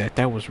to do that.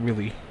 That was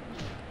really...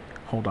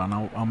 Hold on,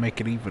 I'll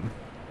make it even.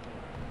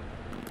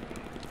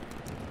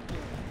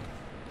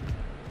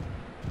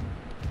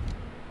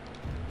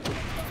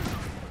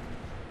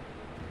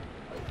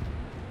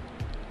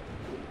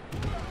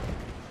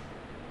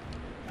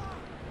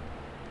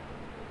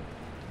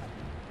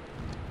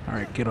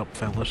 Alright, get up,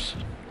 fellas.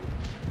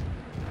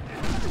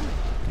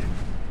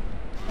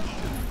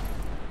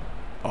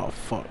 Oh,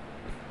 fuck.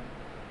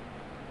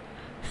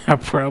 I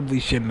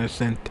probably shouldn't have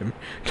sent him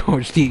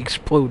towards the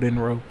exploding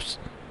ropes.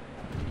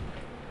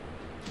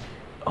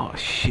 Oh,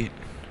 shit.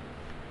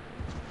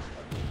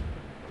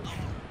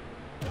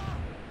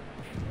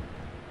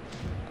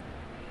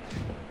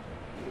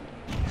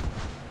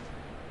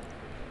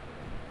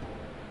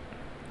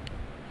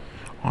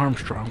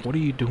 Armstrong, what are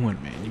you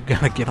doing, man? You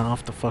gotta get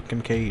off the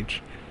fucking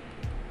cage.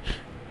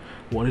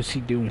 What is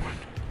he doing?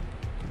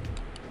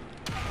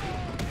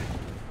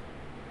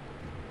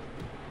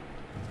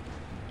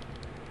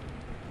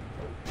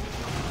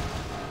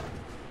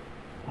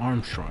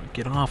 Armstrong,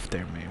 get off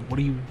there, man. What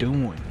are you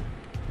doing?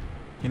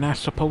 You're not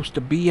supposed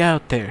to be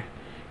out there.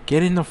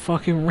 Get in the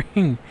fucking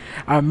ring.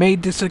 I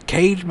made this a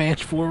cage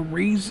match for a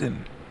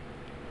reason.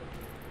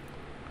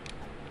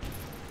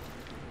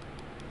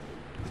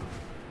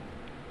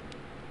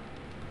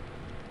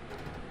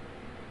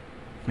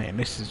 Man,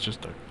 this is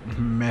just a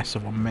mess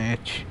of a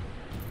match.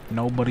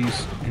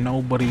 Nobody's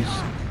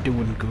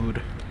doing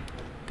good.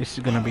 This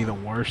is gonna be the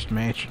worst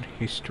match in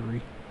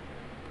history.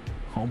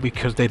 All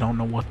because they don't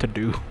know what to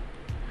do.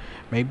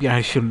 Maybe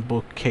I shouldn't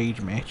book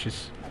cage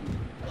matches.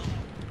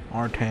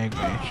 Or tag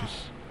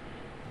matches.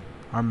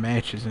 Or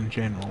matches in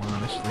general,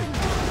 honestly.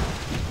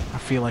 I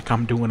feel like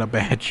I'm doing a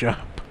bad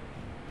job.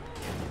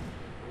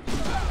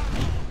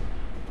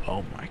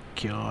 Oh my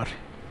god.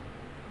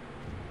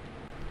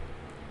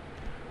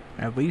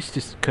 At least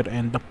this could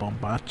end up on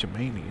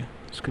Botchamania.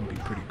 This could be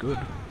pretty good.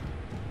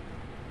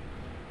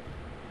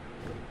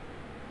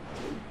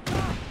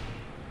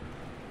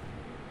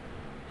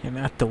 You're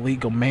not the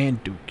legal man,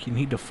 Duke. You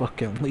need to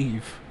fucking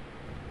leave.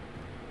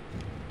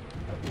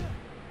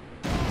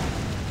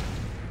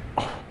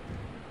 Oh.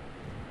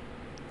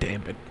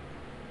 Damn it.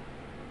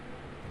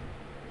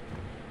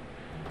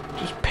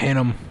 Just pin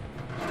him.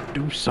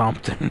 Do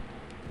something.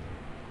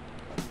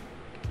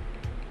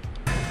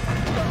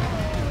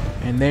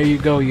 And there you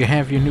go. You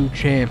have your new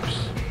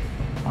champs.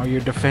 Or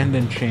your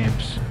defending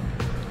champs.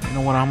 You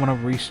know what? I'm gonna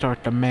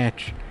restart the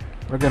match.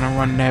 We're gonna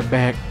run that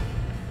back.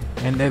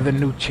 And they're the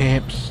new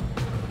champs.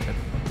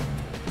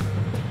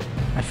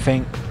 I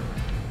think,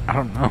 I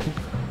don't know.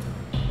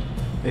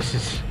 This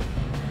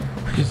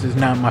is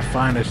not my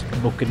finest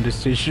booking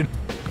decision.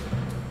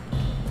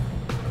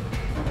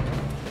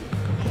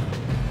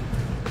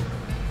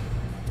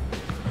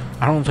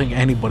 I don't think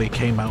anybody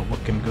came out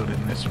looking good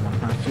in this one.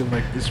 I feel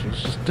like this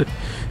was just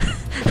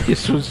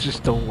this was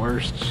just the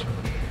worst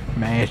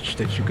match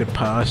that you could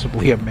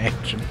possibly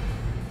imagine.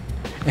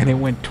 And it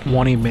went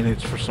 20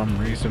 minutes for some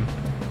reason.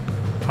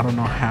 I don't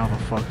know how the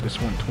fuck this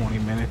went 20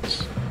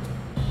 minutes.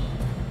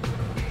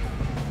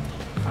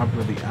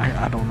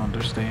 I don't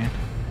understand.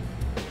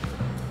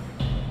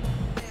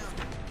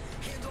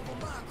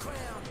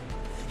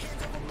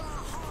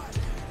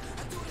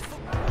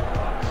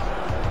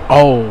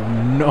 Oh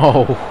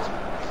no.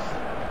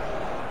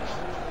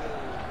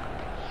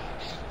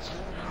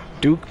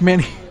 Duke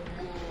Mini.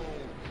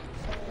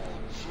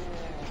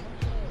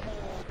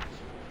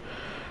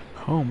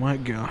 Oh my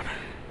god.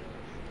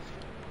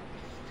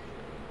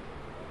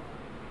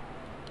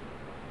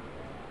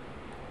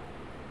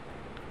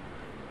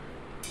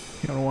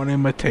 You don't want to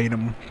imitate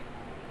him.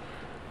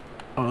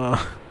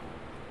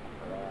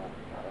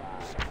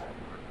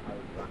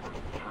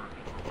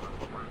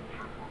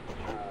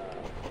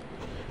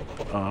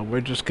 We're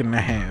just gonna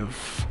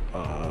have,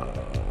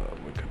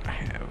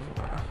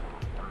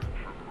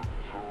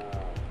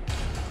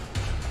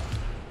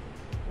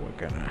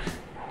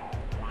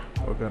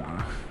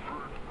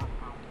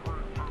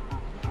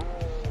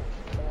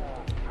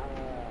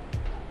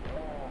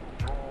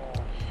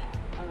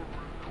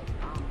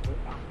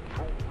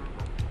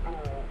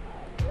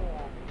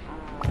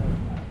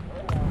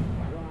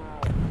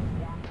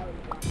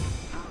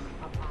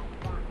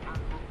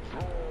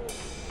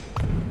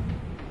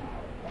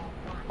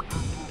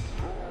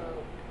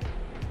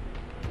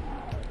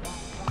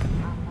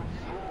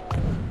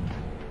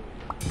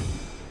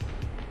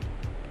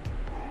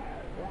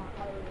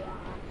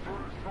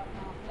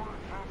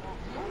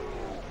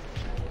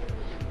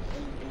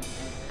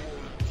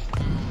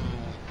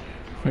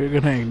 we're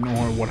gonna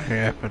ignore what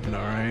happened,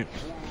 alright?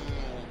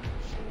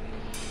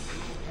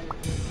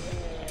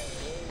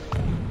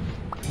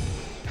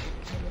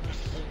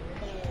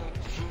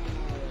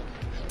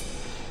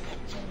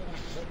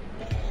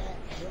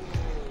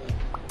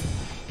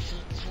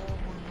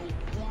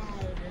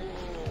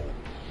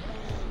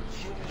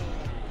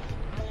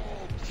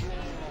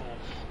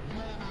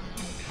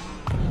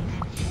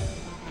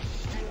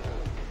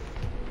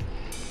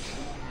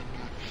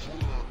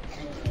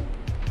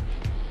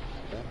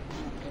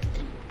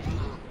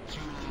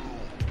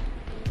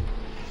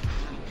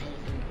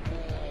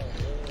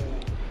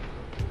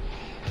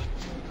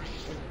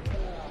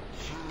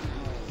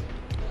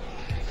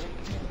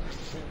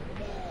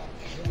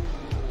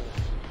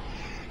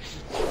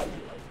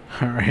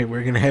 Alright,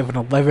 we're gonna have an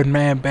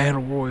 11-man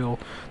battle royal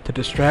to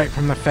distract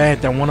from the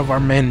fact that one of our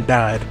men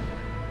died.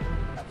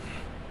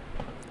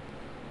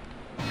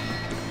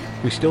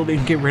 We still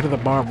didn't get rid of the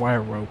barbed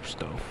wire ropes,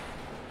 though.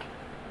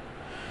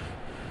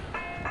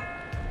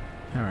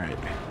 Alright.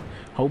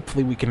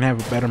 Hopefully we can have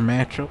a better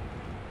matchup.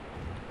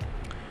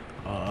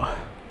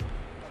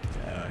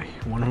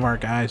 One of our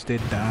guys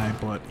did die,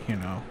 but, you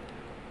know,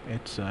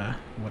 it's,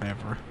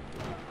 whatever.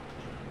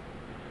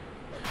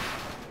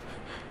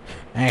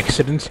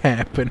 Accidents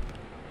happen,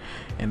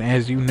 and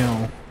as you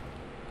know,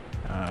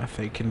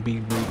 they can be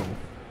brutal.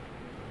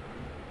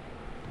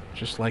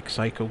 Just like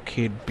Psycho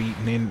Kid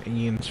beating in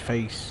Ian's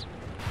face.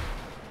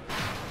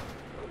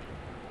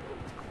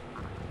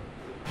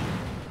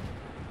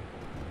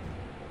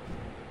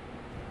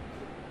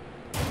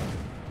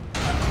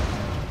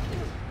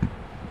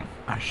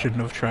 I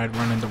shouldn't have tried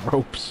running the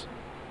ropes.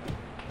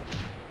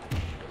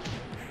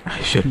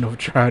 I shouldn't have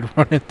tried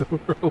running the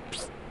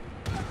ropes.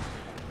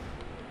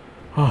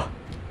 Oh.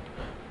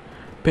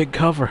 Big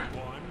cover.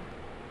 1,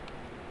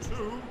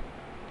 2,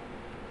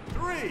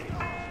 3.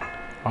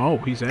 Oh,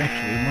 he's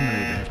actually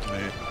eliminated after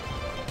that.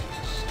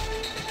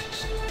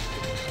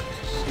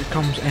 Here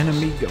comes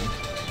Enemigo.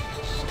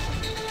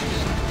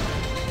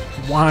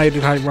 Why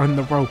did I run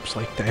the ropes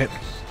like that?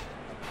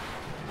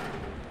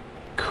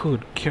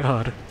 Good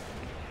God.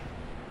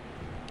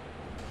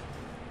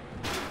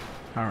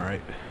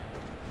 Alright.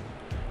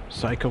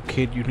 Psycho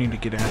Kid, you need to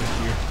get out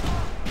of here.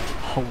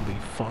 Holy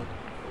fuck.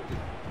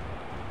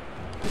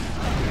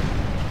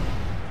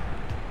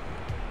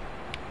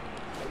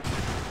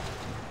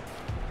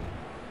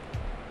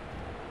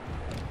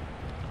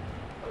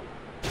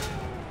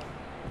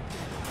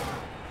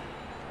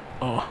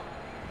 Oh.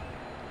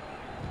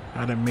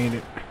 I didn't mean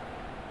it.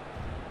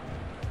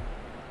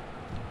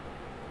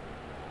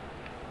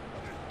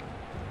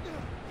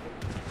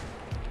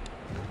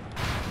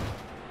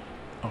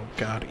 Oh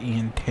God,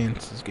 Ian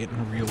Tense is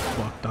getting real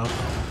fucked up.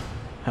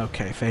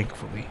 Okay,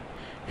 thankfully,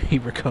 he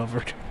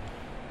recovered.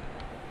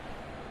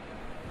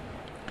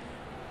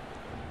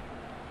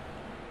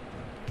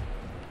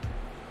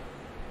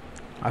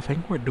 I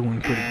think we're doing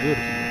pretty good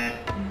here.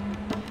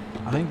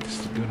 I think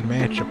this is a good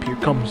matchup. Here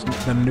comes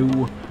the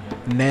new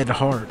Ned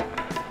Hart.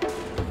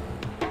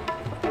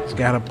 He's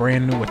got a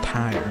brand new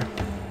attire.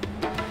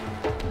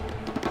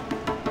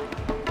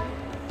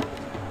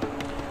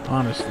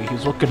 Honestly,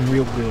 he's looking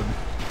real good.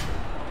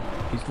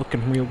 He's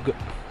looking real good.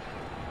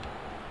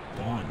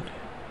 1,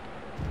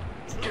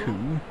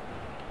 2,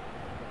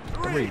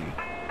 3.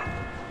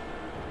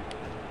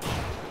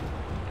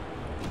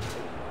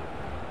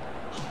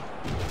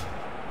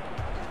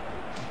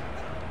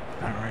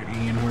 Alright,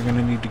 Ian, we're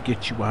gonna need to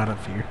get you out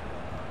of here.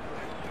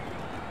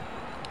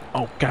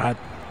 Oh, God.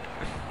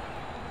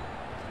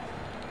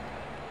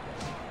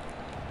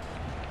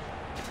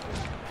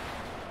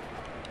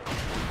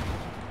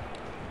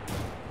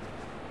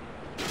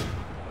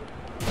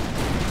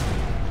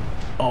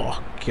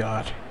 Oh,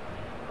 God.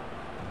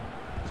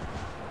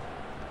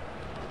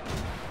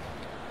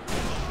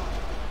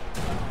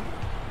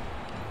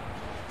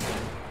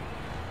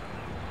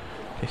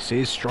 This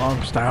is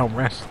strong style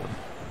wrestling.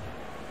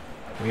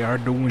 We are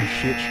doing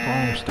shit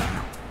strong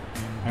style.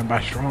 And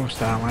by strong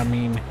style, I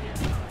mean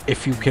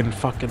if you can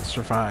fucking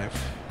survive.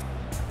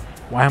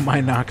 Why am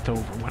I knocked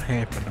over? What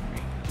happened to me?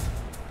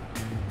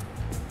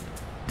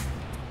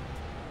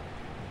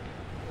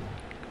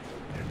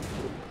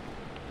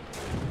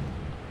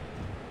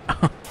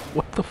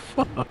 What the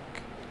fuck?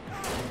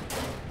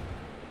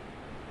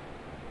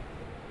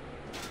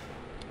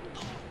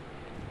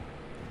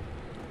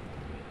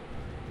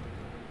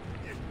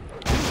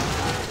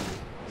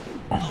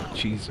 Oh,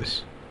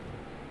 Jesus.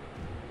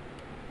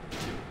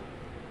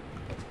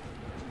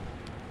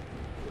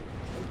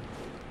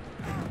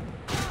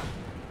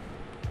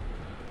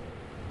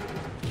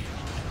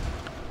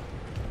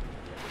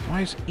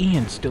 Why is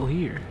Ian still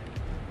here?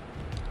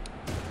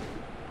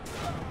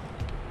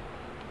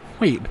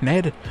 Wait,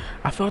 Ned,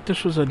 I thought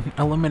this was an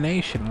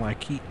elimination,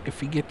 like if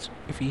he hits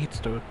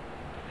the...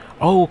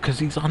 Oh, 'cause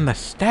he's on the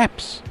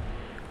steps.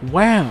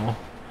 Wow.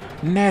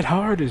 Ned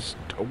Hart is...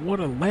 what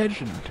a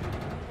legend.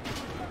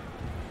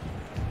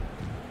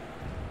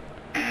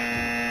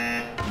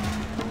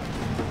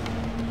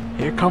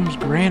 Here comes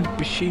Grant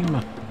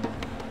Bishima.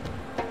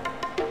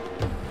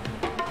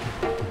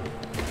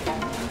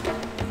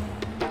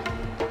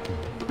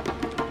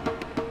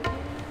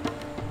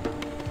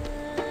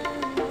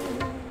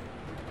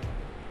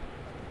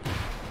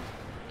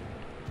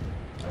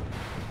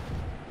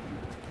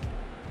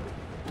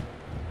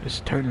 It's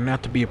turning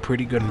out to be a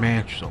pretty good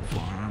match so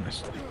far,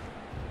 honestly.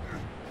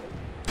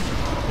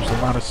 There's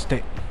a lot of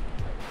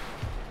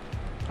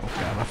Oh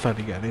god, I thought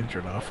he got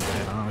injured off of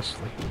that,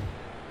 honestly.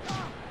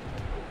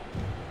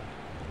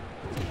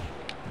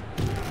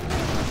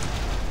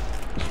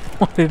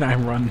 Why did I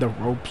run the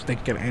ropes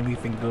thinking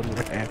anything good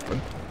would happen?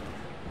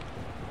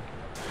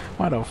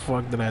 Why the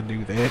fuck did I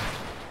do that?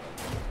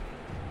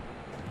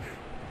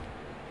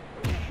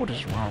 What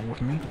is wrong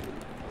with me?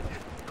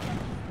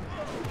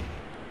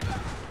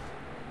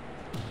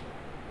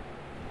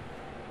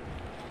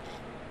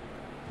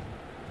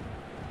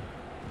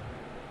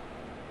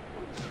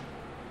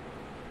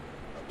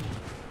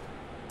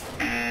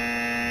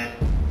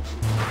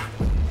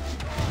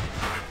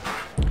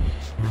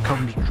 Here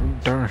comes Drew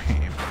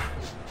Durham.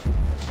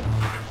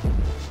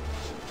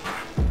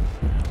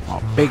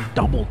 Oh, big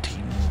double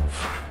team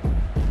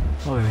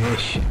move. Look at this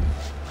shit.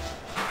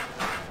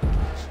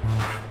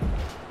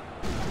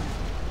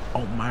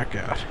 Oh my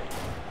god.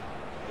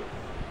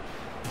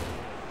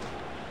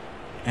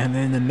 And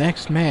then the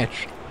next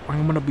match,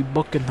 I'm gonna be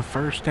booking the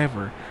first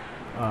ever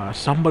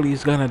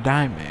Somebody's Gonna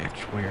Die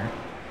match, where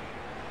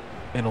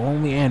it'll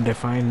only end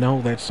if I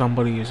know that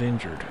somebody is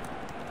injured.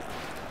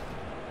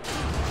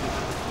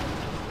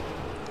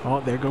 Oh,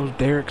 there goes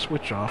Derek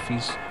Switchoff.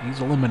 He's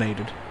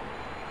eliminated.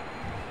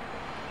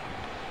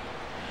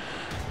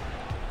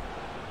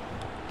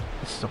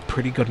 This is a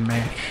pretty good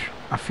match.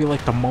 I feel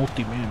like the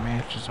multi-man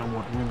matches are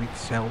what really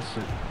sells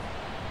it.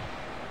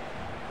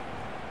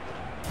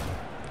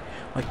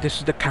 Like, this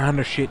is the kind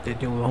of shit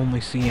that you'll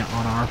only see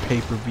on our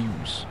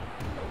pay-per-views.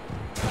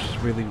 Which is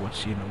really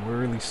what's, you know, we're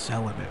really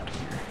selling it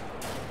here.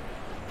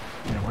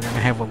 You know, we're gonna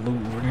have a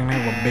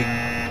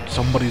big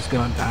Somebody's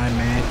Gonna Die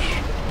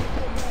match.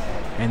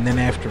 And then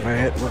after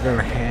that, we're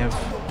gonna have...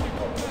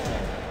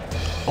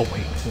 Oh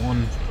wait,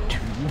 1, 2,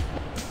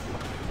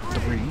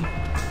 3.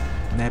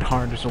 Ned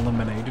Hart is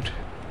eliminated.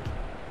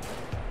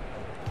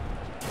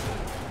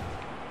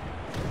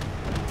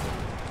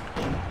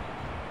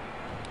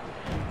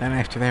 Then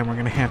after that, we're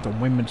gonna have the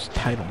women's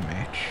title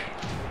match.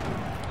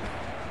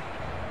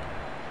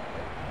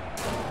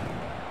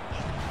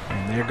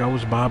 And there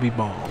goes Bobby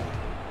Ball.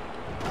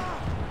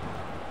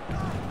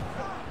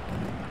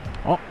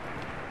 Oh,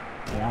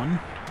 1,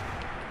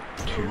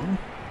 2.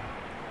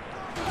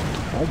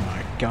 Oh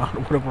my god,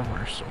 what a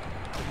reversal.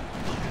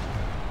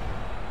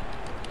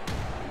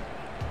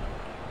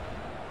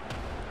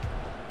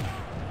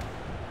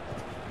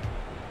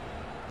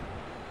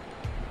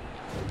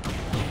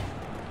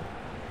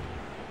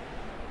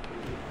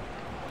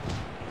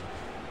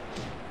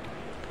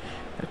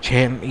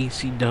 Chant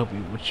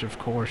ECW, which of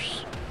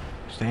course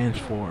stands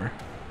for...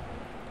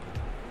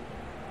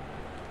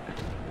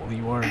 Well,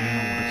 you already know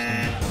what it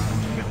stands for,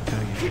 I'm gonna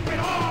tell you.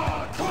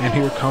 And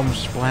here comes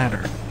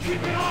Splatter.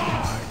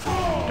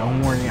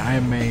 Don't worry, I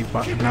am a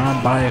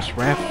non-biased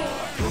ref.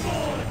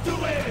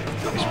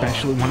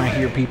 Especially when I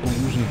hear people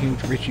using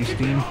Huge Richie's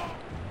theme.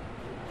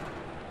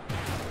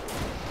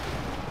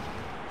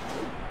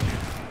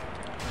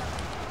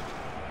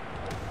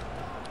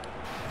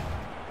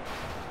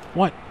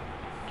 What?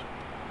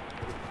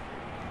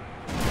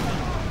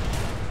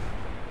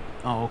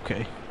 Oh,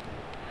 okay.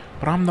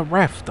 But I'm the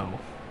ref, though.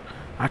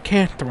 I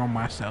can't throw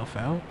myself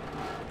out.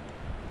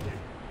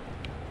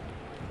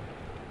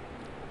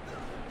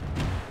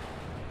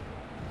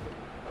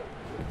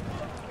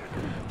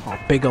 Oh,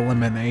 big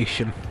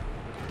elimination.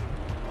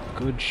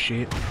 Good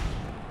shit.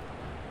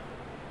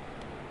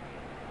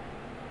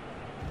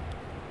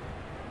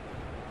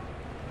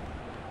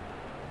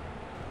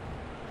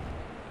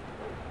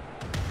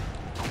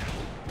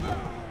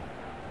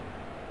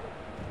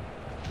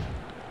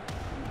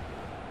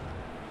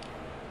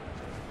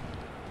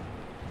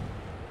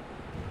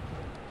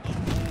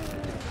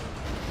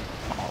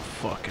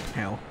 Fucking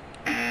hell.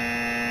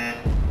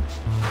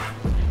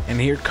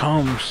 And here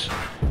comes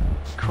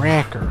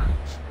Cracker.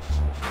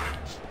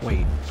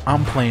 Wait,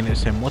 I'm playing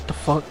as him. What the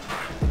fuck?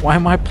 Why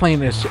am I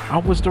playing as... I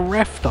was the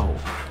ref, though.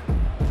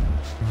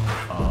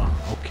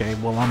 Okay,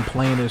 well I'm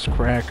playing as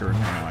Cracker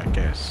now, I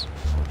guess.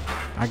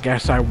 I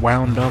guess I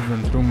wound up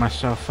and threw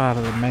myself out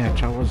of the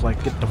match. I was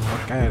like, get the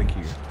fuck out of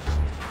here.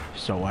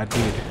 So I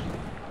did.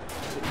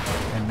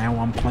 And now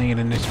I'm playing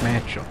in this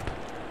matchup.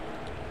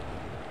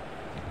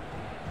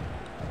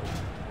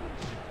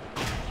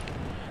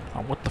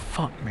 Oh, what the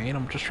fuck, man?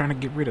 I'm just trying to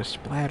get rid of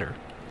Splatter.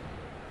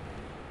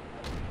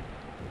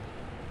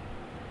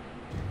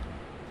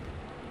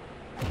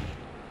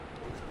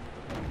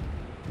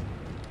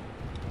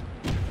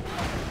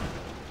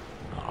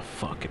 Oh,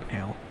 fucking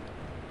hell.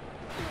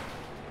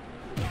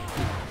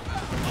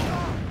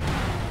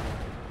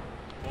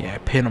 Yeah,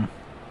 pin him.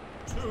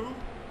 2,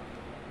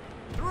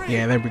 3.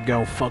 Yeah, there we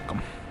go. Fuck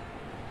him.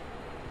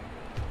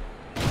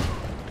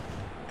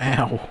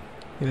 Ow.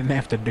 You didn't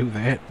have to do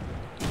that.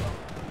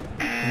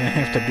 You didn't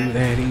have to do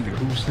that either.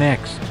 Who's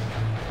next?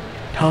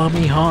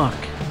 Tommy Hawk.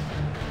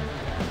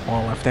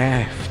 Well,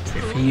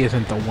 if he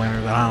isn't the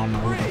winner, then I don't know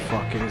who the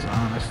fuck is,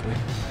 honestly.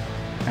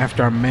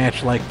 After a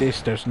match like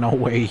this, there's no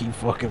way he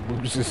fucking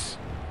loses.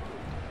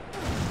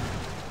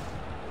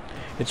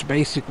 It's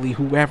basically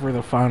whoever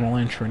the final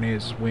entrant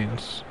is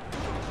wins.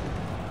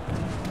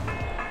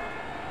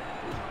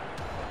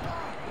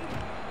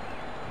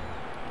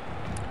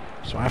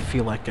 So I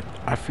feel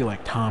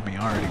like Tommy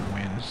already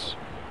wins,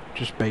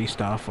 just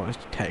based off of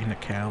the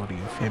technicality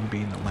of him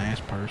being the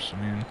last person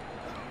in.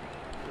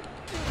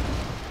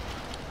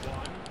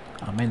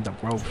 I'm in the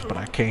ropes, but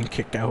I can't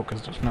kick out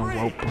because there's no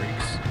rope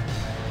breaks.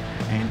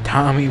 And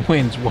Tommy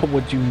wins. What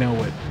would you know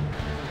it?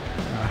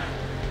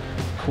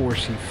 Of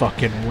course he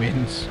fucking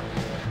wins.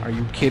 Are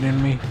you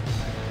kidding me?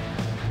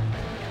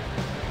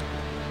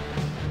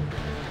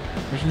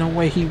 There's no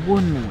way he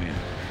wouldn't win.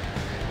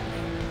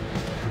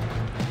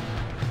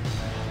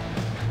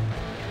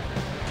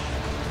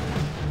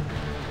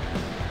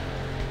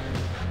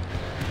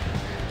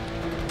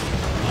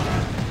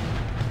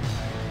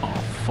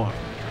 Oh, fuck.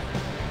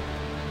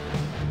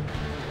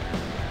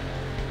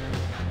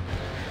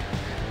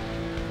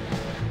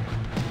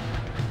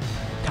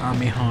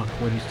 Tommy Hawk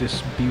wins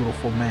this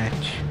beautiful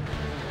match.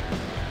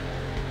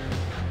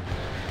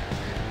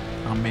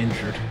 I'm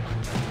injured.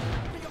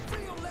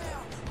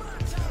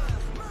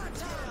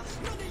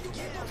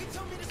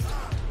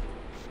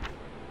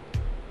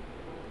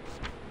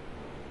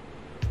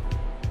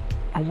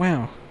 Oh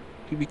wow,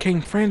 he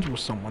became friends with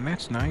someone,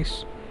 that's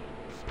nice.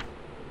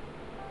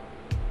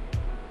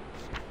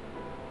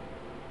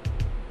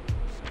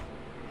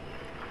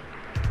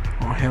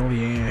 Oh hell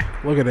yeah,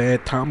 look at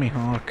that, Tommy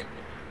Hawk.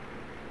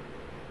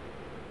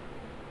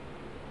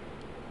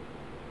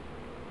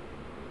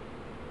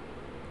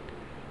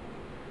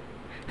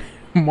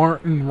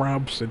 Martin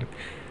Robson.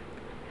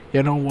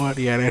 You know what?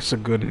 Yeah, that's a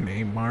good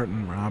name.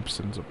 Martin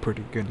Robson's a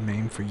pretty good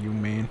name for you,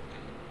 man.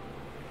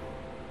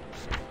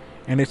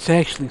 And it's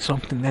actually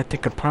something that they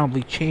could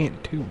probably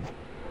chant, too.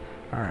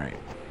 Alright.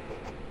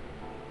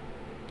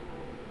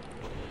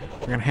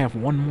 We're gonna have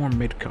one more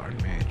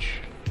mid-card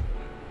match.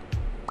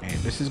 And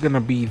this is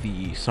gonna be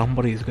the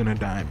Somebody's Gonna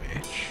Die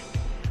match.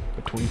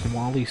 Between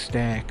Wally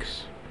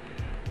Stacks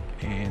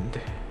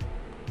and...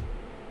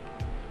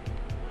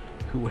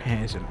 who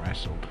hasn't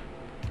wrestled?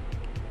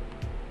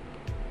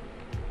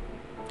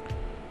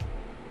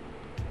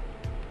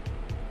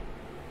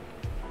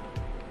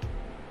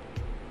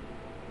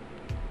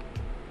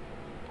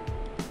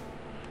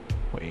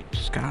 Wait,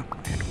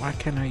 Scotland. Why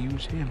can't I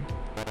use him?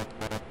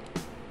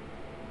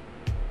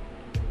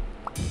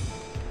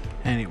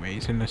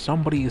 Anyways, in the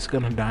Somebody Is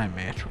Gonna Die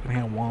match, we're gonna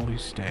have Wally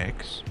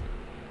Stacks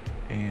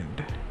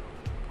and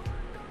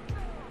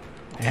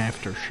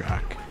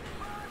Aftershock.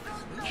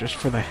 Just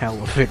for the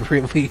hell of it,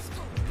 really.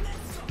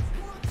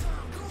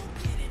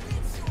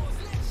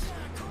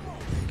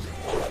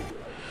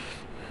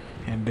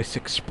 And this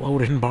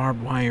exploding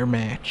barbed wire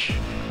match.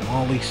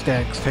 Wally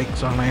Stacks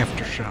takes on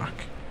Aftershock.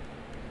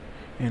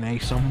 In a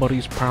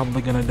Somebody's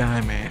Probably Gonna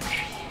Die match.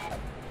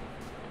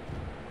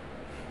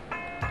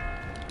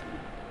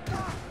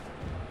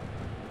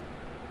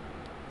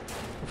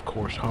 Of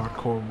course,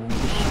 hardcore rules.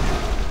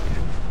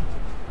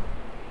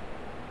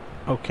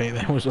 Okay,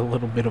 that was a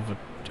little bit of a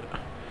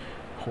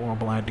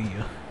horrible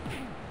idea.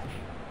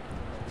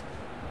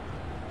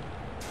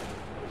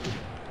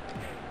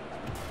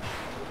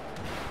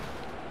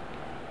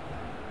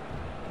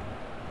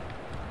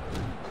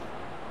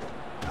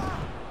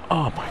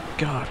 Oh my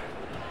god.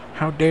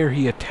 How dare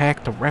he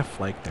attack the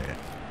ref like that?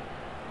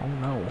 Oh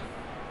no.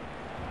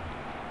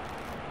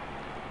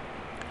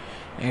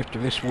 After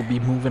this, we'll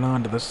be moving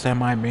on to the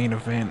semi-main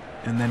event,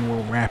 and then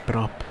we'll wrap it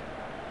up.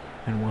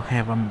 And we'll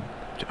have a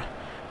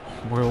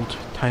world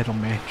title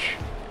match.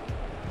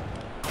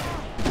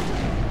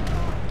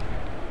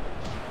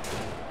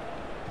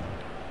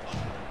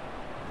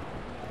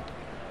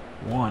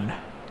 One,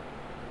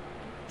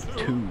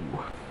 2,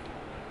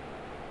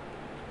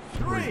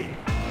 3.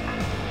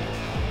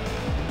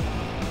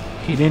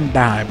 He didn't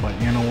die, but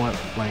you know what?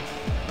 Like,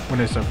 when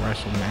is a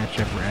wrestling match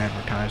ever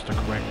advertised the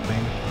correct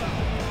thing?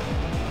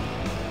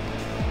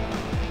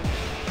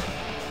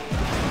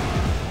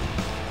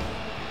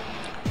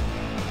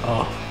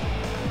 Oh.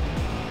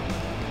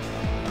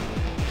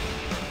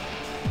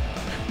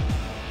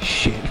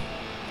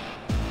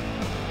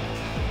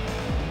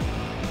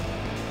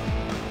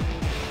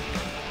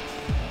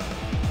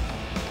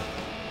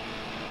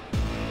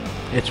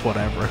 It's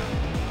whatever.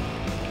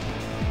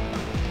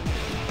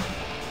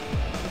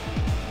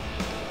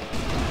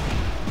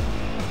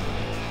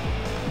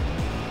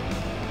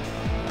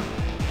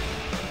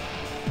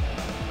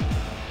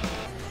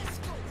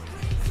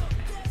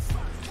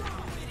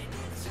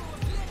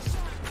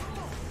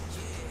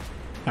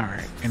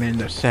 Alright, and then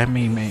the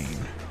semi-main.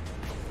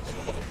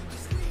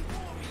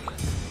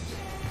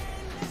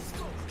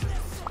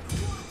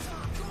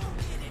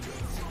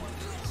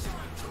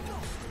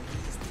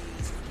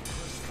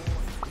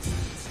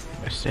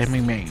 The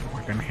semi-main,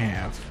 we're gonna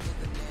have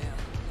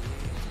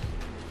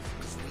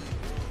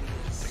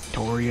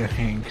Victoria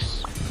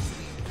Hanks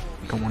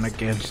going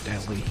against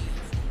Ellie.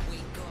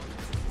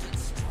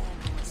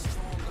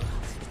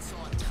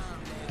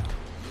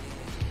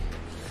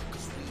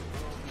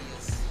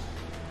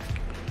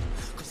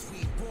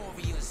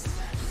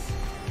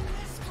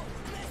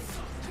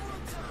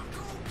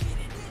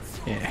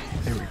 Yeah,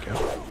 there we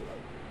go.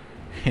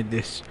 And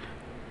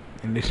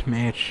this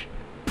match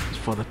is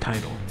for the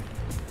title.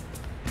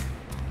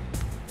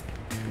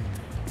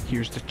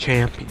 Here's the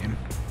champion.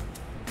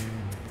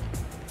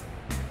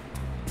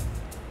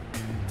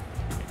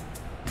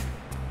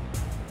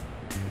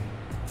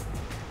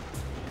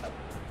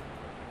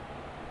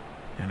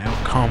 And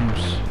out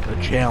comes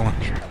the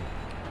challenger.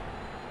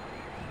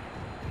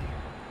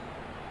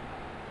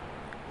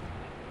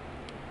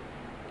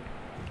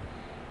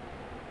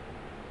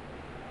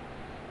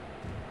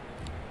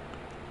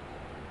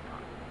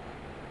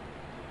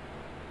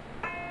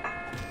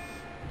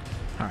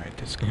 Alright,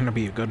 this is gonna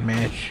be a good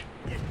match.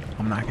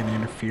 I'm not gonna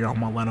interfere, I'm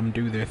gonna let them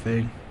do their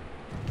thing.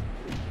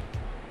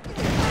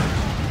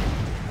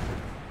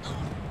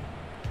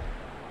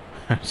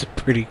 That's a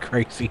pretty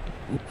crazy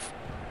move.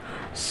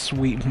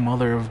 Sweet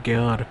mother of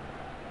God.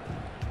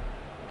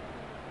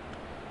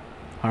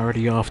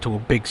 Already off to a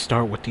big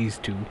start with these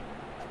two.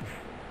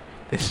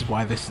 This is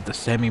why this is the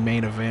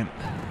semi-main event.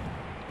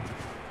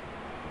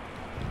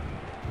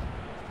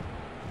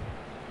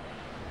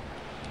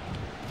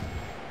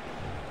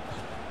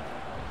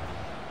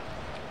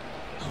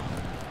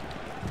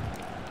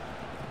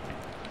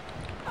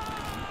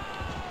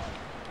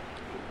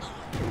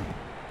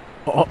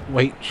 Oh,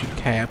 wait, she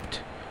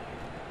tapped.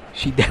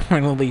 She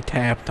definitely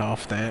tapped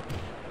off that.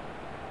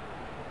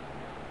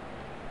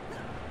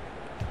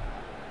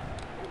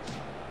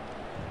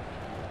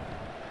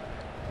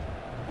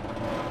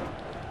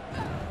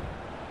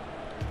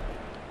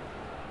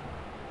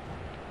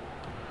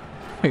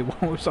 Wait,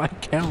 what was I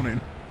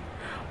counting?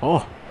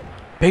 Oh,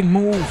 big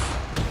move.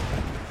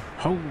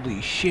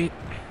 Holy shit.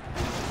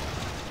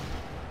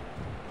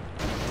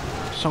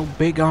 So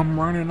big I'm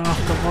running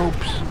off the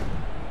ropes.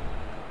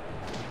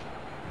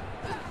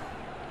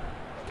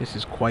 This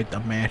is quite the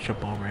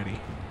matchup already.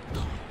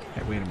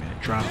 Hey, wait a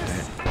minute, drop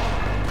that.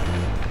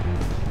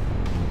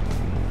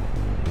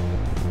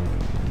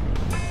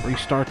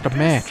 Restart the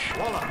match.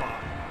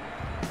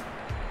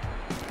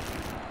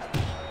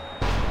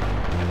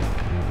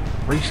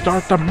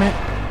 Restart the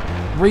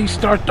match.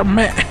 Restart the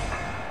match.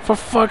 For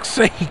fuck's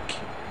sake.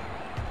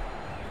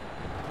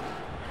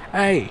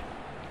 Hey.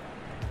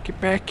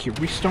 Get back here.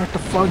 Restart the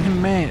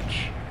fucking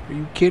match. Are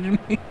you kidding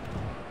me?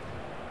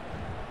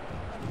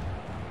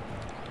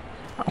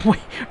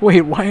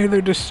 Wait, why are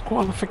there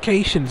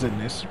disqualifications in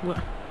this? What?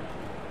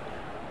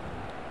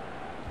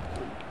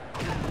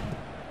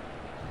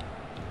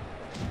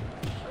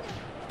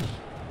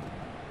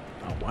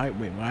 Oh,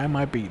 why am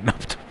I beating up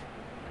to...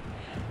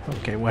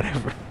 Okay,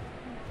 whatever.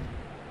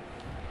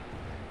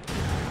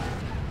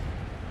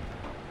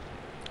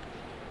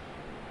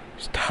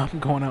 Stop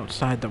going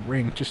outside the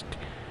ring, just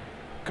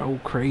go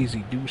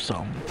crazy, do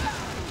something.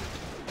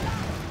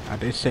 I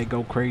did say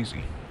go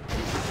crazy.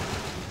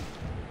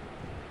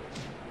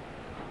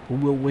 Who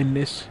will win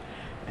this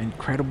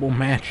incredible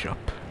matchup?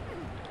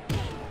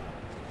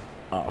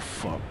 Oh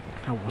fuck,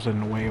 I was in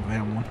the way of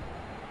that one.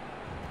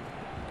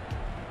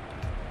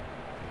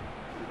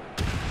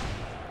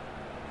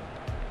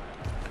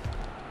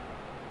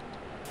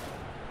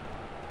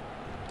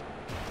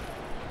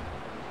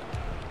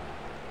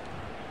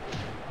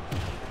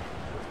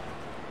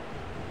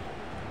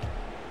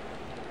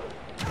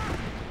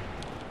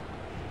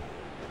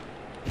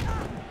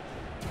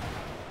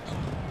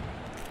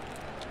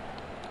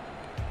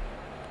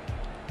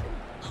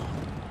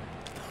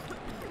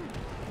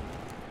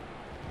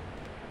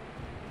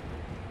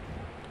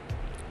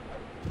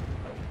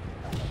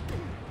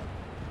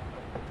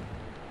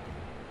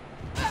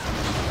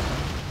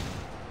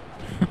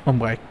 Oh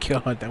my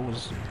god, that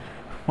was...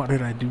 Why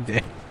did I do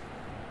that?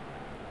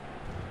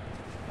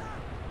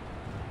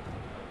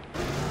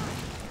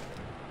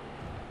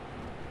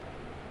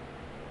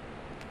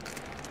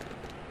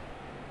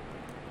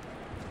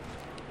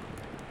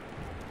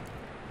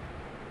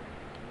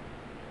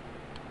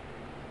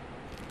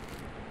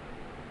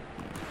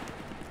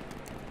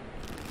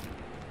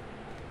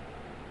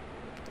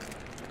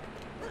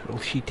 Will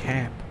she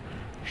tap?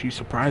 She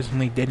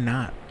surprisingly did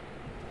not.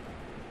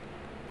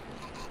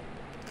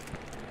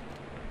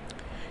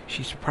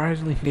 She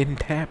surprisingly didn't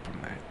tap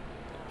on that.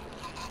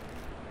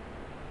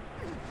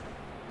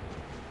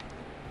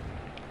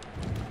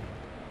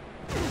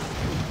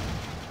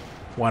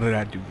 Why did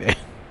I do that?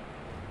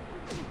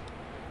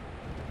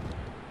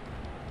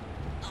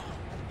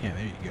 Yeah,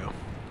 there you go.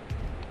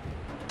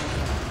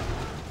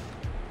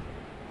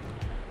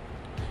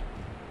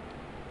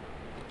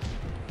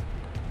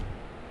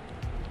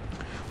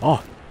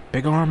 Oh,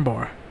 big arm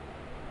bar.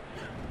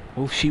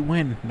 Will she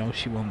win? No,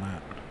 she will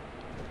not.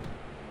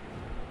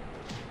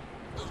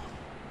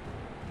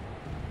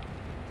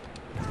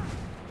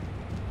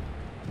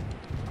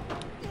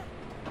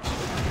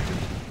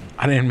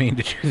 I didn't mean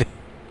to do that.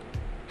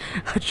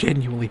 I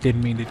genuinely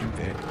didn't mean to do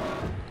that.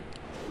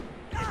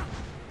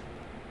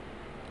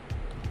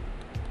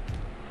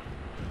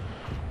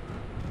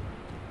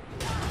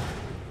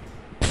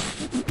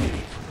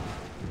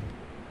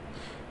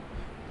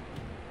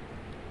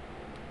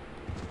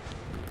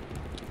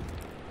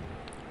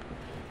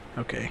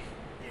 Okay.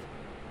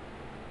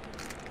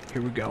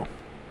 Here we go.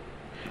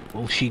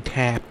 Will she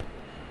tap?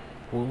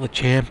 Will the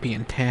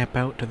champion tap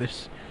out to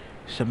this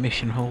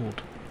submission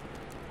hold?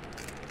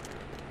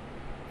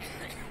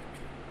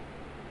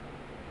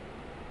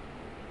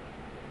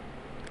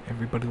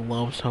 Everybody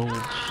loves holds.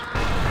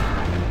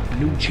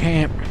 New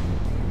champ.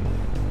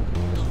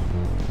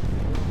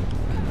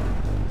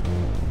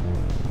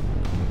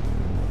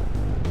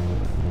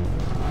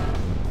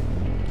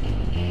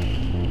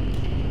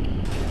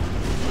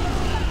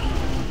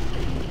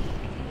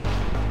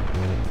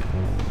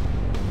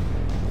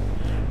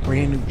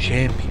 Brand new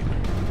champion.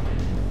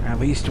 At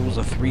least it was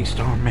a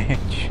 3-star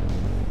match.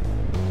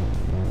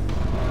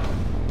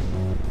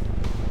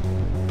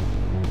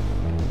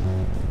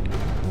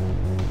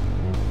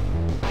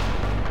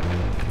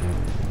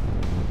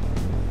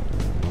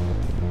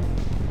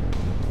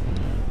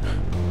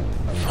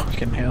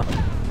 Fucking hell.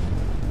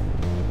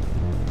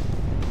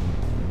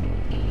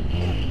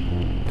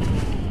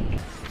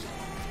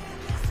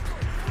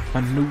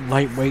 A new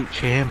lightweight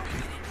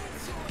champion.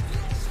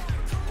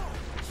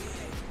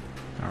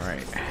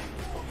 Alright.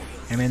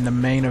 And in the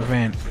main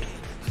event,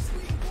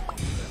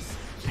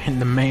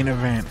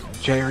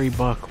 Jerry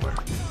Buckler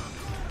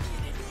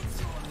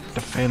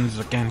defends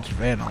against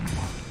Venom.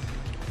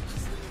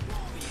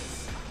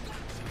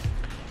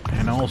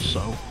 And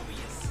also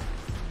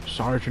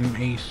Sergeant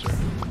Acer.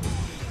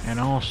 And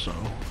also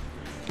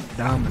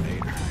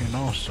Dominator. And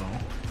also,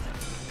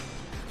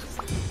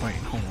 wait,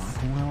 hold on,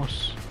 who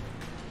else?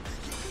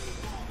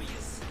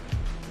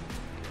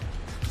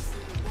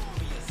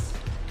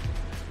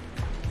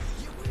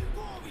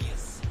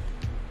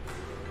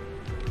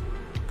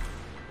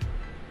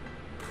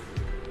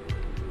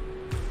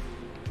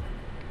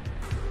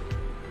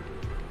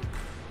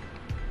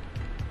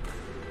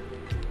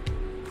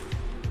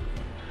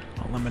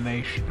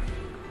 Elimination.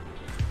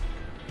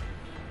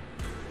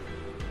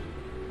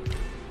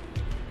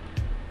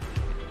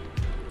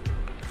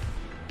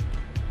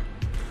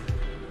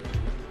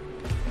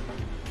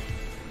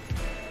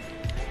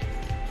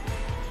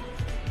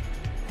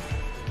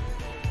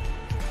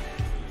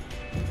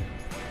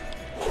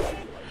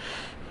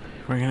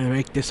 We're gonna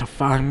make this a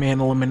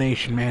 5-man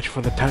elimination match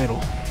for the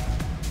title.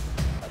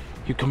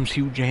 Here comes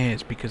Hugh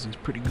Jazz because he's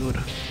pretty good.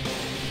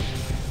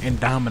 And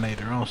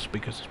Dominator also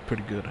because he's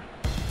pretty good.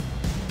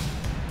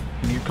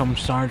 And here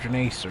comes Sergeant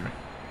Acer.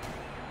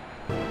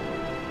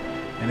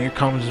 And here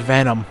comes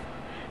Venom.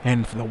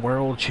 And for the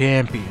world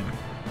champion,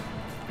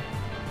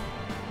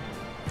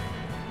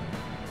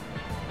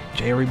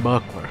 Jerry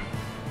Buckler.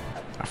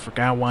 I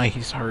forgot why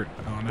he's hurt,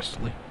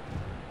 honestly.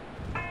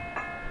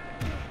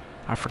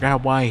 I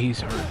forgot why he's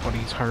hurt, but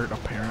he's hurt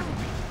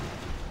apparently.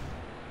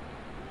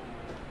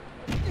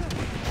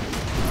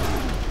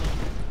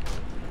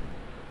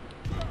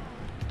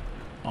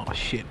 Oh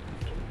shit.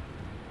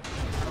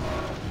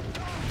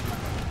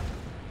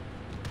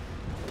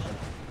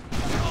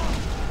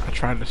 I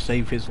tried to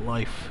save his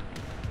life.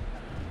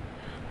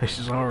 This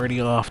is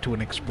already off to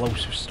an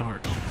explosive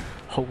start.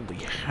 Holy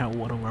hell,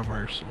 what a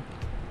reversal.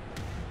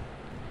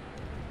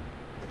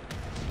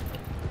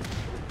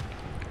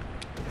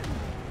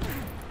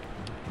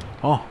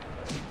 Oh.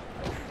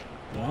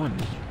 1,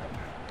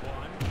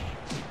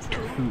 2.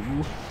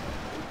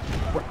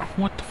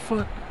 What the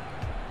fuck?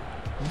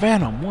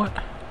 Venom, what?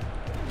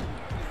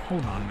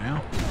 Hold on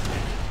now.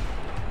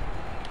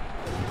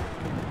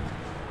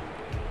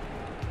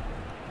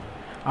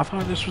 I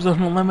thought this was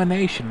an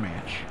elimination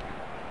match.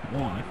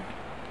 1,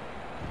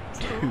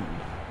 2,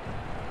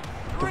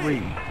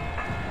 3.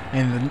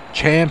 And the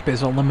champ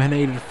is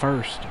eliminated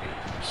first.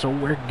 So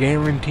we're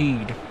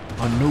guaranteed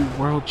a new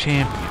world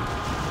champion.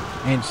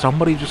 And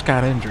somebody just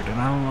got injured,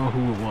 and I don't know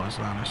who it was,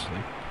 honestly.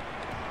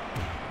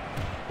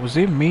 Was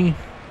it me?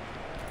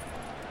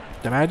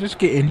 Did I just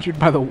get injured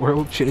by the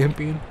world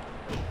champion?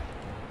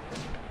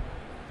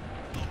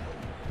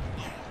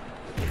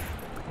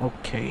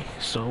 Okay,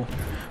 so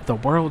the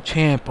world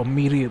champ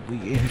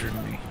immediately injured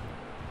me.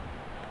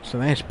 So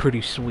that's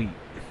pretty sweet.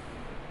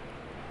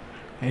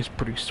 That's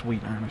pretty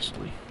sweet,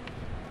 honestly.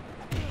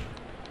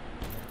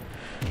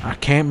 I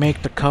can't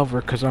make the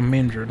cover because I'm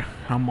injured.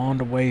 I'm on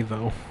the way,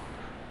 though.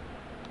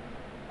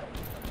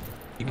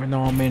 Even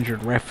though I'm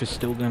injured, ref is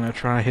still gonna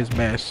try his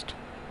best.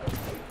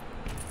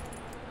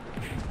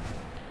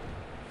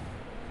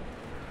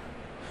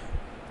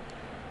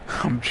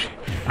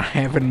 I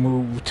haven't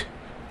moved.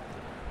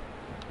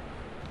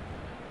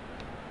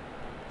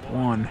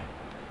 1,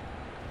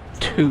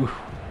 2.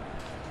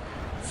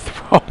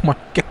 Oh my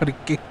god, he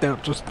kicked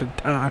out just in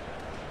time.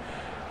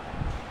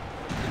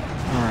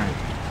 Alright.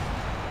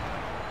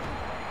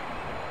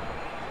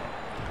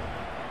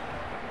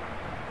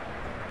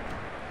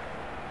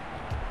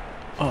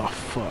 Oh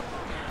fuck.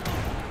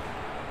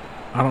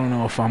 I don't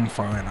know if I'm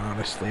fine,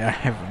 honestly. I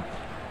haven't.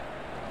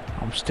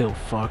 I'm still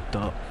fucked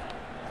up.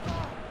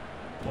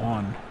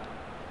 1,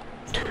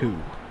 2,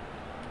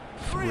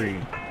 3.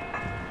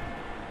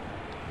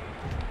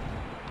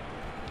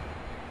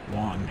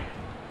 1,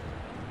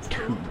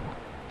 2,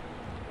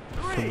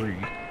 3.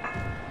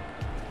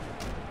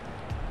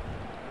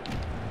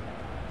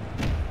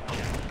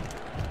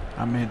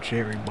 I meant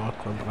Jerry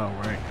Buckler, but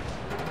alright.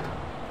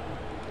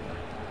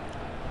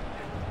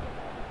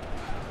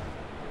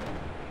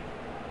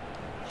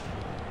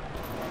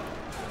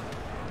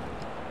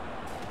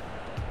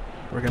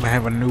 We're gonna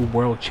have a new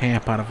world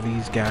champ out of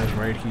these guys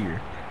right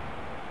here.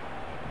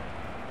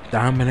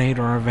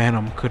 Dominator or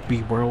Venom could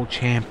be world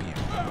champion.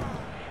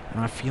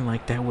 And I feel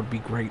like that would be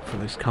great for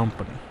this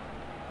company.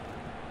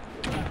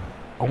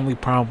 Only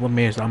problem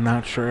is I'm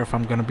not sure if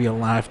I'm gonna be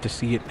alive to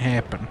see it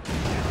happen.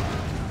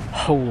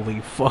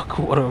 Holy fuck,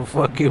 what a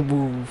fucking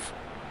move.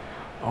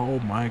 Oh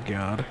my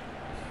god.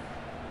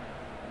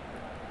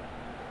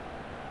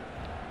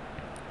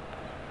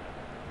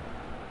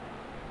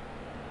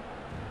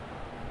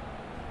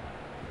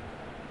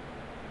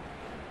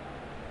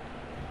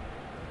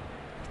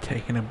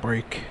 Taking a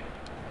break.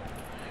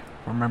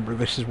 Remember,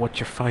 this is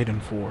what you're fighting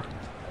for.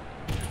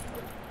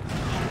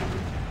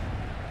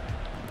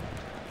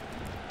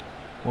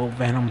 Will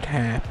Venom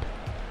tap?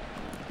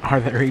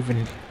 Are there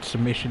even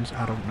submissions?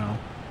 I don't know.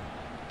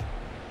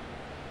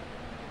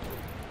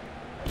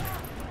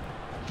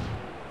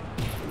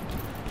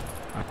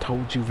 I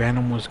told you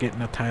Venom was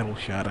getting a title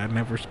shot. I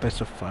never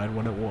specified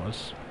what it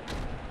was.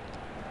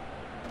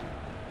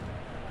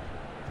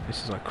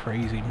 This is a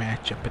crazy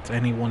matchup. It's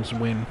anyone's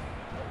win.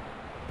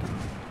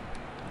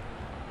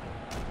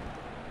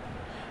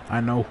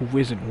 I know who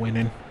isn't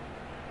winning.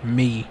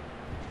 Me.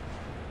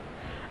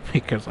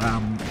 Because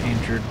I'm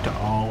injured to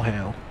all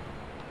hell.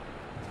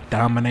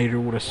 Dominator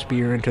with a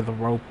spear into the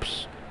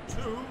ropes.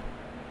 2,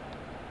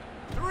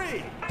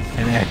 3.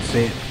 And that's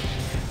it.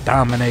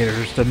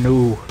 Dominator's the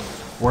new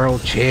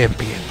world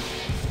champion.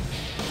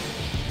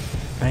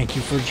 Thank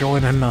you for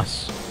joining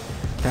us.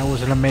 That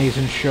was an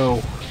amazing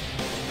show.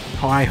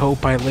 Oh, I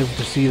hope I live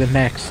to see the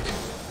next.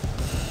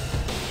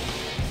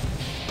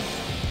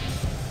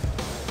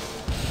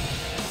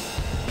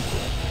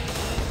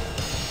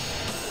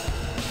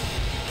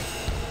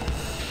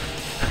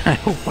 I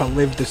hope I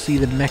live to see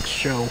the next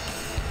show.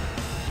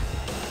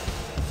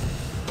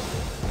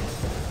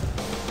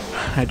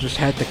 I just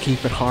had to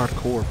keep it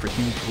hardcore for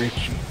Huge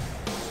Richie.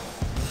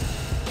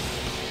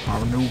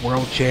 Our new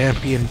world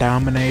champion,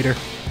 Dominator.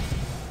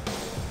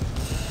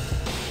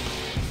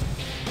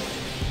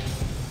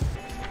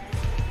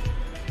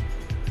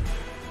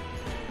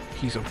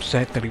 He's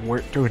upset that he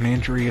worked through an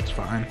injury. It's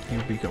fine.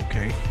 He'll be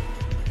okay.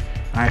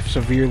 I've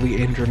severely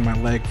injured my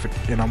leg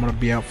and I'm gonna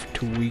be out for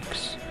 2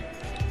 weeks.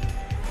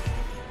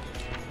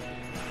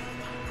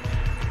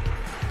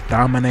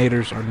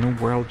 Dominator's our new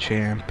world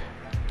champ.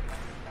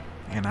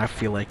 And I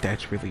feel like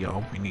that's really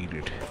all we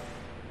needed.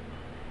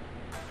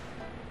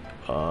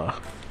 Yeah,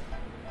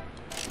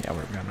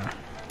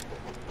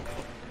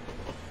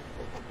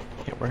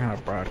 we're gonna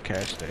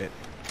broadcast it.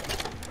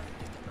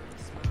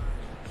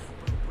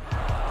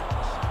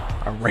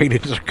 Our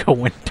ratings are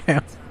going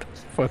down the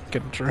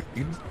fucking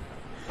drain.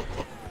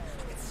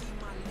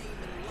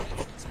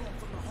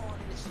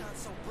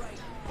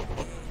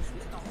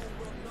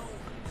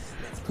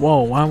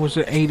 Whoa, why was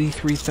it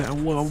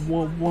 83,000?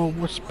 Whoa,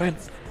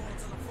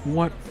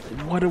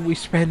 what did we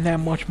spend that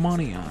much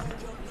money on?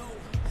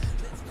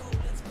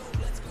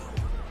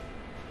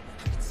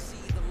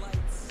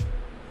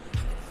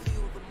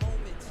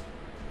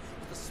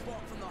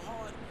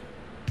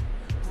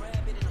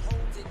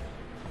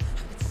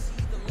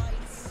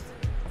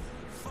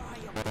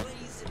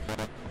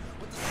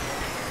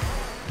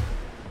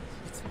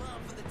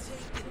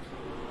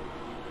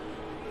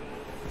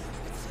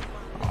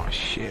 Oh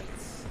shit.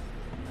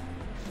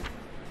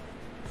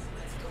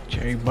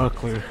 Jerry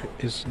Buckler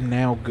is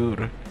now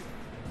good.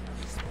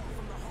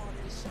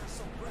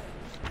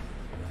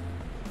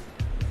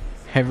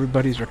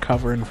 Everybody's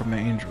recovering from the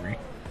injury.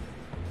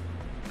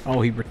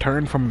 Oh, he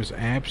returned from his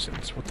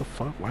absence. What the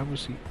fuck? Why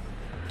was he...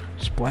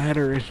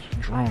 Splatter is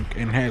drunk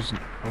and has...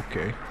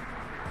 Okay.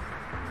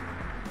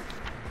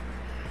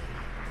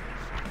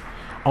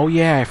 Oh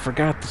yeah, I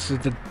forgot this is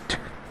the...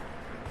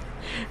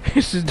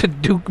 This is the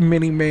Duke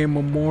Miniman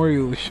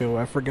Memorial Show.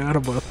 I forgot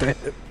about that.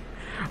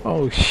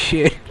 Oh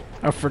shit.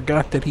 I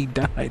forgot that he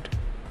died.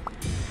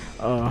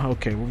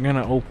 Okay, we're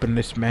gonna open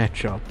this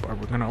match up. Or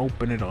we're gonna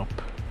open it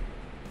up.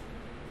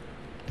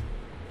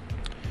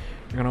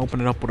 We're gonna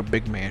open it up with a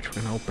big match.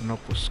 We're gonna open it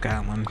up with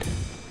Scotland.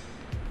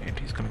 And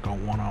he's gonna go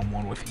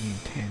one-on-one with E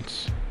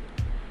Intense.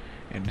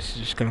 And this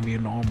is just gonna be a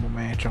normal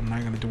match. I'm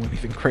not gonna do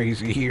anything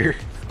crazy here.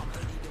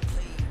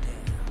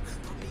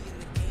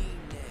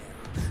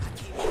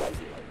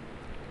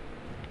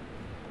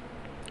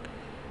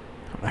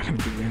 I'm not gonna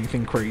do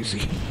anything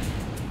crazy.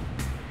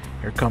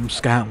 Here comes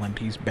Scotland.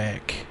 He's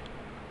back.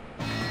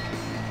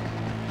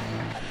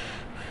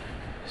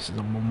 This is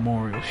a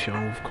memorial show,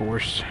 of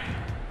course.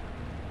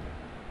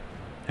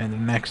 And the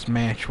next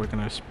match we're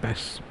gonna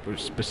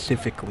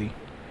specifically...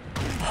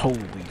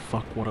 Holy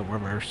fuck, what a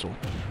reversal.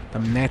 The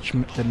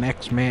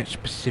next match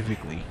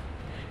specifically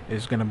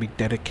is gonna be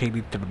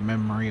dedicated to the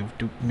memory of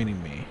Duke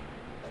Mini-Me.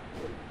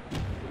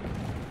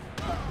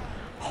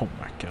 Oh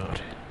my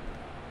god.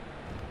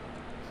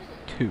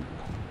 2.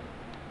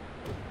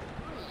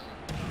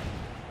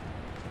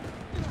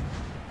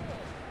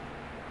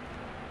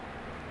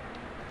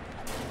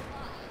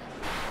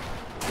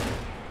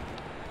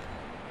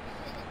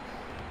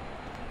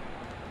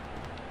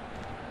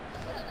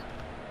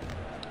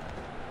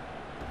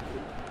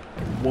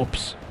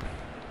 Whoops.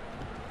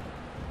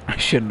 I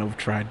shouldn't have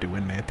tried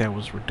doing that. That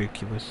was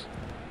ridiculous.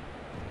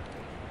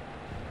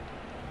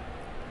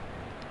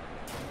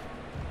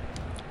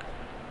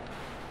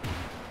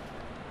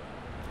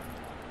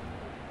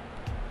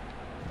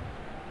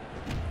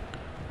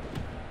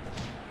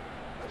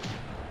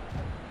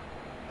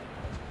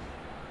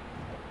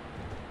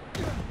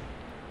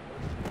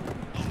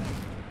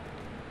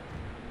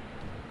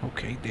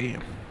 Okay,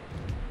 damn.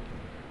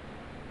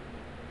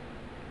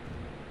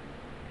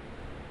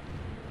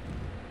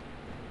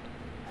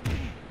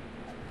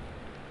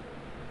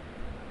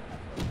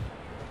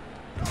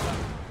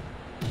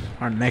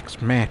 Our next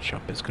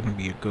matchup is going to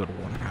be a good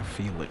one, I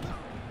feel it.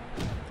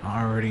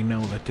 I already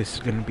know that this is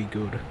going to be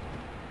good.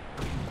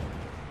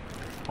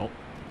 Oh,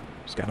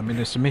 he's got him in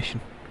a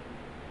submission.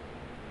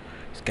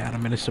 He's got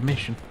him in a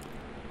submission.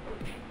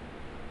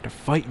 They're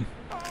fighting.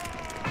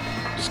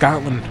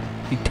 Scotland,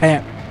 he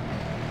tapped.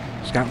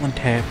 Scotland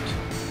tapped.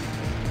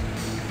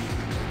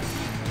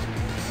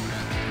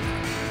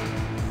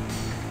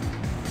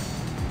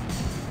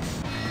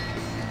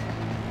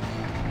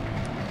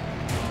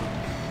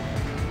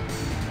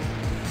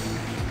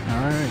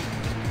 Alright.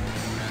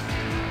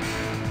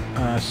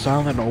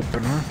 Solid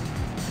opener.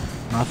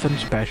 Nothing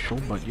special,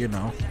 but you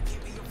know.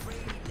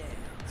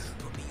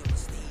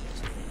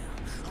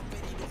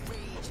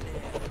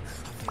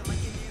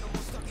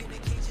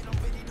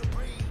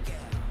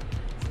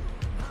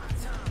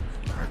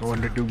 We're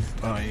going to do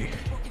a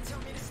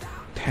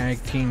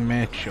tag team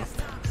matchup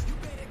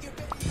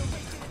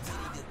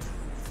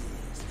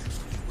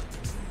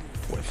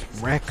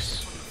with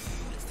Rex,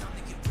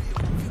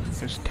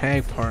 his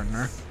tag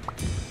partner.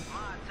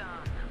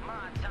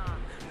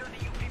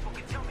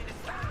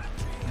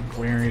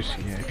 Where is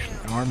he actually?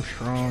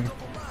 Armstrong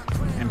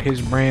and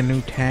his brand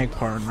new tag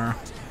partner,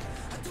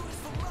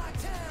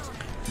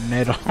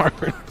 Ned Hart.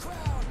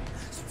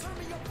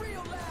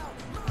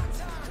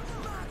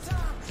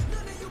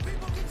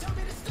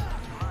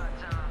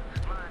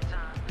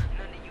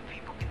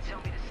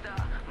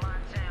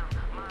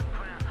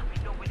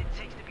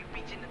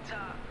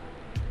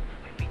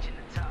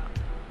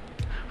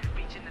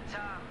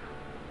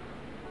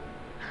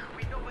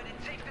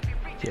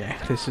 Yeah,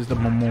 this is the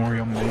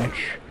memorial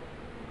match.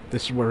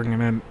 This is where we're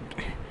gonna...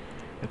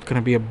 It's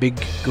gonna be a big,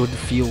 good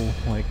feel,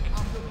 like,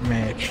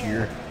 match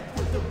here.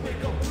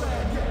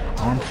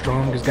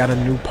 Armstrong has got a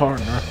new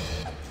partner,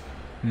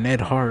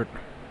 Ned Hart.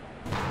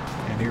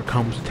 And here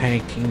comes the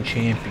tag team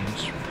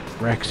champions,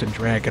 Rex and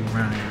Dragon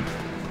Ryan.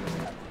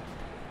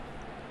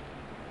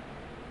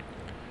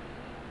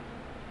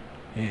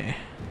 Yeah,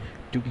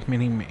 Duke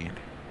Mini-Man.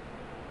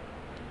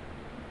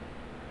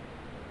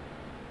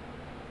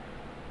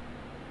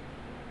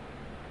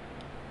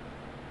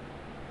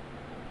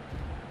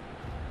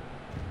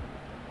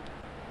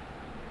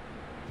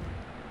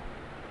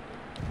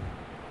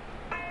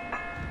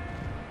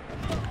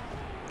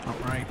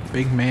 Alright,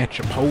 big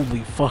matchup.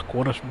 Holy fuck,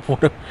 what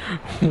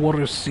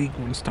a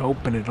sequence to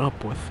open it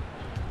up with.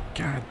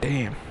 God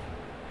damn.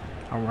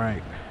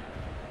 Alright.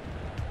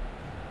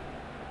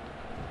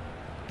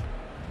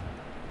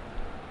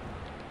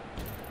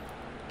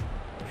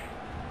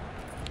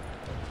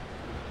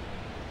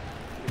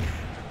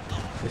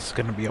 This is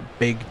gonna be a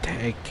big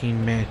tag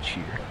team match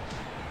here.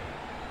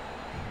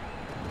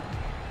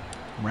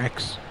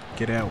 Rex,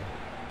 get out.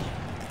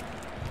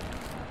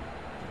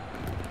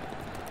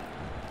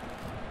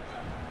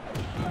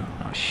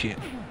 Oh shit.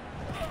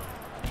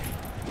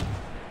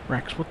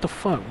 Rex, what the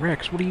fuck?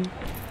 Rex, what are you...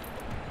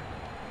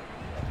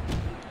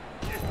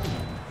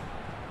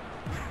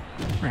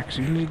 Rex,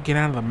 you need to get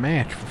out of the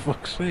match, for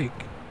fuck's sake.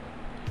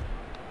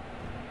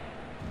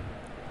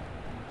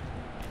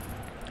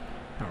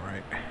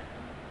 Alright.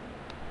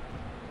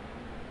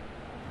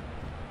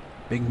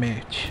 Big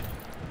match.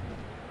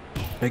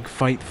 Big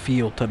fight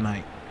feel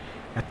tonight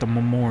at the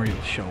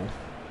memorial show.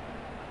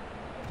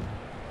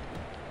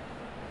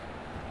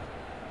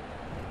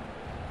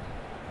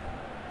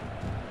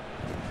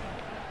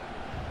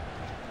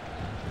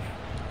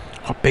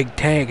 A big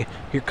tag.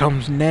 Here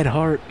comes Ned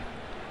Hart.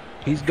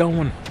 He's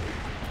going.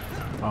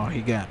 Oh,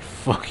 he got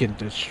fucking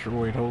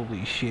destroyed.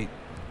 Holy shit.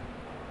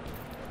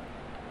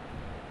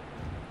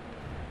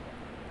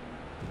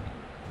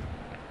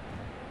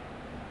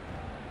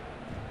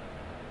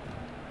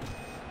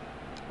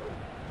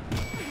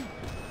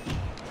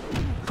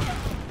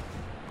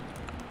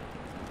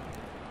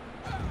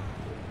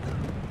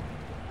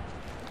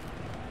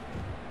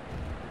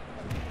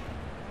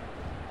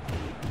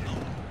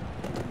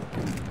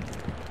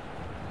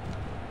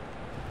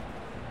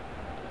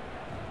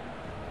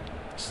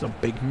 It's a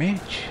big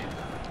match.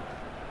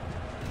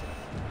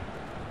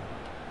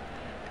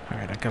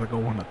 Alright, I gotta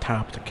go on the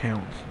top to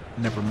count.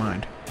 Never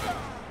mind.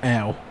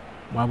 Ow.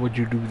 Why would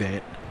you do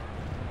that?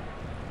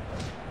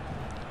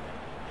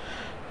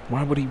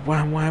 Why would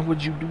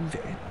you do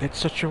that? That's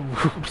such a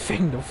rude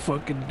thing to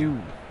fucking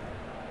do.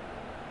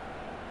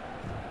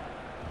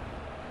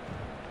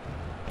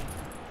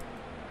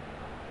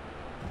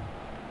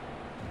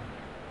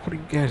 What are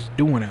you guys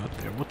doing out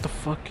there? What the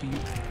fuck are you...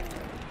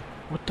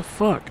 What the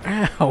fuck?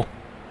 Ow!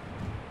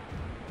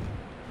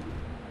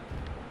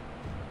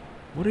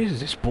 What is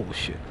this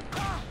bullshit?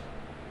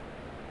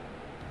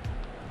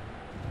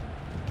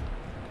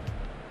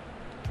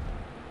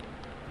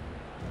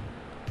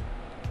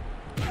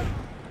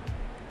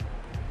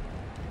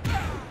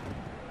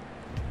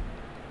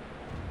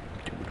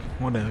 Dude,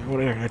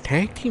 whatever. A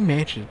tag team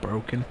match is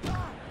broken.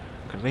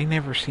 Because they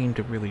never seem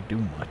to really do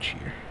much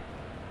here.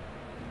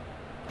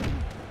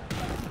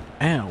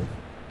 Ow.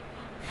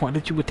 Why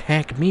did you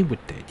attack me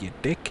with that, you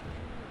dick?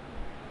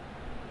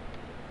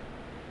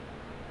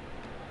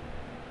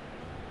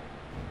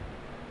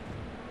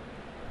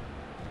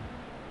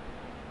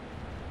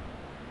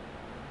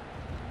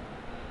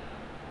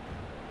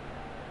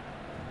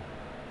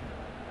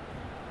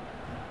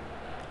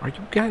 Are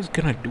you guys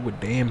gonna do a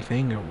damn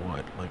thing or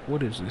what? Like,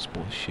 what is this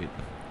bullshit?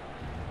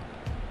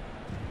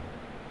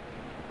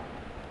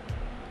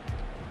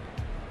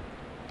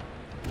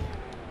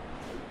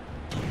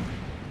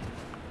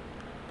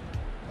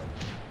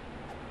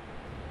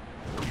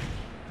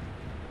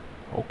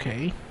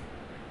 Okay.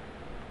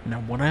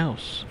 Now what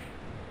else?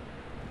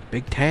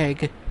 Big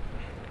tag.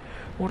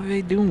 What are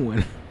they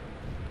doing?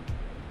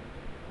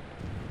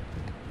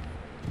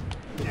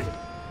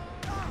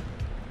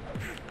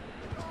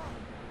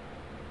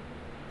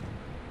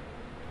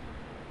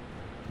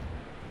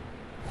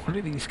 What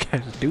are these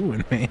guys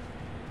doing, man?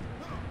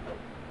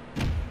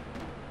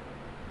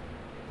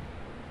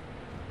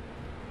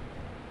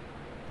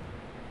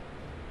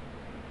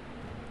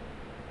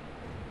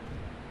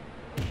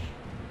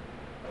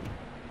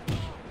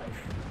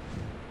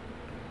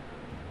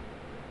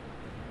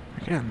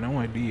 I got no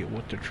idea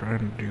what they're trying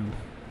to do.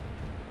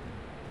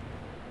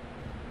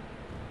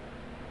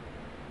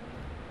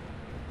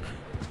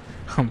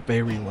 I'm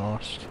very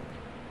lost.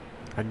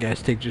 I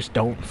guess they just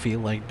don't feel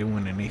like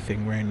doing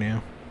anything right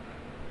now.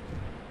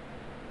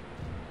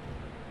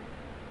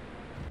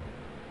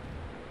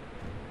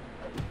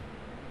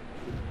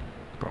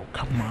 Bro,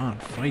 come on,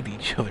 fight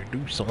each other,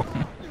 do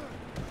something.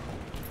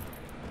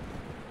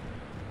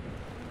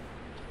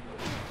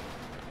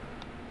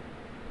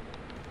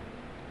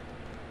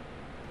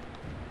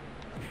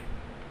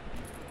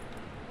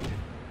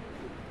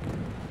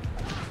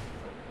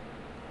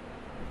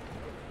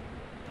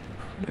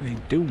 What are they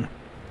doing?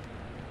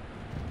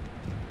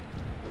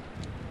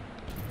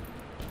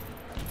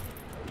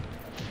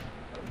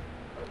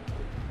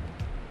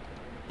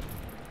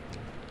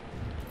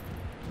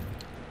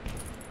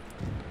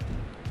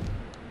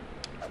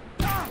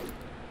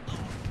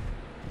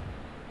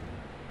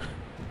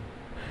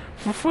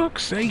 For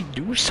fuck's sake,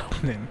 do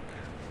something.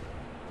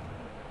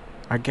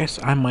 I guess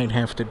I might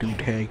have to do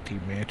tag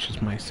team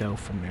matches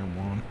myself from now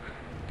on,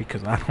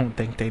 because I don't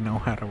think they know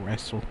how to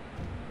wrestle.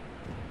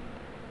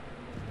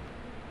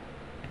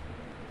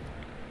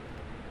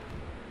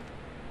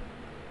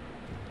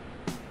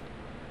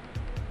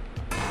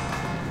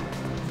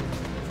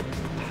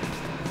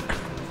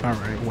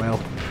 Alright, well.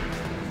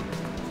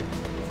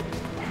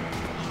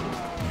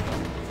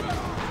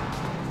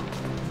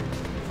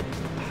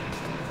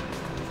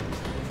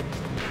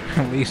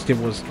 At least it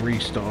was 3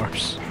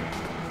 stars.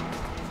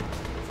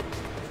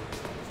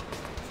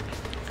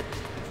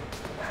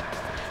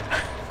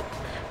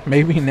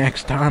 Maybe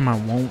next time I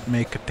won't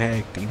make a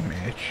tag team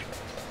match.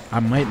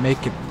 I might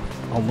make it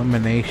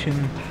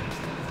elimination.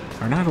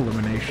 Or not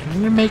elimination.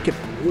 I'm gonna make it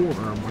order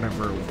or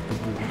whatever the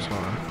rules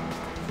are.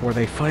 Where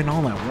they fight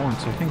all at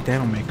once. I think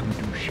that'll make them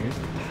do shit.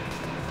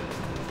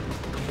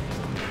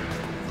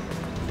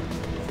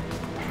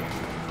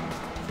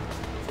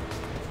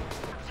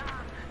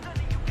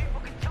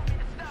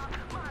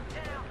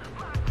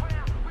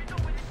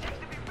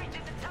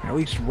 At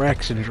least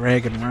Rex and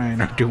Dragon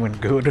Ryan are doing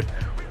good.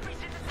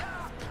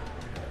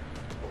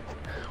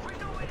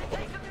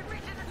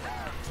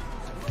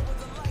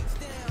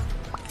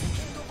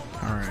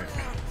 Alright.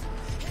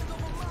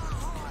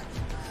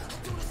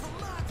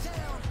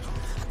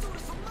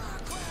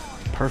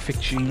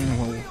 Perfect Gene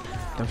will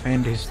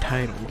defend his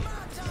title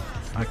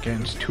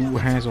against who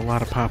has a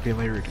lot of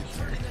popularity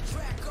here.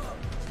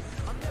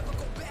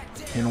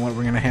 You know what?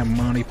 We're gonna have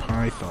Monty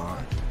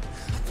Python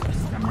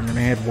And we're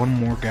gonna add one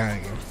more guy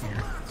in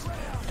here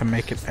to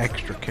make it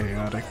extra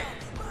chaotic.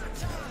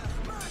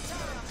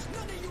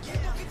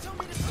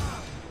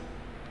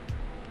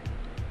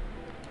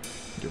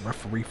 The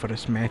referee for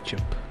this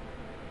matchup.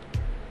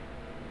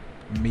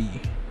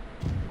 Me.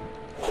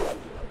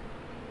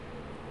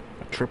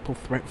 A triple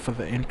threat for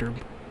the Inter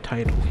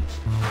title.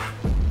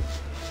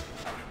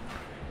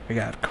 We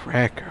got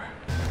Cracker.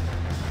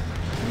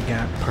 We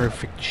got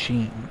Perfect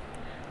Sheen,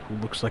 who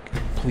looks like a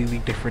completely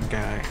different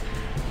guy.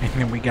 And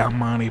then we got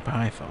Monty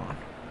Python.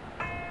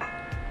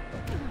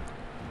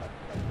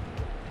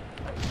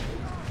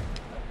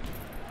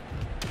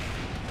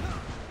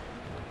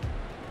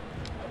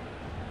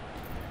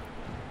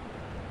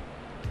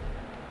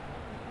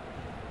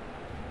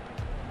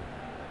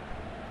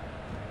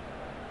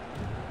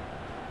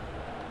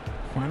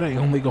 Why are they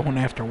only going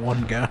after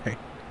one guy?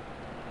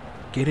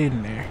 Get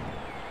in there.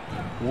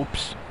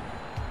 Whoops.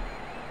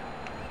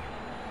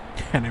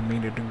 I didn't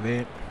mean to do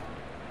that.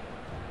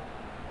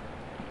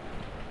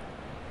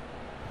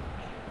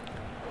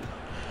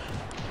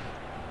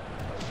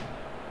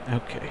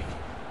 Okay.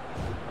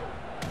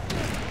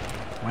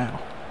 Wow.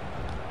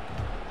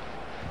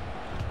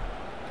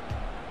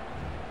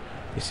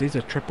 This is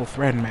a triple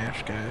threat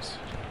match, guys.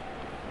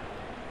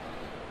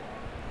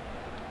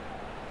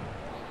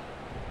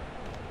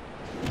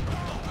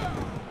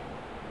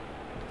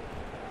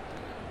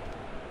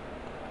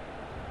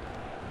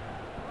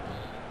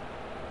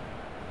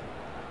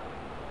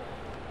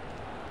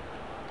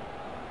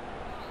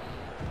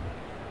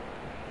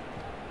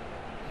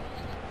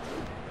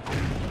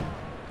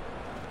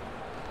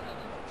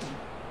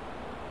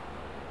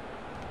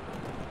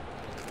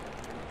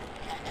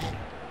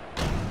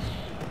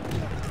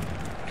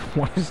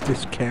 What is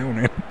this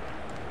counting?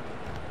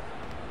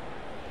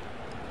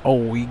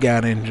 Oh, he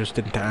got in just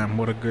in time.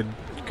 What a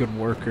good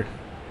worker.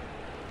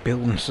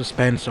 Building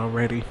suspense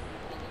already.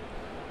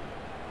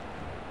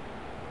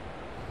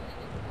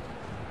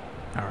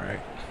 Alright.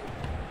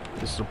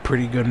 This is a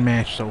pretty good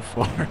match so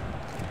far.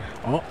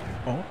 Oh,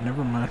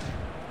 never mind.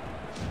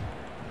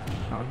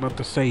 I was about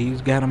to say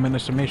he's got him in a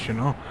submission.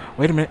 Oh,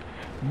 wait a minute.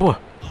 Boy,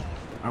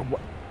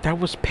 that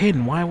was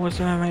pin. Why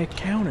wasn't I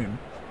counting?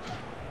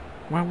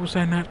 Why was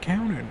I not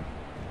counting?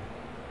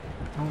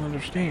 I don't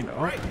understand.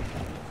 Oh,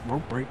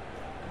 rope break.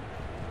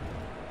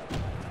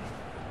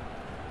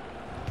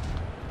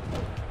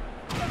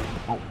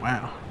 Oh,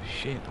 wow.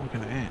 Shit, look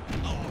at that.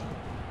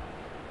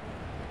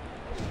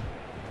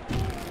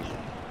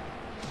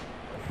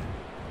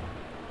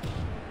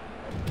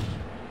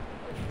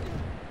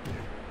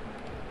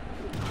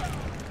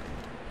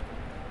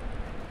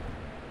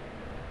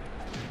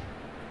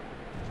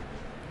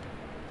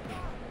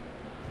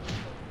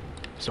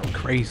 So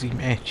crazy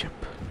matchup.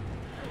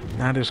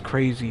 Not as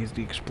crazy as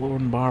the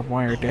exploding barbed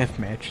wire death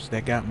matches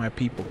that got my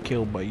people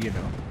killed, but you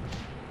know.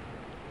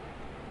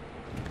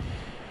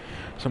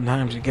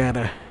 Sometimes you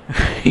gotta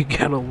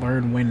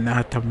learn when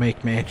not to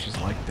make matches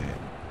like that.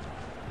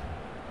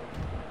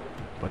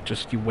 But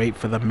just you wait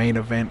for the main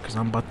event, cause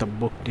I'm about to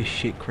book this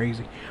shit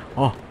crazy.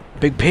 Oh,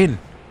 big pin.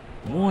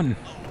 One.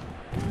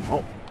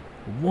 Oh,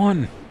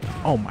 one.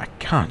 Oh my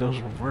god, those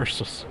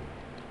reversals.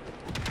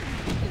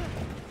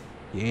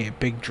 Yeah,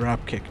 big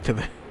drop kick to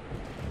the...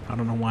 I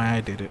don't know why I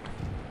did it.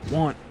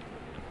 One.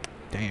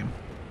 Damn.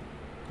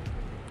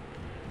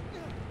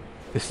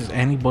 This is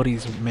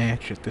anybody's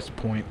match at this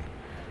point.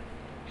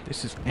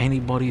 This is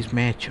anybody's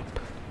matchup.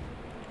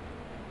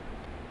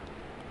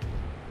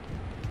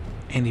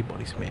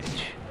 Anybody's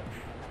match.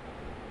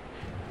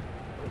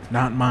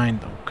 Not mine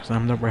though, because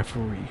I'm the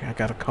referee. I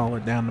gotta call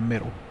it down the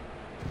middle.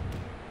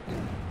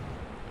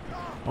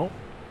 Oh,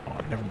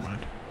 never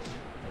mind.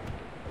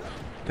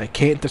 They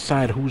can't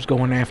decide who's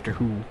going after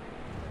who.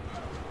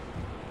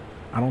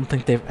 I don't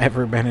think they've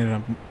ever been in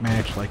a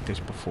match like this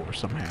before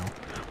somehow.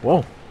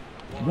 Whoa.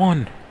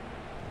 1,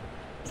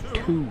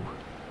 2.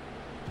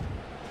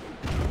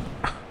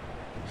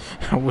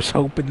 I was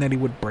hoping that he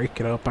would break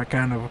it up. I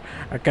kind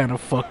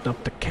of fucked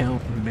up the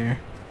count in there.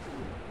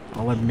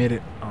 I'll admit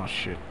it. Oh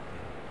shit.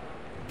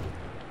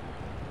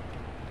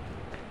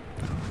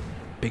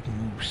 Big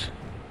moves.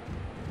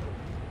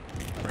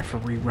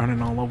 Referee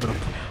running all over the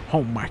place.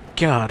 Oh my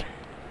god.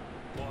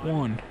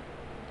 1,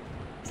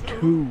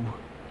 2,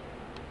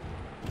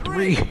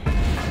 3.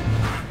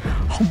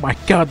 Oh my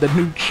god, the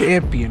new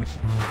champion.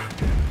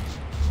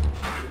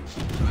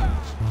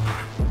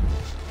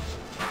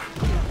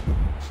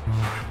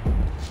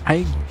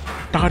 I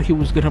thought he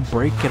was gonna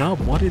break it up.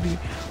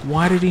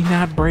 Why did he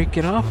not break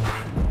it up?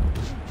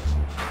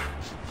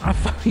 I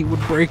thought he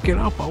would break it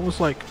up. I was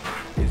like,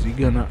 is he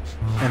gonna?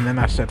 And then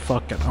I said,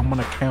 fuck it, I'm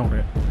gonna count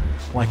it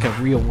like a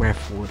real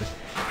ref would.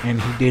 And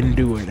he didn't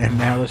do it, and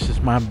now this is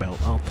my belt.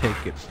 I'll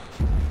take it.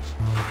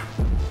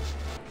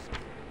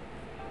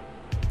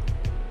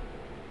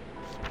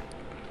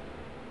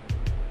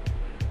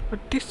 A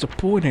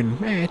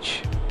disappointing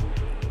match.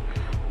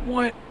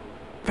 What?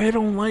 They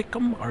don't like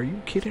him? Are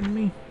you kidding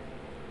me?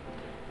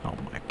 Oh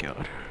my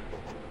god.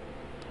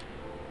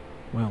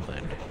 Well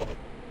then.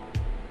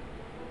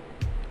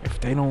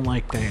 they don't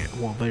like that,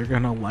 well, they're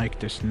gonna like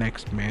this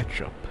next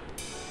matchup,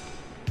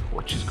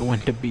 which is going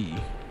to be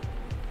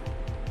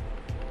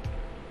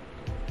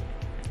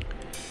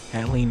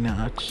Ellie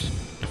Knots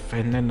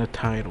defending the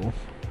title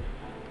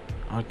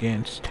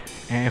against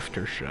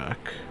Aftershock,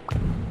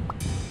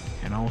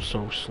 and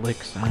also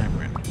Slick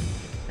Siren,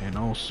 and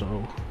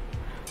also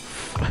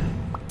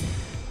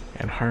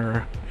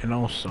and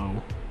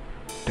also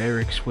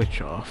Derek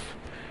Switchoff,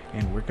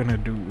 and we're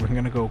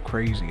gonna go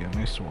crazy on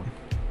this one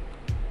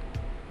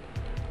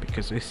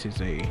because this is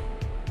a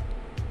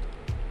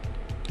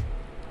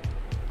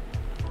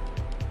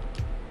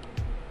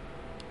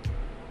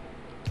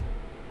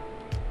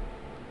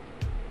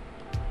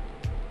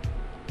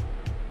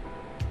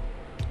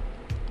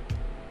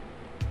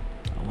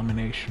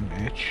elimination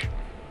match.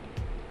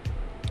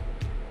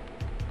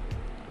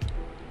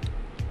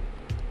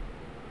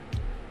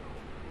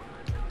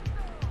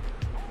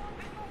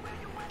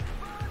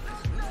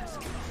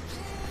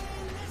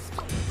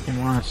 And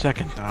on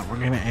second thought, we're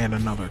gonna add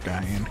another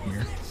guy in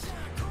here.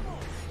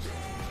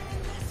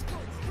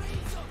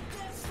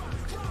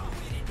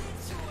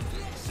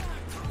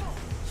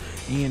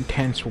 Ian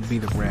Tense will be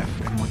the ref,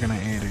 and we're gonna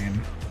add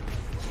in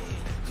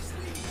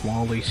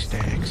Wally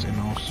Staggs and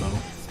also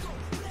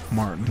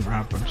Martin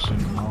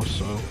Robinson and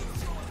also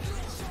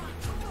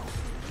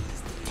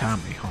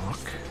Tommy Hawk.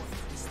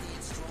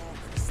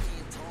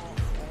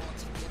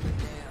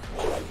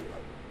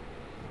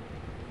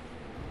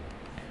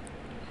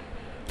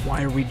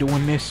 Why are we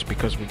doing this?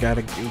 Because we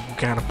gotta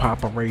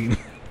pop a rating.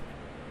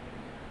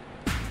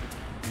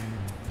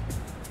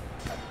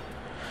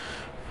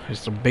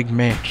 It's a big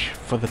match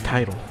for the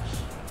title.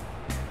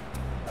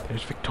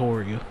 There's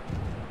Victoria.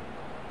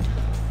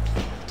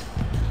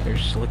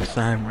 There's Slick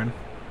Siren.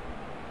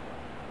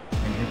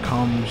 And here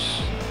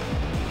comes...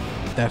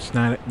 That's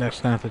not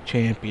the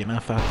champion. I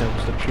thought that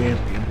was the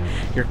champion.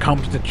 Here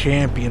comes the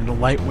champion, the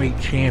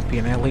lightweight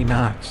champion, Ellie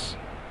Knots.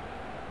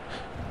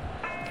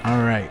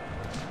 Alright.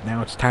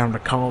 Now it's time to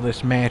call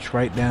this match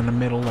right down the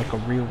middle like a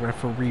real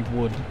referee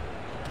would.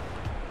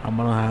 I'm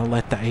gonna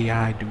let the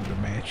AI do the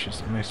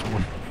matches in this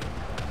one.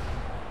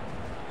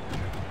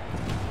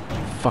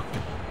 Fuck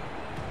it.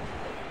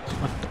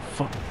 What the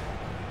fuck?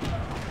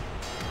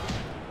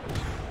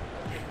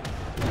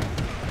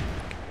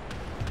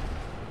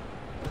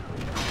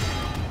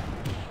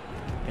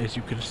 As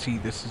you can see,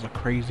 this is a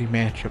crazy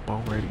matchup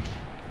already.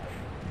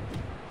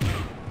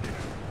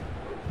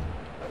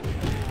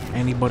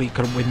 Anybody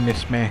could win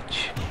this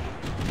match.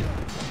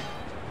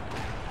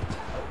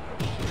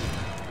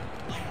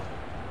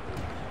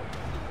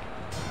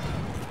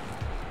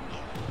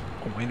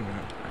 Oh, wait a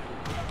minute.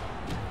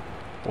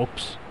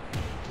 Whoops.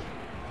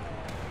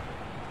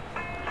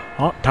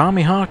 Oh,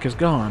 Tommy Hawk is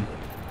gone.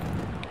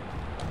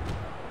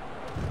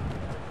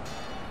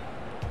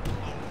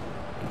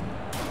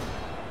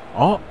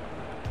 Oh,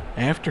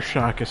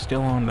 Aftershock is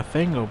still on the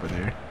thing over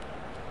there.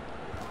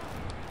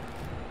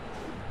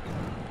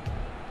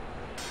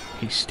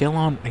 He's still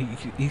on.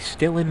 He's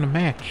still in the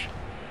match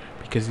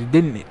because he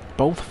didn't.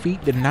 Both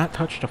feet did not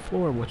touch the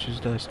floor, which is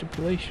the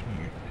stipulation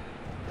here.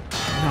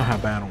 You know how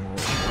battle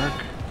rules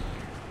work.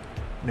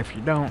 And if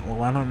you don't,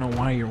 well, I don't know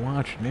why you're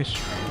watching this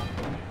stream.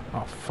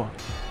 Oh fuck!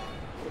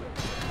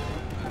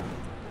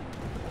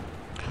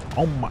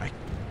 Oh my!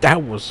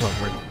 That was a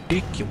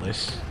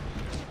ridiculous,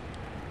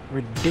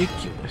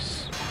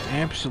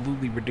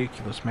 absolutely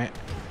ridiculous match.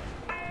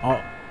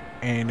 Oh,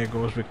 and there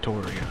goes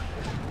Victoria.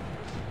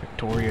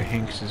 Victoria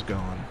Hinks is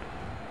gone.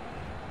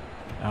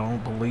 I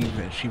don't believe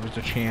that she was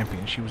the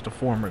champion. She was the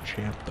former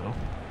champ, though.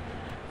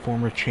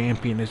 Former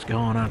champion is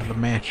gone out of the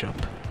matchup.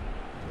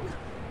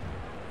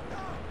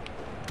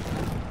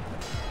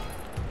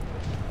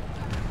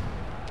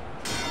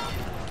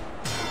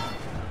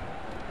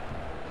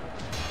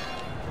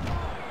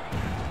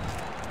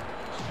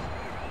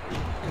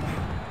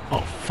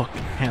 Oh,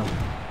 fucking hell.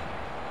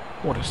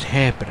 What is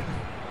happening?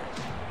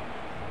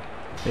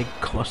 Big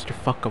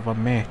clusterfuck of a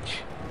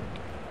match.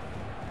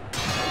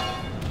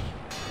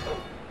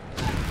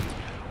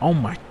 Oh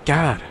my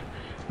god,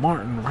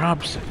 Martin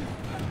Robson.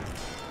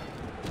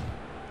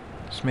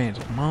 This man's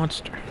a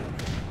monster.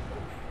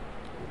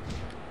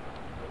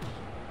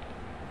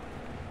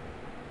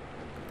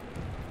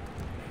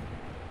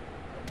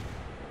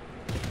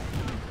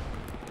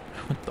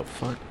 What the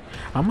fuck?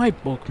 I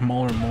might book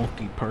more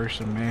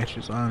multi-person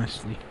matches,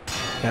 honestly,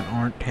 that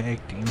aren't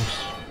tag teams.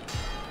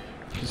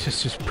 Cause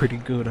this is pretty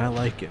good. I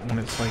like it when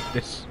it's like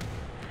this.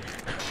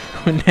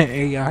 When the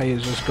AI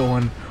is just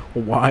going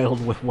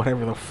wild with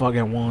whatever the fuck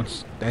it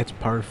wants. That's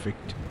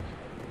perfect.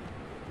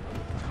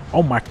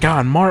 Oh my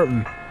god,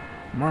 Martin!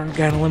 Martin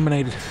got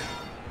eliminated.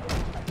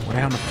 We're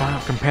down to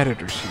 5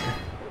 competitors here.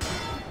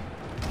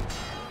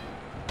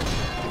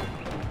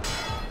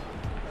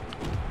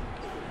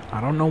 I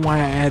don't know why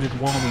I added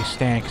Wally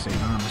Staggs in,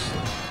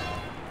 honestly.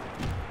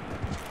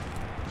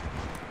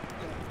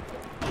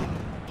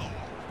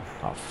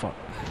 Oh fuck.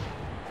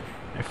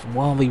 If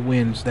Wally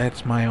wins,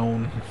 that's my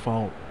own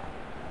fault.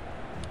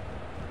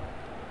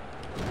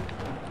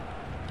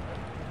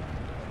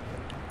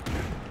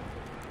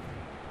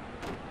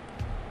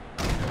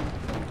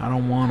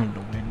 don't want him to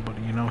win, but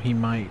you know, he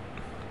might.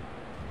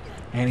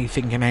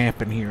 Anything can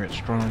happen here at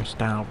Strong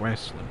Style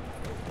Wrestling.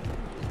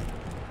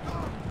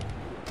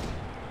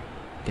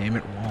 Damn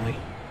it, Wally.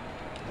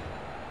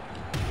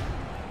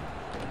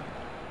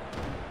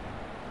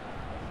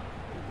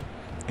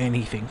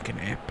 Anything can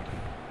happen.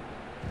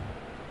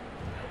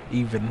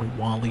 Even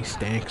Wally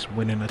Stacks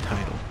winning a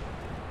title.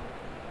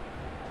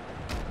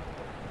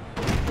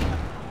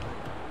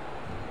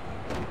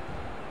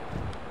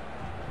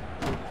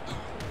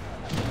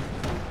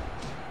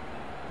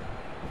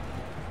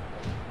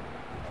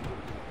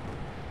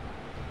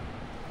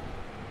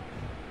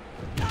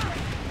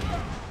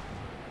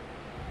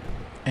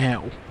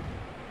 Ow.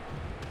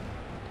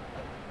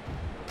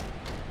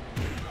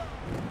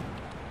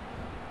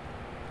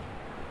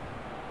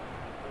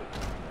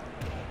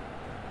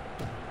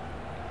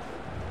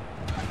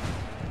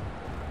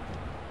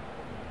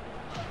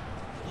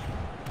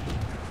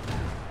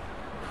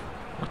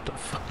 What the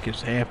fuck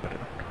is happening?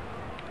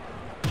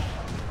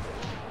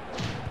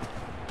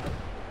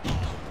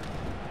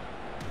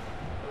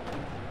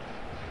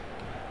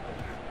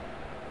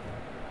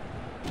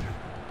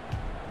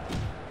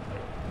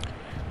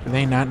 Do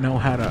they not know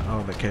how to...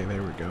 Oh, okay,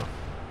 there we go.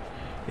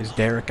 Is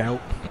Derek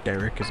out?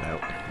 Derek is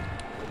out.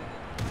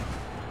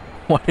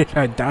 Why did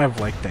I dive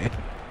like that?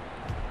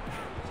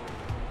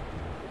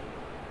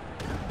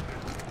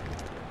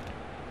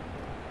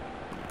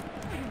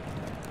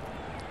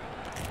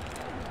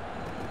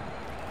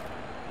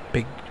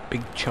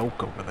 Big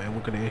choke over there.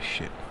 Look at this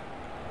shit.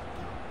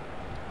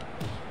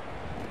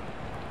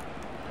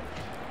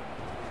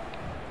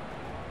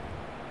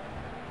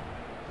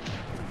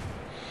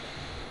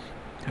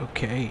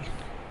 Okay.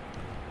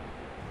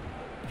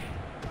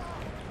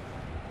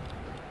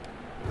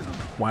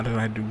 Why did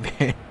I do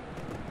that?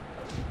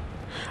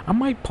 I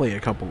might play a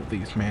couple of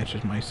these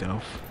matches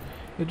myself.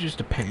 It just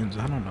depends.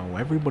 I don't know.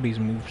 Everybody's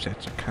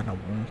movesets are kind of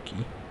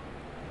wonky.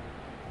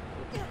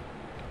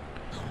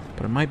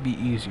 But it might be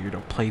easier to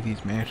play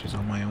these matches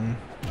on my own.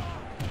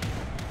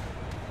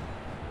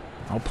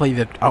 I'll play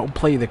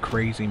the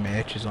crazy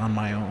matches on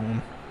my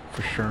own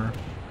for sure.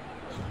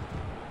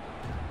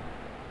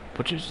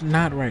 But just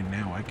not right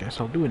now, I guess.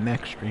 I'll do it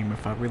next stream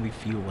if I really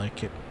feel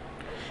like it.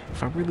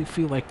 If I really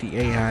feel like the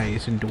AI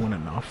isn't doing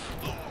enough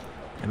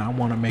and I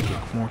want to make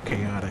it more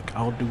chaotic,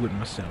 I'll do it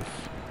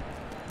myself.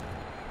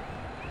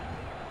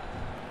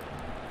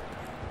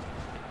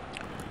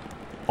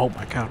 Oh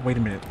my god, wait a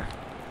minute.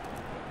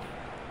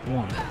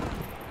 1,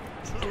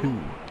 2,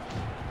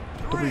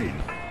 3.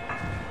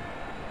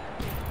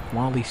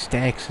 Wally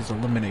Stacks is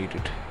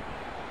eliminated.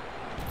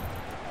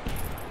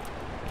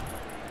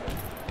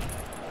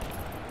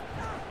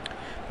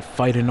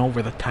 Fighting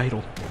over the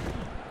title.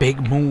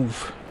 Big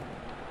move.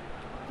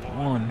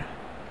 1,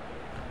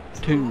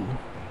 2,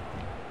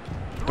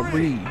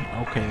 3.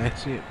 Okay,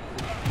 that's it.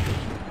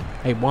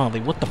 Hey, Wally,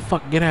 what the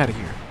fuck? Get out of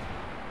here.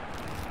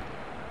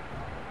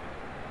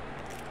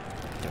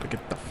 Gotta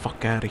get the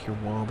fuck out of here,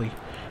 Wally.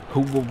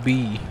 Who will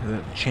be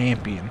the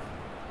champion?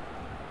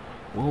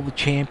 Will the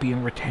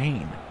champion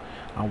retain?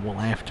 Or will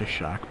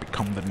Aftershock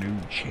become the new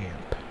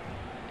champ?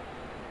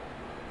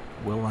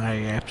 Will I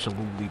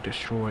absolutely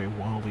destroy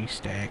Wally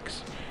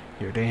Stacks?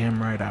 You're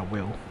damn right I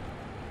will.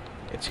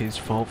 It's his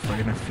fault for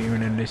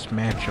interfering in this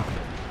matchup.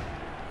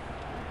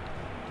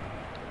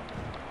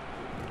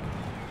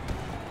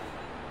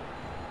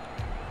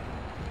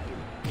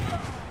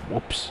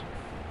 Whoops.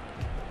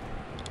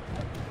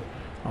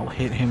 I'll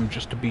hit him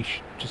just to be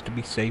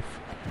safe.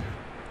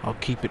 I'll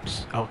keep it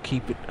you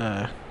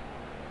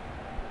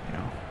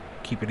know,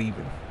 keep it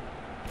even.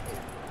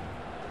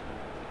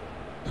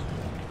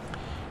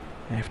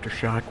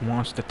 Aftershock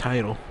wants the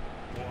title.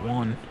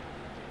 1,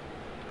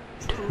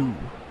 2.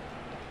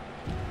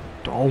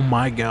 Oh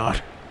my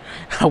god.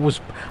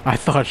 I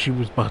thought she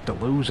was about to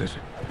lose it.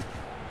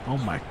 Oh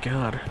my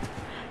god.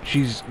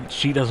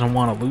 She doesn't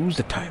want to lose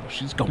the title.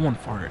 She's going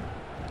for it.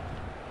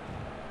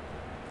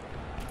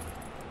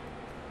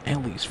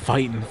 Ellie's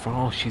fighting for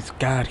all she's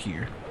got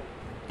here.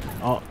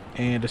 Oh,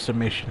 and a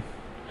submission.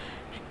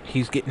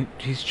 He's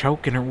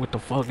choking her with the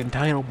fucking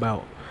title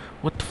belt.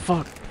 What the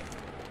fuck?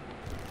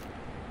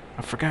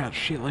 I forgot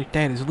shit like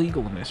that is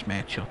legal in this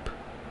matchup.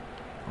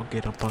 I'll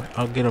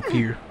get up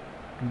here.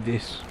 Do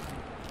this.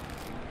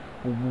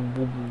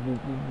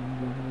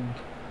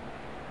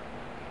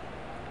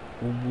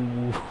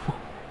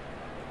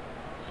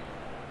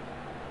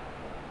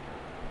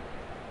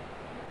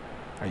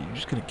 Are you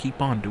just gonna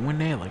keep on doing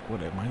that? Like,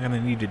 what, am I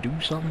gonna need to do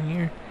something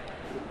here?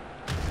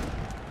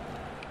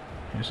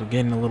 It's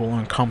getting a little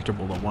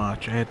uncomfortable to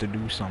watch. I had to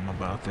do something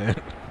about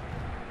that.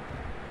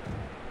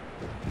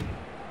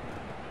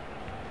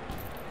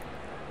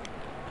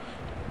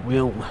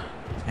 Will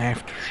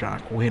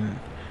Aftershock win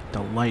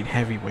the light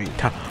heavyweight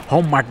title?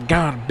 Oh my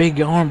god, big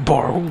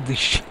armbar, holy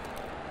shit.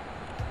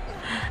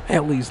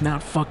 Ellie's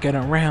not fucking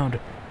around.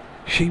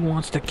 She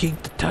wants to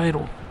keep the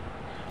title.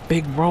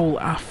 Big roll,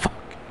 fuck.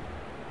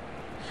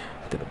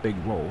 Did a big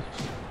roll.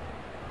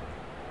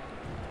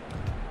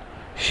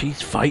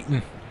 She's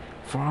fighting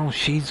for all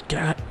she's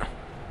got.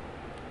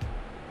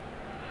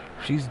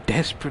 She's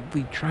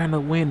desperately trying to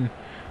win.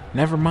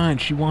 Never mind,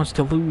 she wants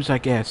to lose, I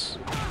guess.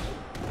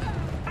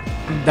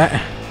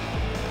 That...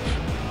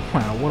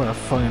 Wow, what a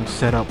fucking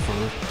setup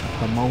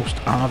for the most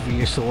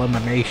obvious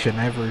elimination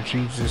ever.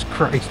 Jesus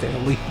Christ,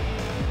 Ellie.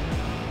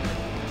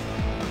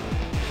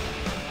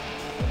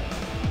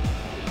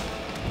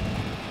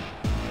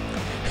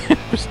 It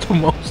was the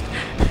most...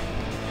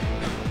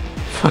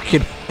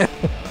 fucking hell.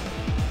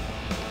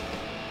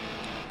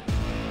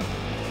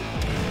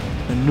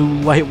 The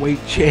new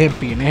lightweight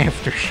champion,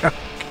 Aftershock.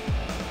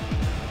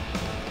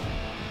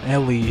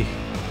 Ellie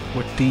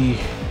with the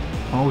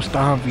most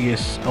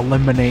obvious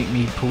eliminate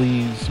me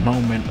please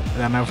moment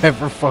that I've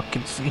ever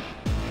fucking seen.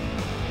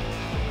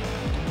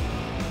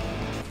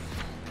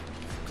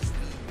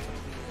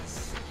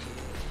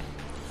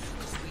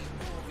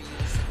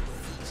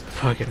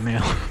 Fucking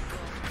hell.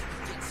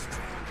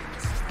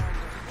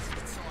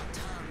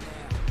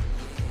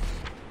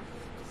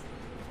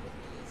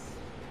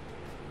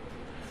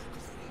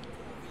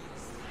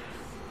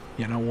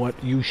 You know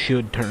what? You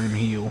should turn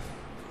heel.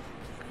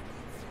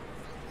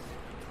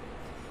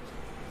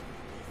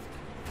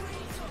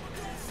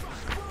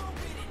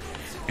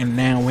 And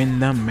now in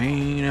the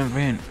main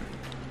event.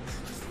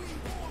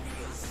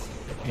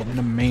 In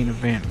the main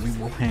event, we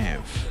will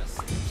have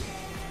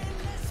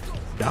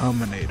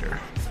Dominator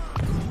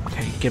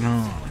taking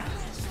on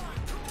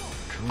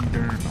Drew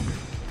Durham,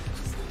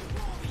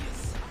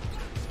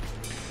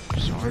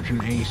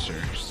 Sergeant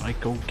Acer,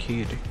 Psycho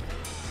Kid,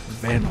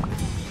 Venom,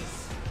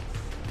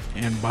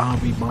 and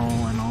Bobby Ball,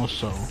 and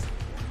also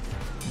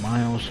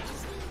Miles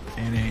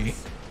and a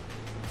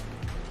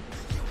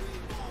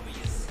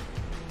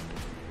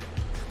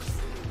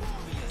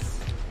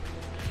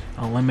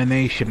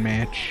elimination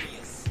match,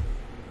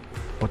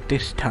 but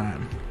this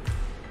time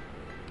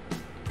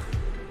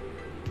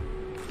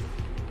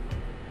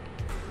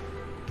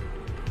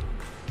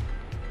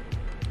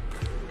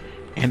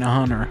in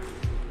honor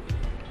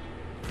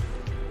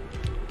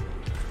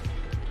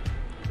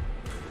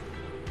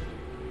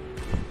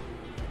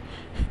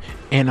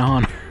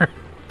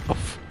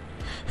of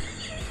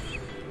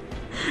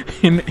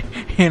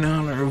in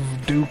honor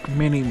of Duke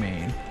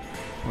Miniman.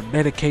 We're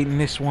dedicating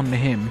this one to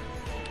him.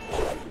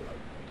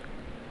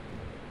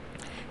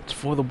 It's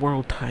for the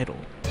world title.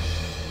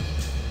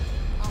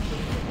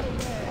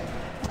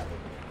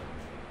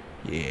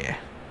 Yeah.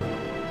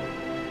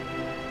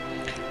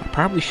 I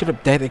probably should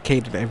have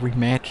dedicated every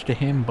match to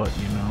him, but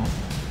you know,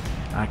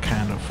 I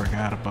kind of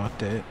forgot about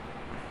that.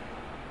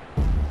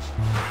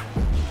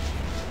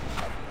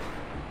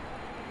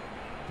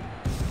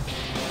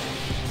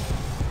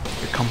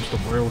 Here comes the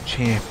world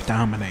champ,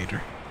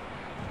 Dominator.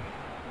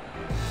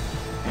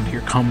 And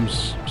here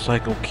comes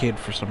Psycho Kid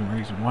for some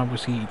reason. Why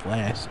was he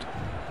last?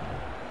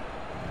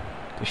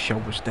 The show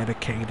was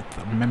dedicated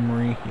to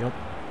memory. Yup.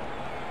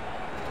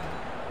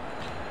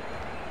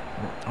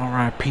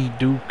 R.I.P.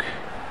 Duke.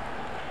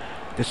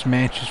 This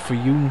match is for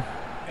you.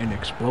 An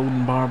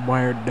exploding barbed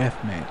wire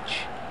death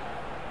match.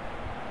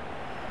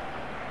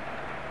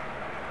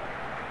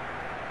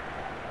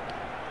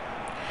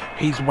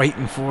 He's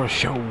waiting for a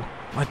show.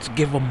 Let's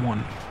give him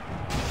one.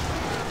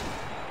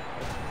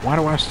 Why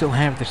do I still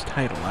have this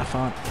title? I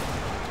thought...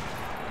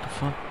 What the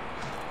fuck?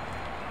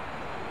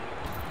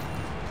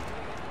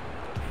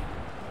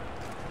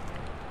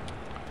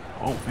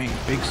 Oh man,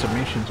 big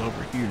submissions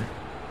over here.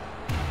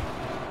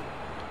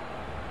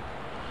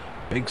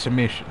 Big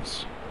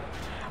submissions.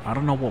 I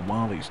don't know what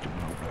Wally's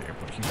doing over there,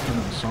 but he's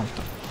doing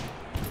something.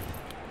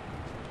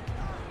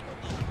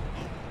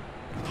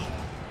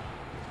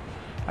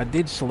 I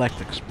did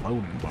select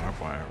exploding barbed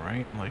wire,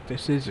 right? Like,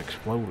 this is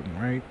exploding,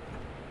 right?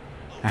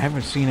 I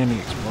haven't seen any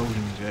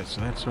explosions yet,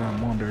 so that's why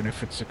I'm wondering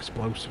if it's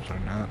explosives or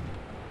not.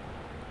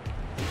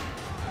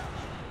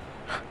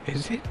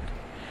 Is it?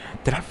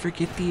 Did I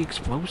forget the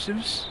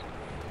explosives?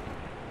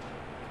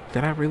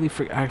 Did I really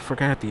I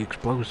forgot the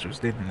explosives,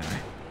 didn't I?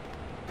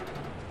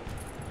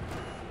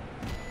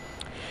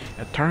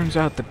 It turns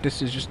out that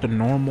this is just a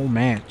normal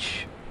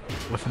match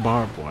with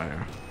barbed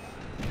wire.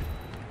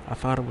 I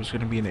thought it was going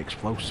to be an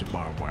explosive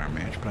barbed wire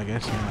match, but I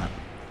guess not.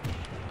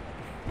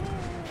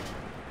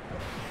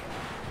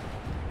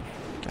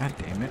 God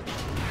damn it.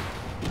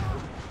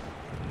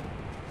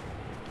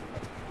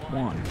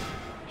 One.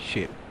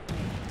 Shit.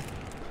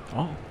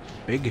 Oh,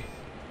 big.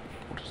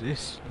 What is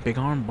this? Big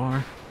arm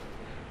bar.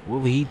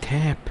 Will he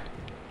tap?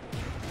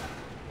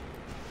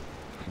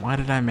 Why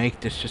did I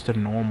make this just a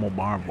normal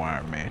barbed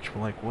wire match?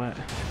 Like, what?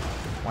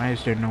 Why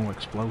is there no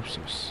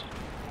explosives?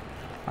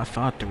 I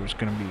thought there was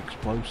gonna be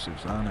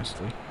explosives,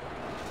 honestly.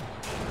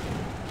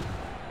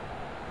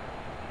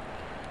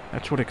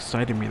 That's what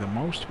excited me the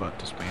most about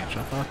this match.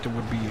 I thought there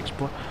would be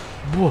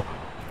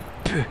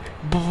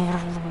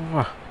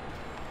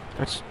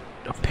That's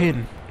a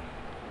pin.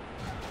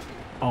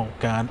 Oh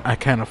god, I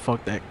kind of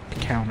fucked that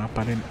count up.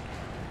 I didn't...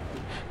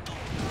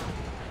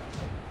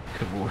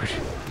 Good lord.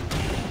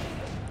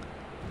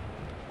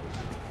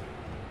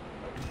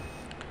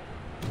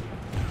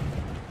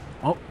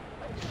 Oh,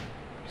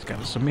 he's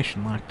got a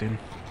submission locked in.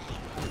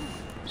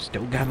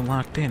 Still got it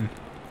locked in.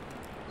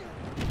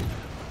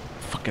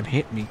 fucking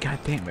hit me. God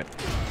damn it.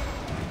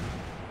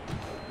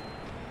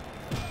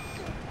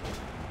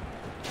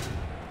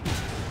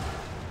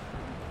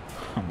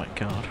 Oh my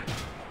god.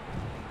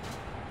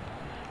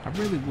 I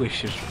really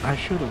wish I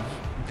should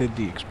have did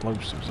the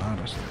explosives,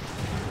 honestly.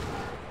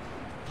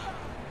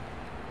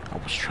 I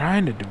was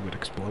trying to do with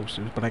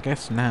explosives, but I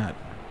guess not.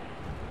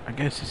 I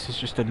guess this is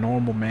just a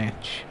normal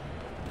match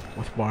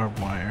with barbed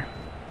wire.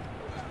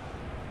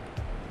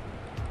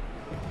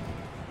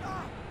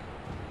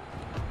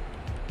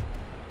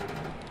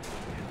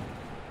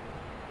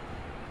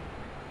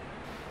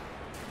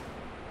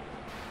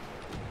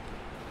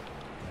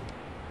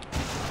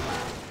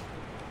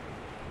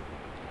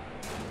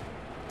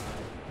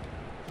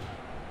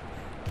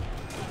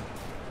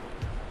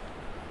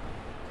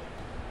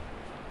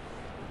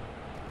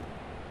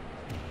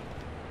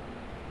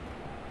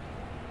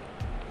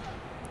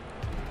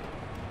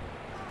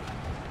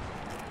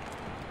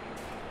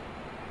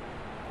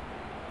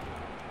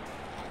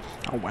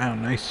 Oh wow,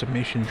 nice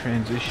submission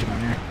transition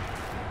there.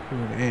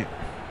 Look at that.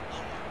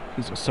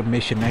 He's a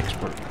submission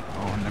expert.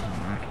 Oh, never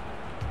mind.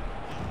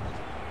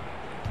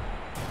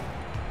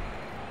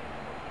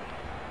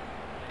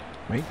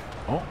 Wait.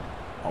 Oh.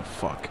 Oh,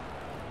 fuck.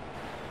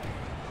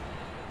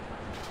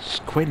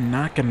 Just quit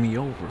knocking me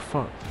over.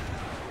 Fuck.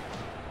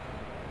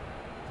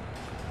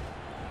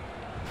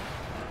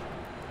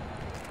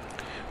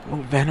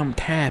 Will Venom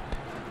tap?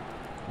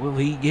 Will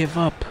he give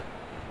up?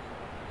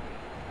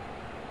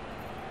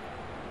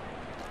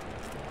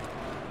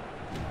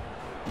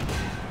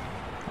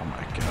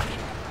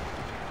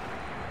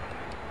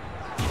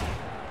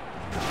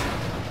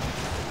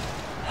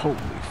 Holy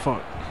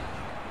fuck.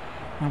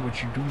 Why would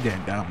you do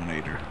that,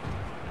 Dominator?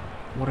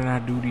 What did I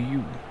do to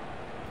you?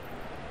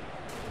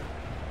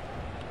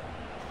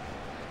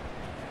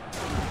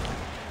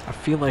 I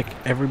feel like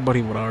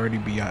everybody would already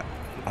be out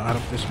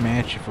of this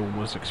match if it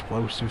was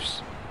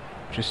explosives.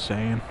 Just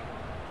saying.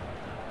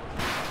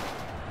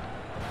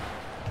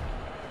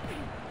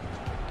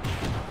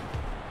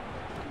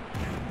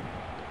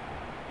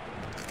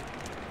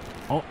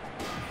 Oh.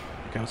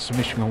 Got a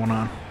submission going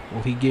on.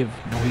 Will he give?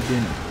 No, he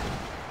didn't.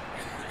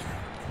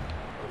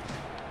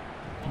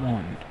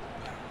 1,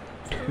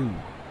 2,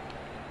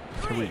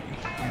 3.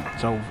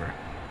 It's over.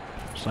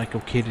 Psycho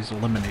Kid is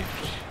eliminated.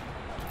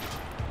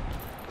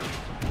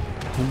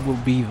 Who will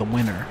be the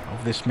winner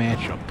of this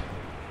matchup?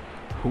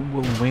 Who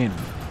will win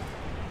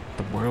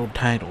the world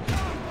title?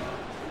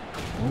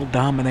 Will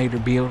Dominator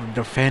be able to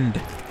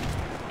defend?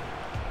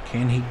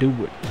 Can he do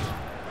it?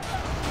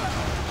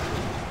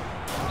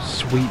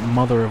 Sweet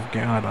mother of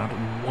God,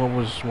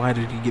 why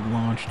did he get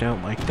launched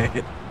out like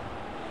that?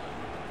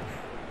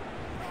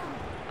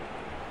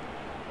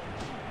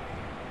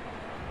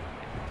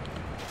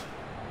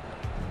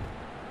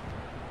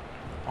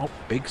 Oh,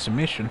 big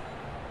submission.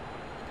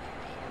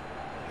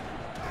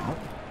 Oh.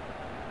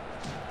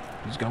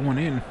 He's going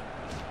in.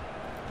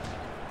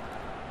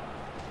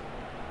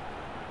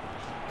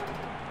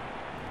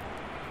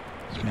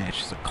 This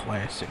match is a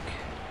classic.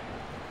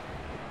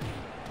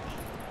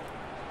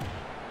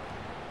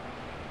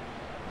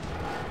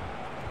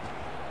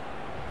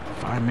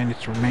 Five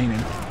minutes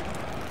remaining.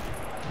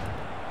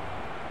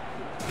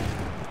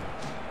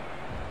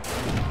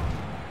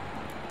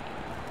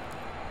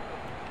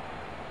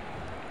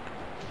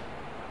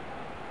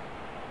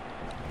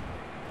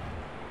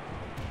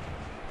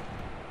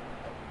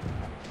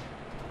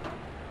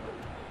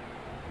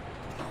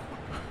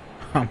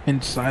 I'm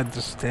inside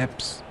the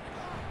steps.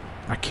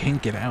 I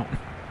can't get out.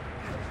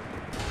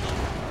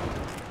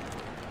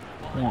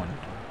 1,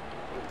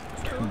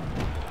 2,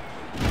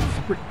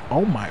 3.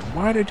 Oh my,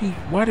 why did he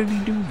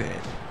do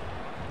that?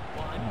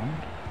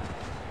 1,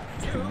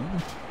 2,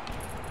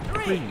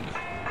 3.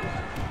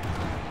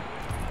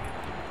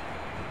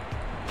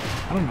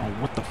 I don't know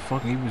what the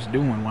fuck he was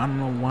doing. I don't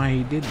know why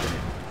he did that.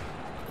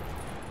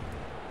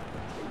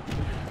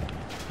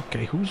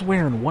 Okay, who's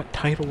wearing what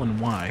title and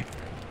why?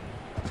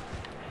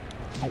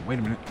 Oh, wait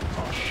a minute.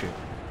 Oh, shit.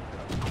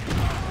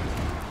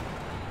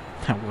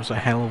 That was a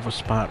hell of a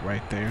spot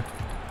right there.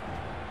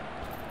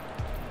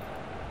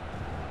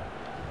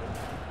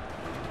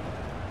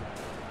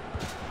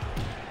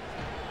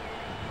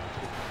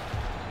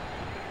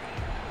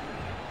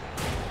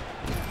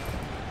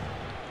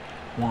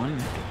 One,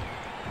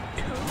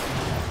 2,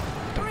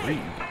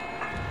 3.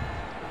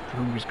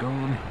 Who's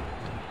gone?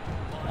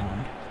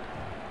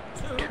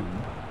 1, 2,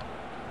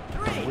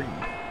 3.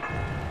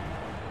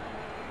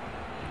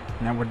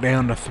 Now we're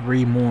down to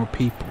 3 more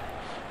people.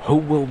 Who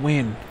will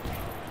win?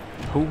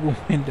 Who will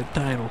win the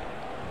title?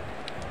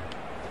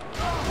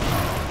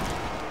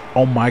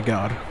 Oh my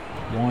god.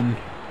 1,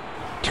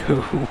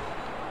 2,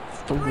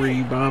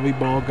 3. Bobby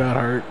Ball got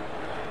hurt.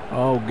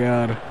 Oh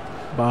god.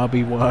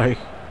 Bobby, why?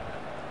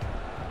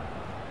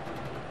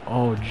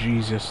 Oh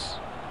Jesus.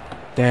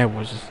 That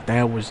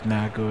was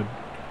not good.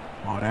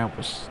 Oh, that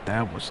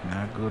was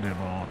not good at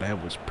all.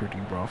 That was pretty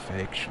rough,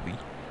 actually.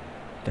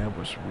 That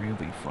was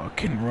really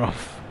fucking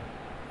rough.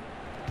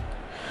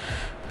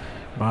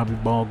 Bobby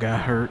Ball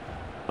got hurt.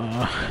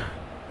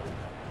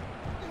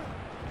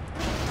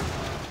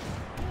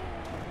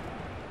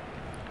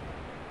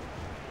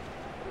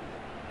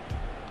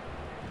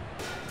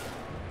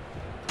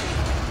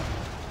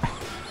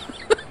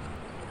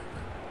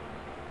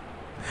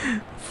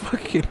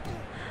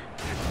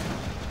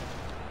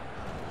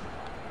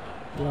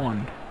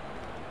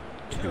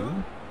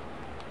 2,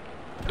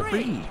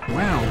 3.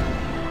 Wow.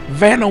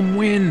 Venom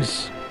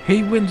wins.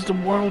 He wins the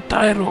world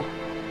title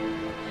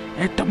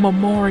at the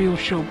Memorial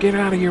Show. Get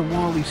out of here,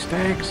 Wally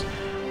Stacks.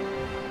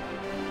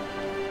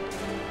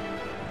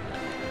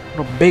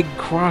 The big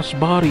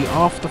crossbody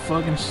off the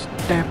fucking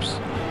steps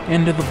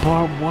into the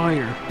barbed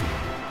wire.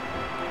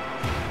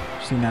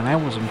 See, now that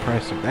was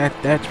impressive.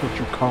 That's what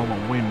you call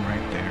a win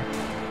right there.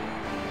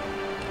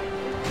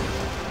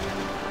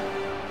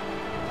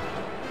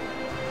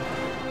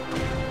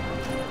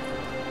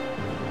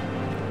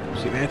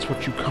 See, that's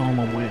what you call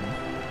a win.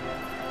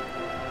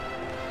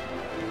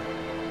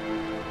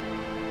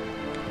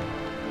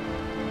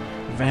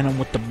 Venom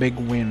with the big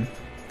win.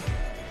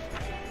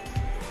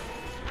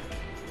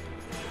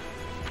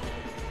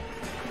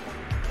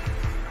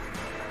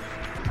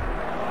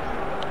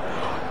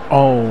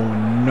 Oh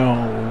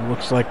no,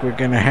 looks like we're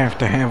gonna have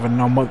to have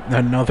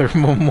another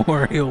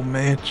memorial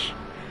match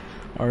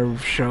or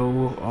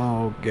show.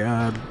 Oh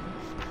god.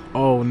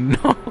 Oh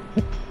no.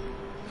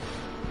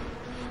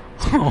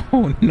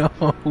 Oh no,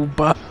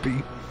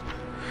 Bobby.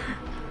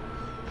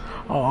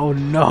 Oh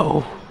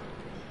no.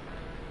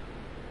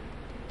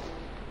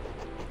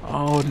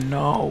 Oh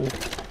no.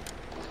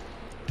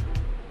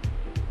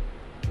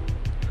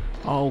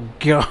 Oh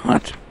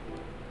god.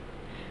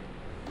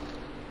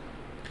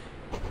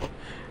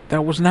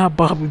 That was not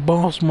Bobby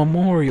Ball's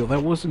memorial.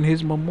 That wasn't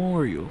his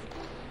memorial.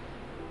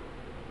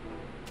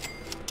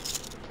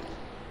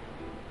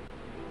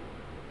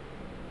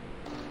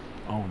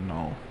 Oh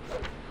no.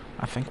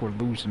 I think we're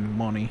losing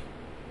money.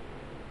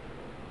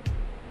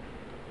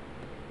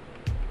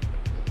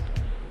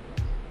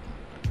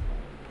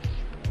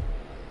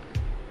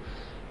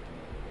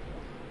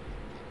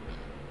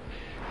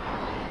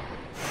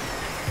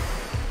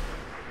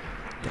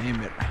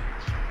 Damn it.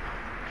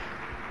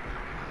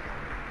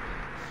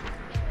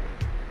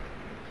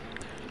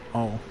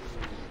 Oh.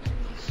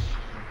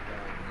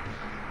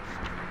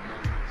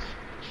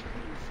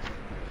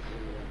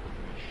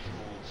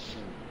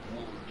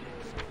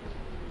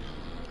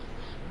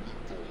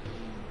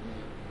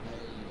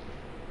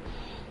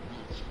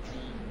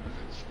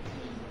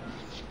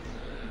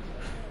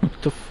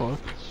 What the fuck?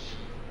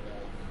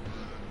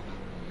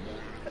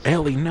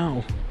 Ellie,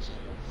 no.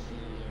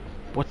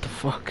 What the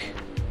fuck?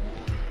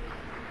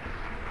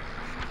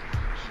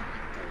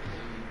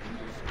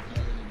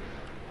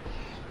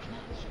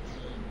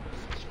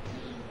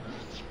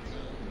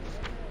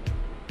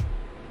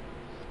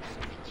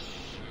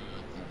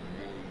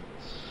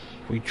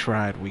 We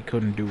tried, we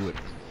couldn't do it.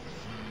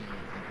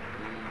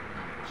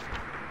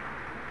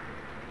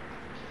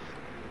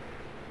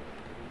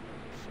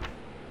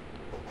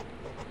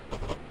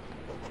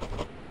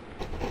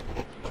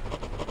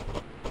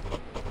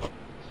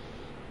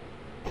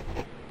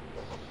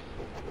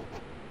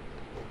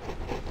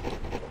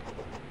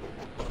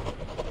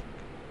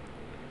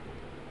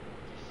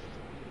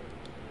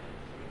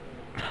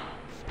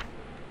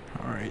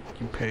 Alright,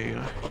 you pay,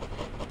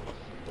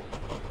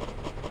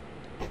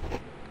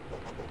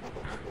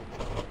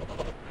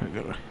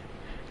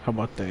 how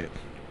about that?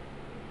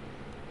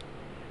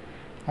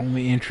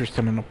 Only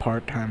interested in a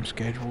part-time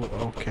schedule?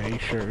 Okay,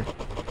 sure.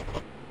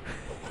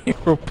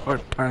 You're a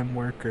part-time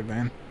worker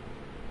then.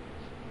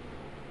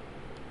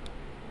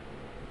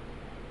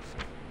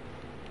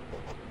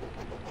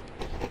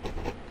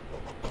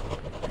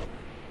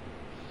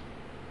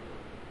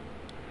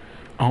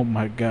 Oh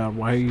my god,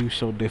 why are you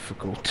so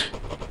difficult?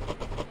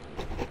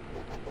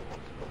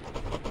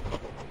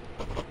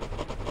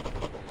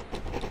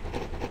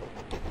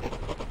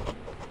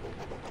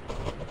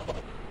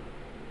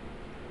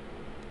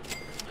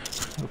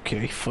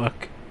 Okay,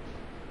 fuck.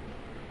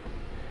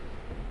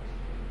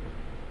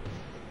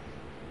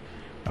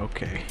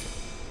 Okay.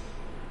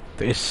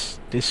 This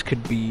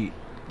could be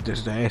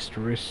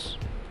disastrous.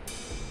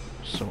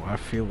 So I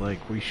feel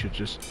like we should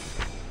just...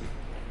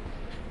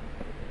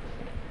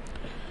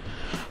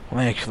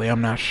 Well, actually,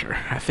 I'm not sure.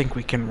 I think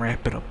we can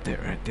wrap it up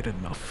there. I did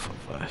enough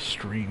of a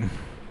stream.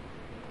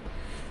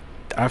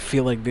 I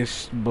feel like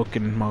this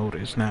booking mode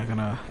is not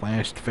gonna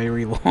last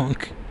very long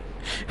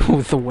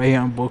with the way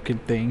I'm booking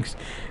things,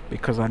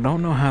 because I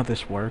don't know how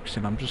this works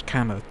and I'm just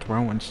kind of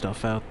throwing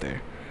stuff out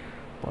there.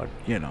 But,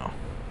 you know,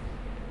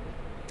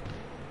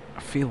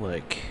 I feel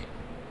like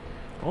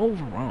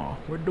overall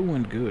we're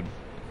doing good.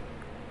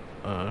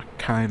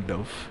 Kind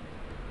of.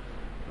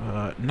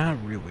 Not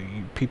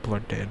really. People are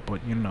dead,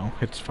 but you know,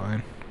 it's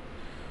fine.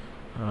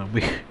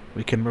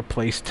 We can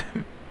replace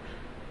them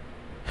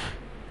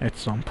at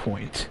some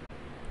point.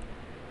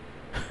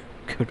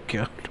 Good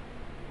God.